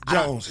Jones.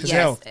 His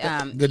health.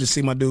 Good to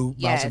see my dude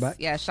bouncing back.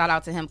 Yeah, shout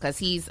out to him because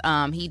he's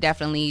he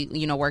definitely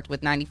worked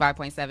with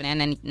 95.7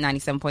 and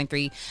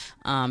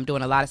 97.3,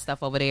 doing a lot of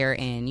stuff over there,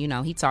 and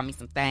he taught me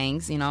some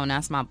things, and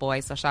that's my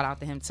boy. So shout out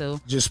to him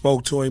too. Just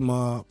spoke to him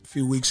a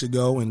few weeks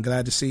ago, and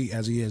glad to see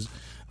as he has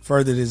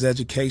furthered his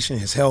education,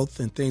 his health,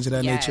 and things of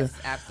that nature.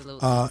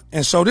 Absolutely.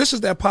 And so this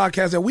is that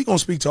podcast that we gonna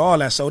speak to all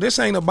that. So this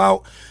ain't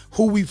about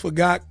who we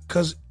forgot,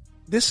 because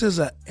this is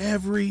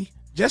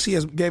Jesse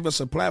has gave us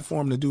a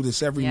platform to do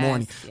this every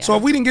morning. Yes. So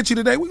if we didn't get you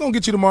today, we're gonna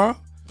get you tomorrow.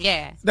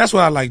 Yeah. That's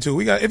what I like too.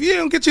 If you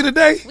don't get you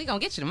today, we gonna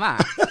get you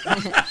tomorrow.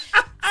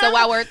 So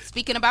while we're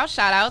speaking about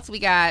shout outs, we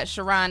got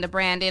Sharonda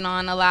Brandon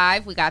on the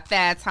live. We got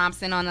Thad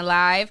Thompson on the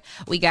live.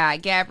 We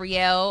got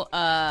Gabrielle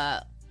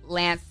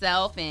Lance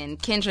Self and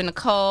Kendra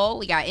Nicole.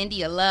 We got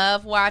India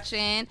Love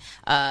watching.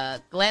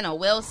 Glenna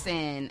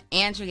Wilson,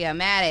 Andrea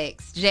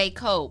Maddox, Jay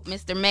Cope,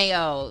 Mr.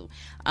 Mayo,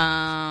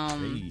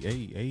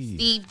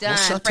 Steve Dunn,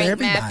 Frank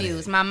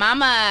Matthews, my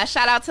mama.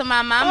 Shout out to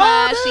my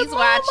mama. She's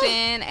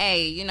watching.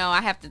 Hey,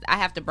 I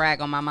have to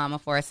brag on my mama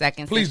for a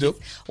second. Please do.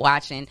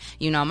 Watching.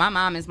 My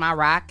mom is my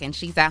rock, and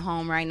she's at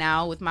home right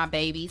now with my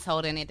babies,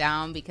 holding it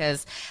down,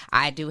 because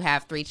I do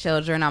have 3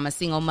 children. I'm a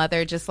single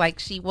mother just like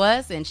she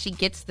was, and she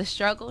gets the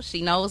struggle.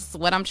 She knows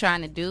what I'm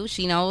trying to do.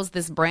 She knows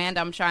this brand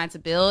I'm trying to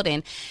build,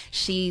 and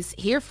she's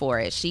here for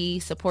it. She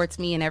supports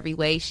me in every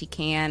way she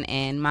can,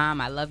 and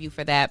Mom, I love you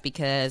for that,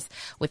 because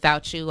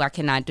without you, I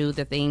cannot do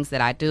the things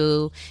that I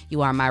do.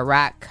 You are my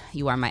rock.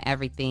 You are my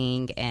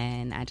everything,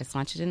 and I just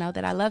want you to know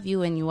that I love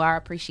you and you are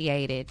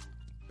appreciated.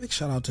 big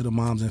shout out to the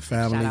moms and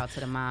family. Shout out to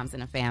the moms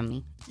and the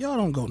family. Y'all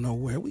don't go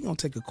nowhere. We're going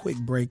to take a quick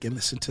break and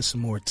listen to some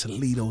more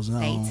Toledo's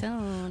own Stay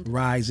tuned.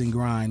 Rise and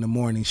Grind, the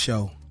morning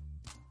show.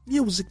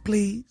 Music,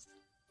 please.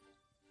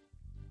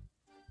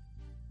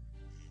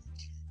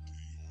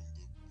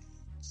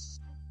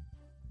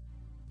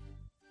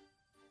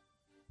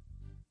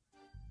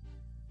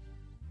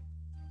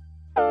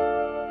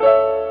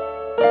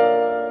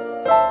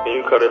 Can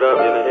you cut it up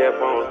in the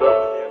headphones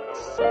though?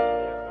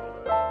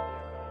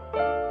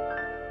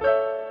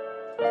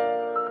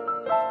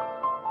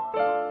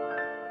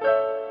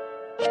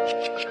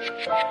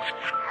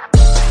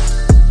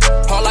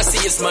 All I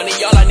see is money,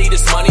 all I need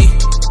is money.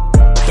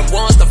 Them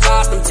ones, the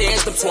fives, them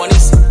tens, them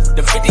 20s.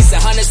 Them 50s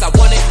and hundreds, I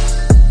want it.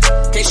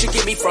 Can't you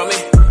get me from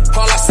it?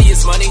 All I see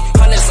is money.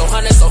 Hundreds, oh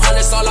hundreds, oh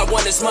hundreds, all I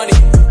want is money.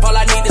 All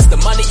I need is the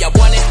money, I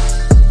want it.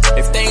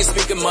 If they ain't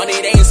speaking money,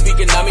 they ain't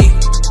speaking of me.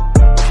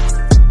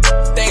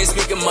 If they ain't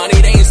speaking money,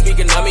 they ain't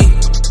speaking of me.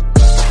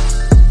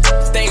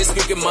 If they ain't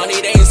speaking money,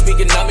 they ain't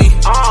speaking of me.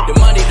 The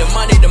money, the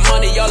money, the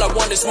money, all I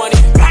want is money.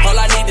 All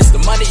I need is the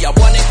money, I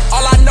want it.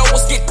 All I know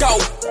is get dough.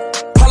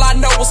 All I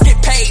know is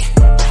get paid.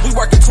 We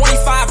working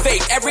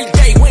 25/8 every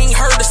day. We ain't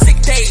heard of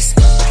sick days.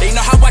 They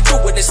know how I do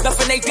it. There's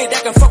nothing they did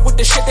that can fuck with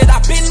the shit that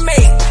I've been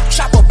made.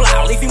 Chopper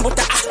blow, leave him with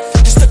the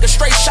just took a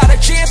straight shot at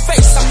gin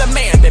face. I'm the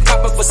man. Been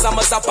popping for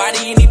summers. I'll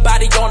body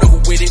anybody on who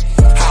with it.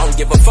 I don't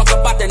give a fuck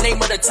about the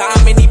name of the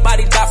time.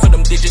 Anybody die for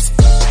them digits.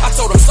 I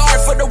told them sorry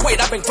for the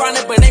wait. I've been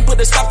grinding, but ain't put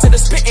a stop to the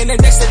spitting.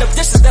 And next to the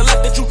dishes, the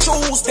life that you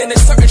choose, then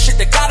there's certain shit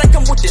that gotta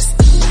come with this.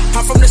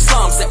 I'm from the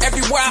slums, and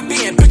everywhere I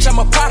been, bitch, I'm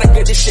a product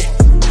of this shit.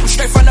 I'm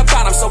straight from the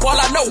bottom, so all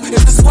I know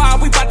is the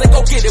squad. We bout to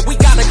go get it. We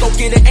gotta go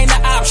get it. Ain't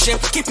an option.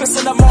 Keep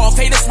pissing them off.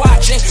 Haters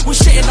watching. We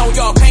shitting on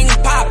y'all. Pain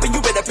popping.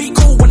 You better be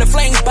cool when the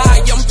flames buy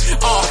them.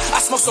 I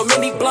smoke so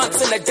many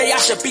blunts in a day. I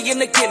should be in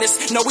the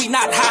Guinness. No, we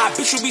not high.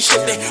 Bitch, you be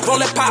shifting.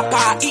 Rolling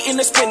Popeye, eating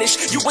the spinach.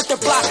 You with the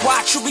block,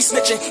 watch. You be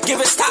snitching. Give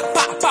it stop,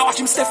 pop, pop. Watch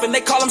him stiffing.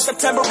 They call him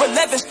September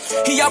 11th.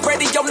 He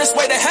already on his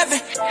way to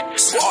heaven.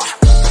 Swore.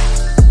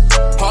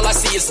 All I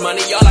see is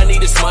money. All I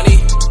need is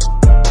money.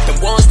 Them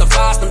ones, the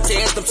fives, them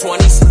tens, them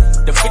 20s.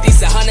 Them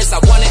 50s and hundreds, I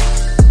want it.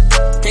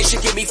 Can't you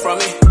get me from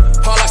it?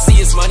 All I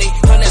see is money.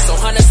 Hundreds, oh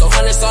hundreds, oh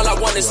hundreds, all I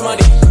want is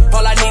money.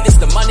 All I need is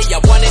the money, I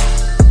want it.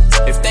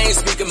 If they ain't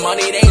speaking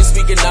money, they ain't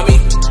speaking of me.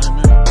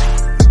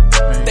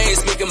 If they ain't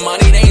speaking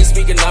money, they ain't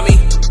speaking of me.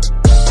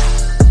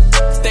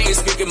 If they ain't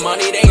speaking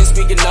money, they ain't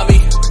speaking of me.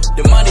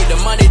 The money, the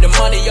money, the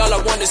money, all I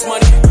want is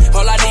money.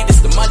 All I need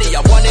is the money,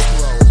 I want it.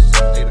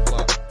 8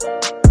 o'clock.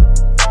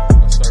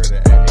 I started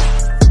at 8.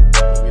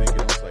 We didn't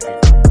get on till 8.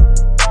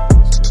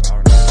 It's an hour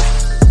and a half.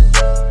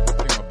 I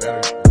think my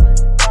battery's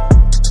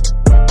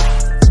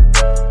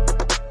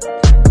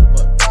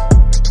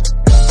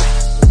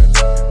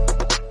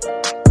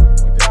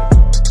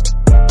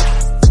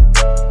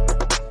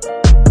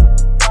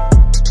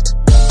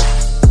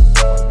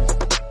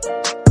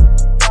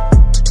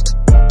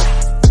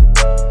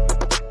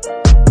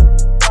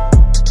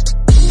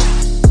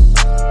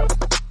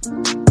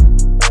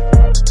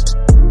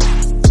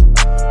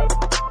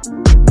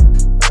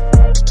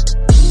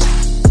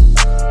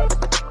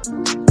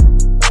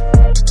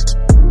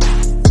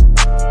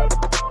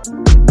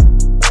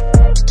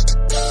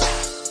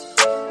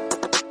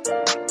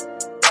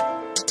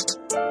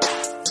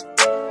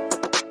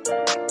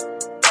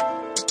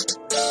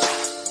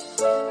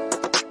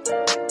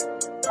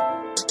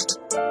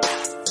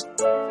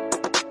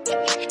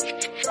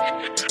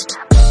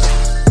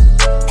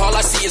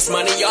I see is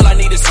money, all I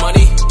need is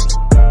money.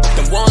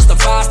 Them ones, them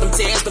fives, them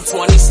tens, them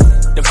 20s.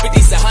 Them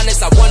 50s and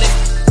hundreds, I want it.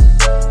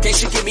 Can't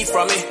you get me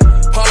from it?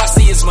 All I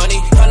see is money.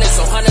 Hundreds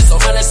on hundreds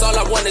on hundreds, all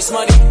I want is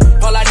money.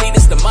 All I need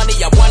is the money,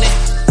 I want it.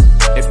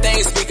 If they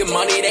ain't speaking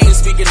money, they ain't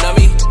speaking of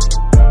me.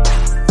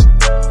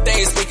 They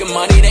ain't speaking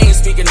money, they ain't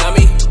speaking of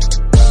me.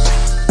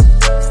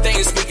 They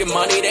ain't speaking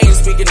money, they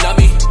ain't speaking of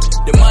me.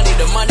 The money,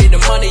 the money,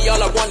 the money, all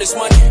I want is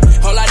money.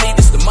 All I need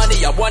is the money,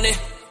 I want it.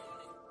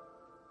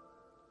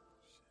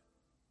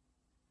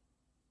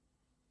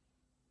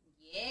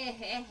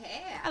 Yeah,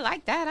 I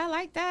like that. I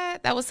like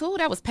that. That was who?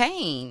 That was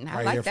Pain. I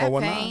Right like here, that,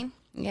 419. Pain.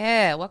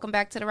 Yeah, welcome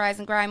back to the Rise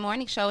and Grind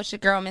Morning Show. It's your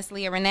girl, Miss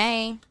Leah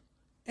Renee.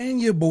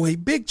 And your boy,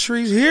 Big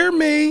Trees. Hear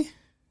me.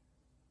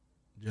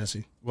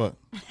 Jesse. What?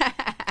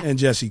 And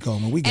Jesse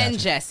Coleman. We got And you.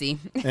 Jesse.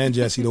 And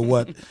Jesse, the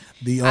what?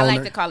 The owner. I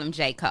like to call him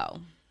J. Cole.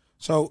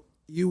 So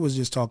you was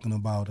just talking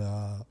about,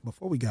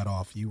 before we got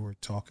off, you were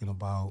talking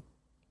about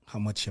how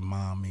much your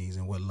mom means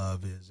and what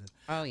love is.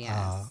 Oh, yes.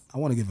 I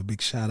want to give a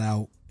big shout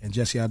out. And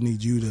Jesse, I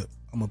need you to,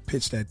 I'm going to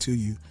pitch that to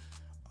you.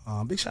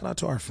 Big shout out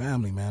to our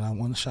family, man. I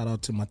want to shout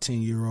out to my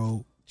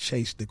 10-year-old,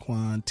 Chase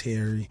DeQuan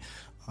Terry,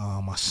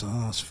 my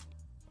son's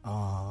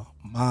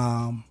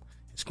mom,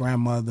 his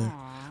grandmother,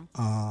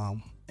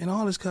 and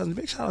all his cousins.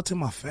 Big shout out to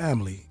my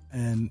family.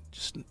 And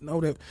just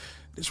know that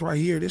this right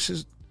here, this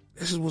is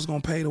what's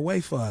going to pay the way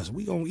for us.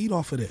 We going to eat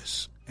off of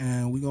this.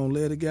 And we going to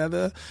live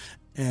together.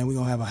 And we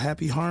going to have a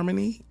happy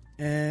harmony.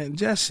 And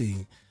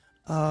Jesse,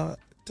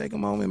 take a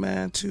moment,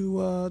 man,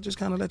 to just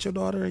kind of let your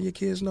daughter and your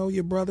kids know,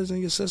 your brothers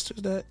and your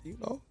sisters, that, you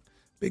know,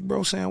 Big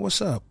Bro saying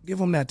what's up. Give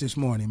them that this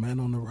morning,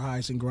 man, on the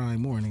Rise and Grind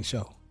Morning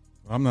Show.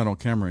 I'm not on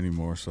camera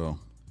anymore, so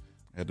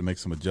I had to make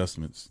some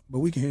adjustments.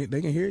 But they can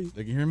hear you.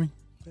 They can hear me?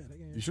 Yeah, they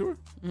can hear you. Sure?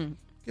 Mm-hmm.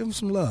 Give them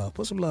some love.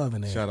 Put some love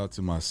in there. Shout out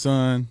to my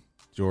son,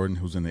 Jordan,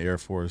 who's in the Air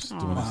Force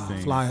doing his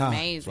thing. Fly high.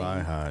 Amazing. Fly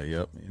high,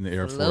 yep, in the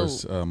Air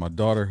Salute. Force. My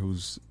daughter,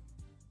 who's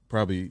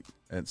probably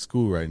at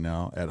school right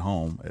now, at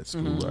home at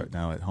school right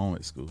now, at home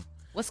at school.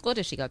 What school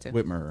did she go to?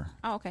 Whitmer.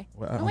 Oh, okay.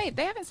 Well, oh, wait,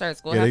 they haven't started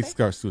school, Yeah, have they they?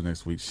 start school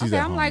next week. She's Okay,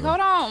 at I'm home. like, though. hold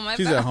on.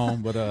 She's at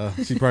home, but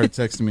she probably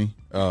texted me.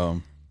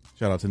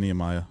 Shout out to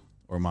Nehemiah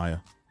or Maya.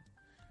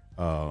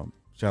 Shout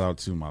out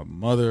to my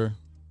mother,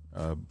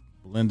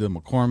 Belinda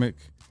McCormick,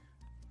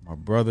 my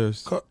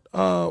brothers.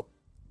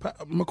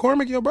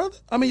 McCormick, your brother?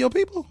 I mean, your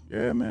people?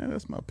 Yeah, man,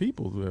 that's my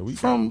people. We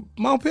From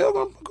Mount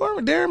Pilgrim,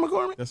 McCormick? Darren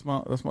McCormick?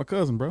 That's my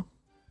cousin, bro.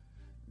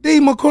 D.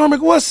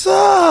 McCormick, what's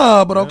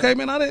up? But okay,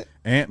 man, I didn't.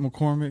 Aunt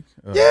McCormick.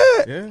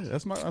 Yeah.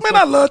 That's my. Man,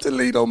 I love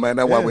Toledo, man.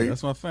 That's why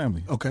That's my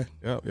family. Okay.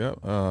 Yep.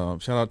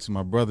 Shout out to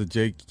my brother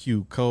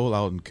J.Q. Cole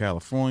out in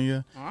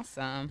California.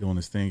 Awesome. Doing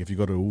his thing. If you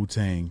go to the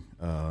Wu-Tang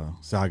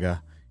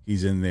saga,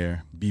 he's in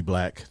there. Be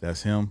Black,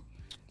 that's him.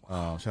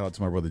 Shout out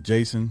to my brother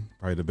Jason,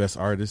 probably the best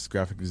artist,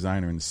 graphic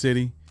designer in the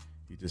city.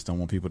 He just don't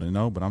want people to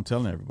know, but I'm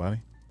telling everybody.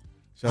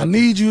 I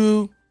need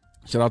you.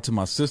 Shout out to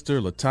my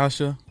sister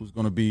Latasha, who's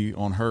going to be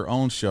on her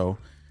own show.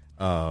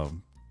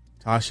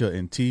 Tasha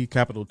and T,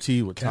 capital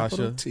T with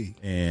Capital Tasha T.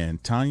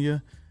 and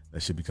Tanya.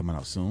 That should be coming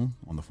out soon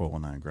on the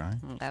 419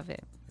 Grind. Love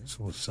it. That's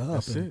what's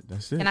up.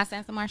 That's it. Can I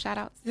send some more shout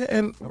outs? Yeah,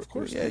 and of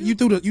course, yeah, you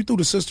threw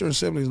the sister and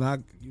siblings, and I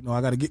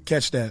got to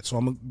catch that, so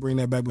I'm gonna bring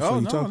that back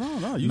before you talk.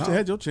 No. You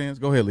had your chance.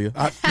 Go ahead, Leah.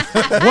 What,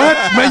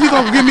 man? You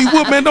gonna give me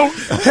whoop, man? Don't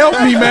help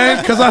me,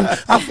 man, because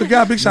I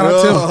forgot. Big shout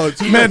out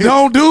to him. Man,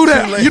 don't do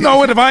that. You know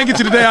what? If I ain't get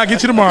you today, I'll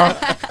get you tomorrow.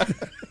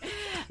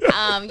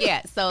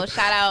 Yeah, so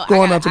shout out.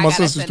 Going out to my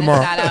sisters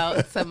tomorrow. Shout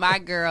out to my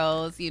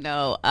girls,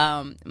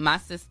 my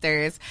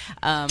sisters,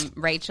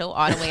 Rachel,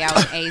 all the way out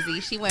in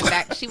AZ. She went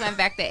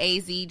back to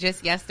AZ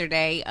just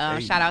yesterday.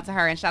 Shout out to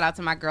her, and shout out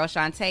to my girl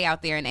Shantae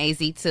out there in AZ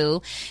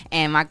too,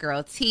 and my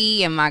girl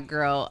T and my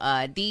girl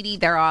Dee Dee.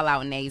 They're all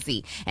out in AZ.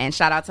 And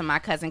shout out to my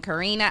cousin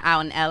Karina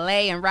out in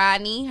LA, and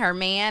Rodney, her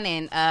man,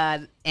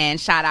 and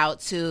shout out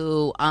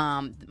to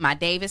my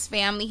Davis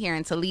family here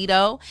in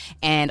Toledo,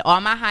 and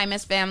all my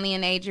Hymas family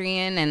in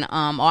Adrian, and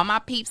all my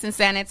peeps in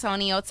San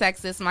Antonio,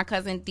 Texas, my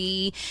cousin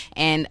D,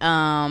 and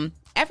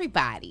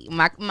everybody.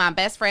 My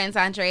best friends,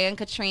 Andrea and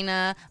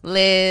Katrina,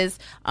 Liz,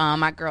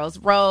 my girls,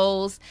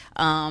 Rose,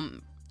 all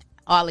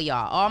of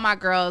y'all. All my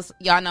girls,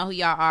 y'all know who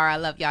y'all are. I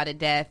love y'all to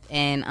death,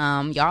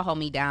 and y'all hold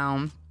me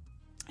down.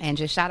 And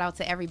just shout out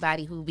to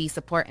everybody who be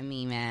supporting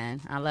me,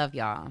 man. I love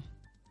y'all.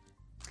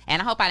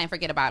 And I hope I didn't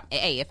forget about,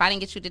 hey, if I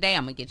didn't get you today,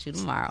 I'm going to get you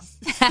tomorrow.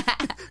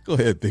 Go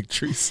ahead, Big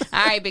Trees.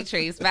 All right, Big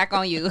Trees, back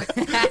on you.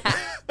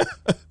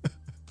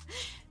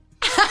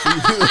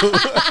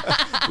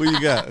 Who you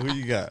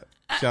got?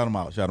 Shout them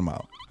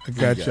out. I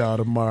got y'all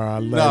tomorrow. I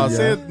love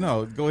y'all.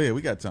 No, go ahead.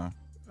 We got time.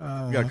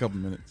 We got a couple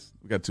minutes.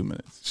 We got 2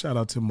 minutes. Shout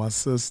out to my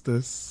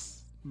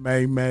sisters,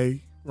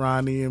 May,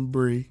 Ronnie, and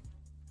Bree.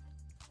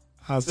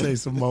 I'll say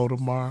some more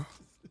tomorrow.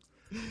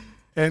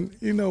 And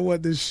you know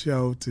what? This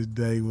show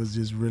today was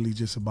just really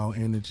just about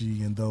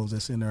energy and those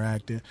that's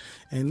interacting.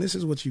 And this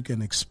is what you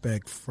can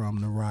expect from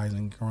the Rise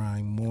and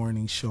Grind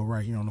morning show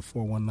right here on the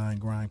 419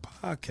 Grind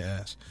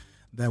podcast.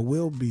 That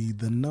will be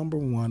the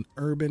 #1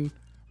 urban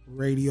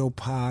radio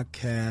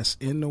podcast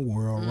in the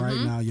world right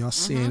now. Y'all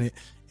seeing it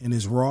in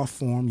its raw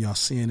form. Y'all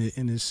seeing it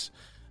in its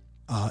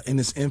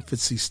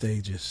infancy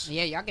stages.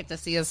 Yeah, y'all get to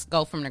see us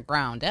go from the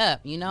ground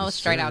up, Yes,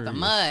 straight sir. out the Yes,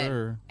 mud.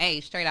 sir.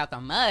 Hey, straight out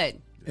the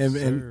mud.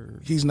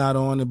 And he's not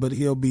on it, but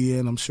he'll be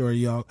in. I'm sure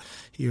y'all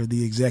hear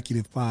the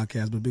executive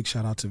podcast. But big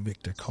shout out to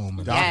Victor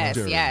Coleman.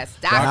 Yes,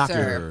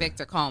 Dr.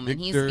 Victor Coleman.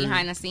 He's Victor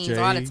behind the scenes J.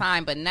 all the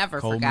time, but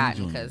never Coleman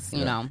forgotten Jr. because,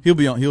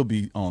 He'll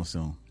be on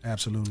soon.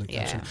 Absolutely.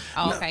 Yeah. Absolutely.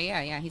 Oh, okay.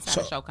 Yeah. He's got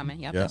a show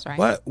coming. Yep, that's right.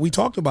 But we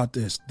talked about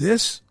this.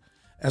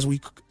 As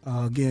we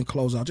again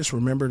close out, just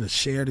remember to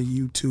share the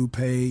YouTube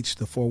page,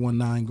 the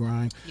 419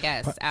 Grind.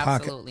 Yes,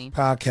 absolutely.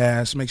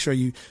 Podcast. Make sure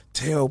you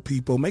tell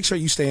people. Make sure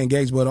you stay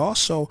engaged. But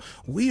also,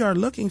 we are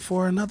looking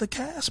for another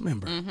cast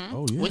member. Mm-hmm.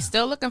 Oh, yeah. We're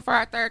still looking for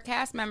our third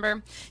cast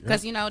member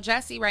because,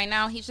 Jesse right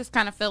now, he's just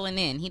kind of filling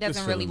in. He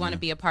doesn't really want to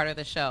be a part of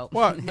the show.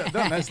 Well,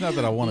 that's not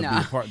that I want to be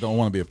a part. Don't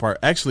want to be a part.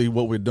 Actually,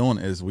 what we're doing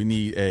is we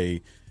need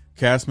a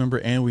cast member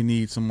and we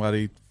need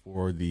somebody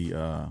for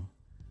the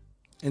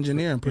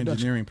engineering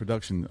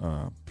production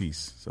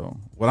piece. So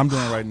what I'm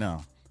doing right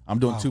now, I'm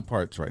doing 2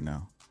 parts right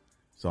now.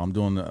 So I'm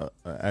doing an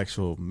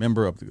actual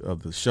member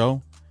of the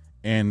show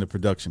and the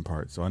production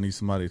part. So I need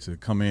somebody to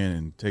come in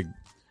and take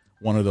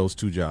one of those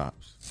 2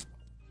 jobs.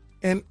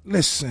 And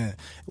listen,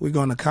 we're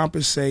going to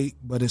compensate,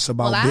 but it's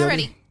about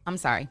building. I'm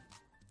sorry.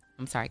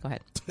 Go ahead.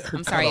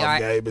 I'm sorry,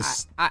 y'all.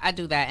 I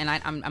do that, and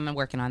I'm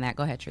working on that.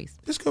 Go ahead, Trees.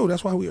 It's cool.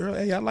 That's why we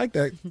early. Hey, I like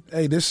that.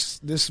 Hey, this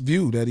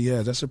view that he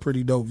has, that's a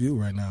pretty dope view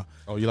right now.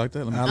 Oh, you like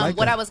that?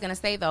 What I was going to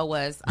say, though,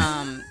 was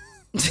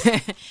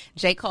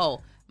J.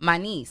 Cole, my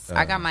niece.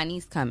 I got my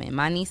niece coming.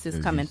 My niece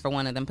is coming for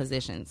one of them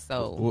positions.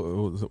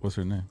 So what's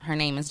her name? Her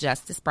name is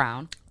Justice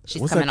Brown. She's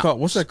what's coming that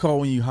called? What's that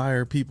called when you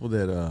hire people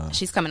that?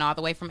 She's coming all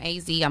the way from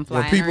AZ. I'm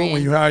flying people her in.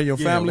 when you hire your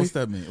family. What's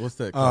that mean? What's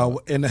that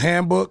called? In the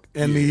handbook,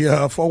 in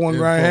the 419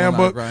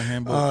 Grind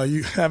handbook,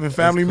 you having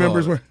family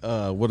members.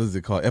 What is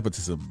it called?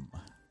 Epitism.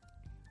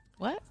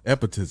 What?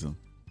 Epitism.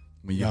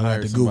 When you Y'all hire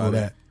have to somebody. Google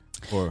that.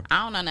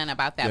 I don't know nothing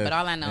about that, but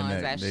all I know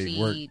is that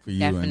she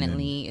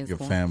definitely is your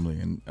going. family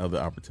and other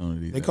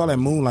opportunities. They call that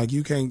moonlight.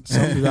 You can't.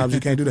 Some jobs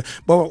you can't do that.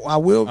 But I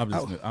will.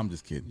 I'm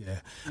just kidding. Yeah.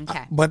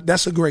 Okay. But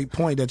that's a great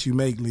point that you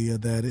make, Leah.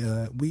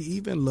 That we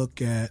even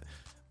look at,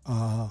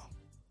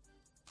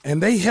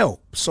 and they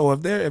help. So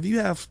if you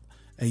have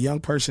a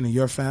young person in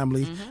your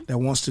family that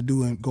wants to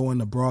do and go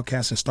into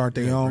broadcast and start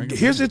their own,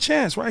 here's a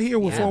chance right here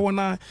with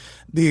 419.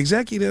 The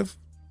executive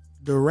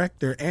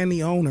director and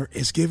the owner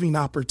is giving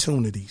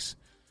opportunities.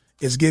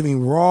 It's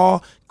giving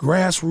raw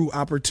grassroots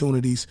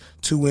opportunities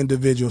to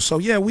individuals. So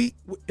yeah, we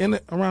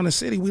around the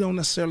city, we don't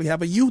necessarily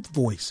have a youth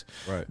voice.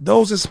 Right.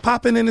 Those that's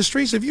popping in the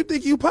streets. If you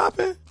think you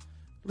popping,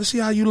 let's see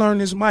how you learn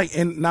this mic.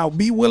 And now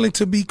be willing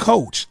to be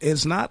coached.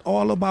 It's not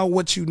all about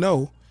what you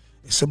know.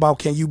 It's about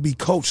can you be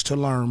coached to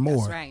learn more.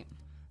 That's right.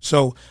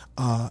 So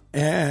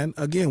and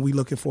again, we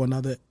looking for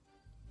another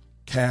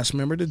cast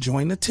member to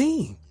join the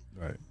team.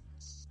 Right.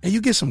 And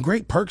you get some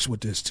great perks with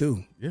this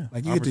too. Yeah.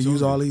 Like you get to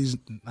use all these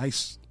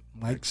nice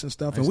mics and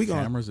stuff, nice and we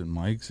got cameras and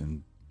mics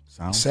and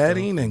sound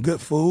setting stuff. and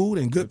good food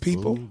and good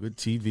people, good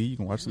TV. You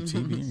can watch some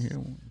TV in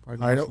here. All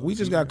right, we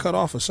just got cut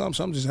off or something.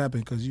 Something just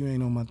happened because you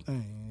ain't on my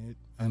thing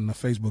on the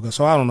Facebook.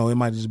 So I don't know. It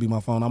might just be my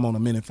phone. I'm on a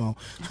minute phone,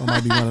 so I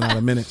might be running out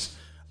of minutes.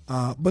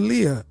 But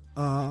Leah,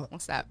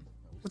 what's that?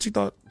 What you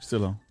thought?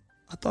 Still on.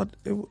 I thought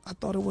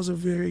it was a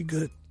very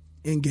good,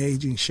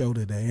 engaging show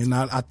today, and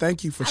I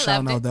thank you for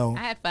shouting out though. I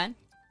had fun.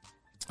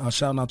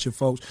 Shouting out your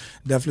folks.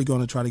 Definitely going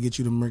to try to get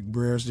you to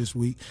McBrair's this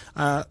week.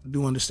 I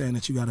do understand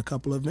that you got a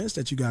couple of events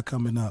that you got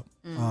coming up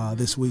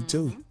this week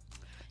too.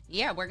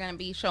 Yeah, we're going to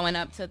be showing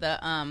up to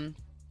the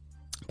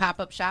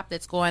pop-up shop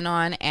that's going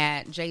on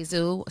at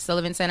J-Zoo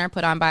Sullivan Center,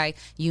 put on by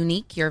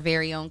Unique, your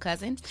very own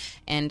cousin.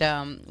 And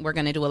we're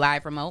going to do a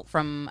live remote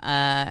from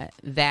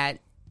that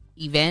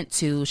event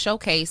to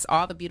showcase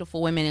all the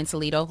beautiful women in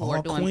Toledo who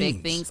are doing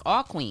big things.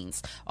 All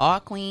queens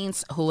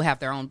who have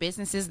their own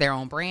businesses, their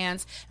own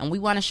brands, and we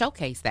want to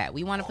showcase that.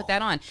 We want to put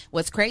that on.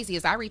 What's crazy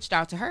is I reached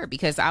out to her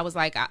because I was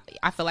like,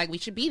 I feel like we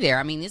should be there.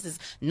 I mean, this is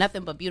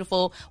nothing but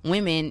beautiful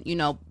women,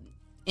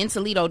 in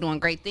Toledo doing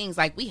great things.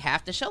 Like, we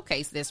have to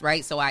showcase this,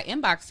 right? So I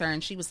inboxed her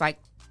and she was like,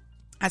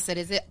 I said,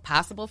 is it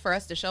possible for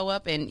us to show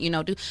up and,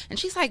 do? And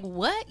she's like,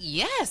 what?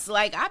 Yes.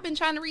 Like, I've been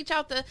trying to reach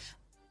out to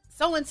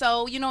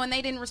so-and-so, and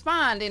they didn't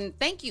respond, and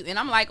thank you. And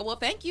I'm like, well,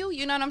 thank you.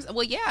 You know what I'm saying?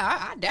 Well, yeah,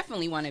 I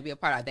definitely want to be a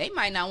part of it. They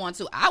might not want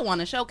to. I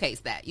want to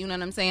showcase that. You know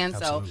what I'm saying?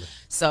 Absolutely.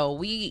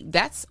 So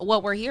that's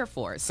what we're here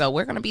for. So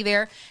we're going to be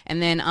there.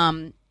 And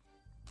then,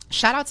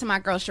 shout out to my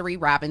girl, Cherie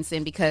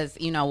Robinson, because,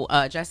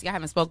 Jesse, I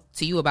haven't spoke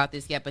to you about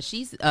this yet, but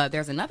she's,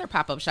 there's another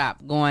pop-up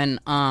shop going,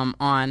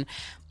 on,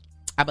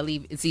 I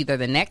believe it's either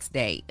the next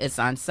day. It's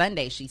on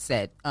Sunday, she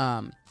said.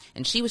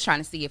 And she was trying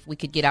to see if we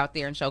could get out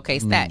there and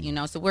showcase that,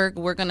 So we're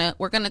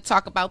gonna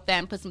talk about that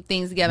and put some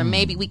things together.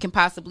 Maybe we can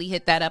possibly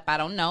hit that up. I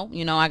don't know.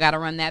 I got to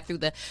run that through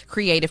the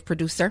creative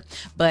producer.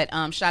 But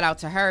shout out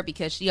to her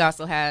because she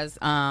also has,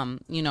 I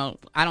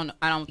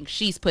don't think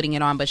she's putting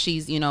it on, but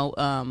she's,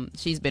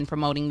 she's been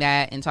promoting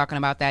that and talking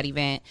about that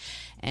event.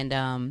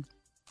 And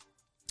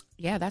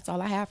yeah, that's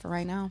all I have for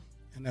right now.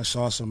 And that's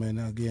awesome. And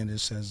again, it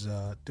says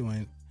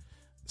doing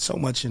so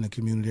much in the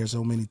community. There's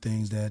so many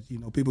things that,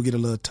 people get a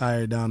little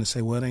tired down and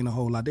say, well, it ain't a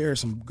whole lot. There are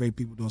some great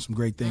people doing some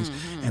great things.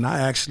 Mm-hmm. And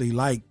I actually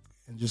like,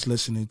 and just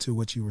listening to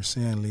what you were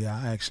saying, Leah,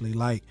 I actually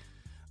like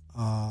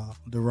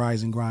the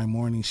Rise and Grind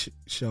morning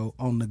show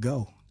on the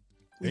go.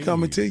 We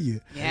coming to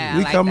you. Yeah,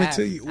 we I like coming that.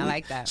 to you. I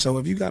like that. So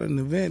if you got an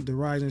event, the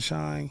Rise and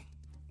Shine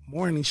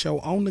morning show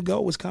on the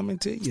go is coming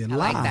to you. I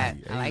like that.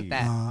 I like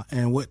that.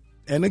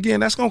 And again,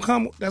 that's gonna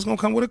come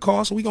with a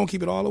cost. So we're gonna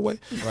keep it all the way.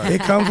 Right.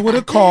 It comes with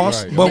a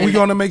cost, but we're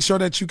gonna make sure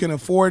that you can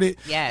afford it.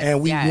 Yes,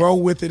 and we grow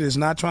with it. It's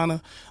not trying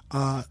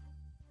to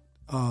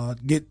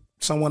get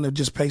someone to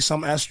just pay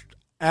some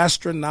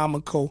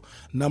astronomical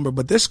number,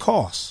 but this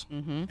costs.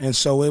 Mm-hmm. And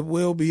so it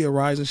will be a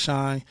Rise and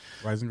Shine,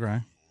 Rise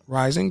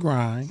and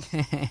Grind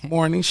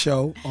morning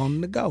show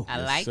on the go.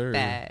 I like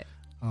that.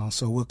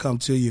 So we'll come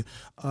to you.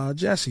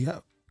 Jesse,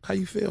 how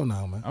you feel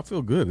now, man? I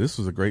feel good. This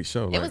was a great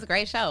show. It was a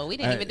great show. We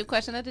didn't even do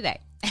question of the day.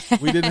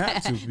 We didn't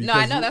have to. No,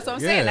 I know. That's what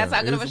I'm saying. That's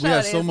how good of a show we it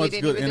had is. so much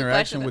good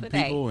interaction with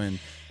people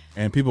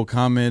and people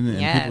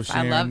commenting and people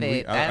sharing. I love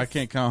it. I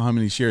can't count how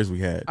many shares we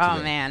had today.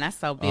 Oh, man, that's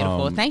so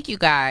beautiful. Thank you,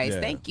 guys. Yeah.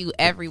 Thank you,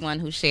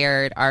 everyone who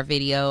shared our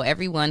video,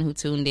 everyone who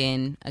tuned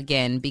in,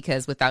 again,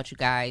 because without you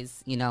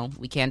guys,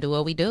 we can't do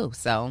what we do.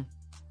 So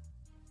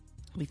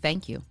we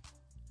thank you.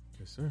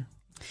 Yes, sir.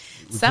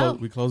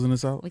 We closing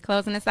this out? We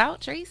closing this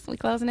out, Treese? We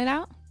closing it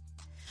out?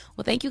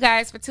 Well, thank you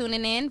guys for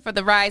tuning in for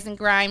the Rise and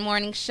Grind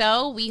morning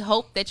show. We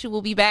hope that you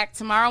will be back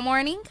tomorrow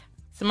morning.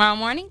 Tomorrow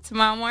morning,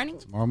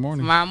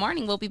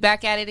 we'll be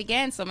back at it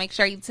again. So make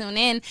sure you tune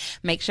in.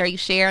 Make sure you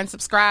share and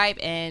subscribe.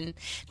 And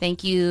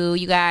thank you,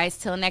 you guys.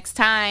 Till next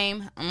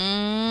time.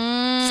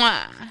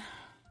 Mwah.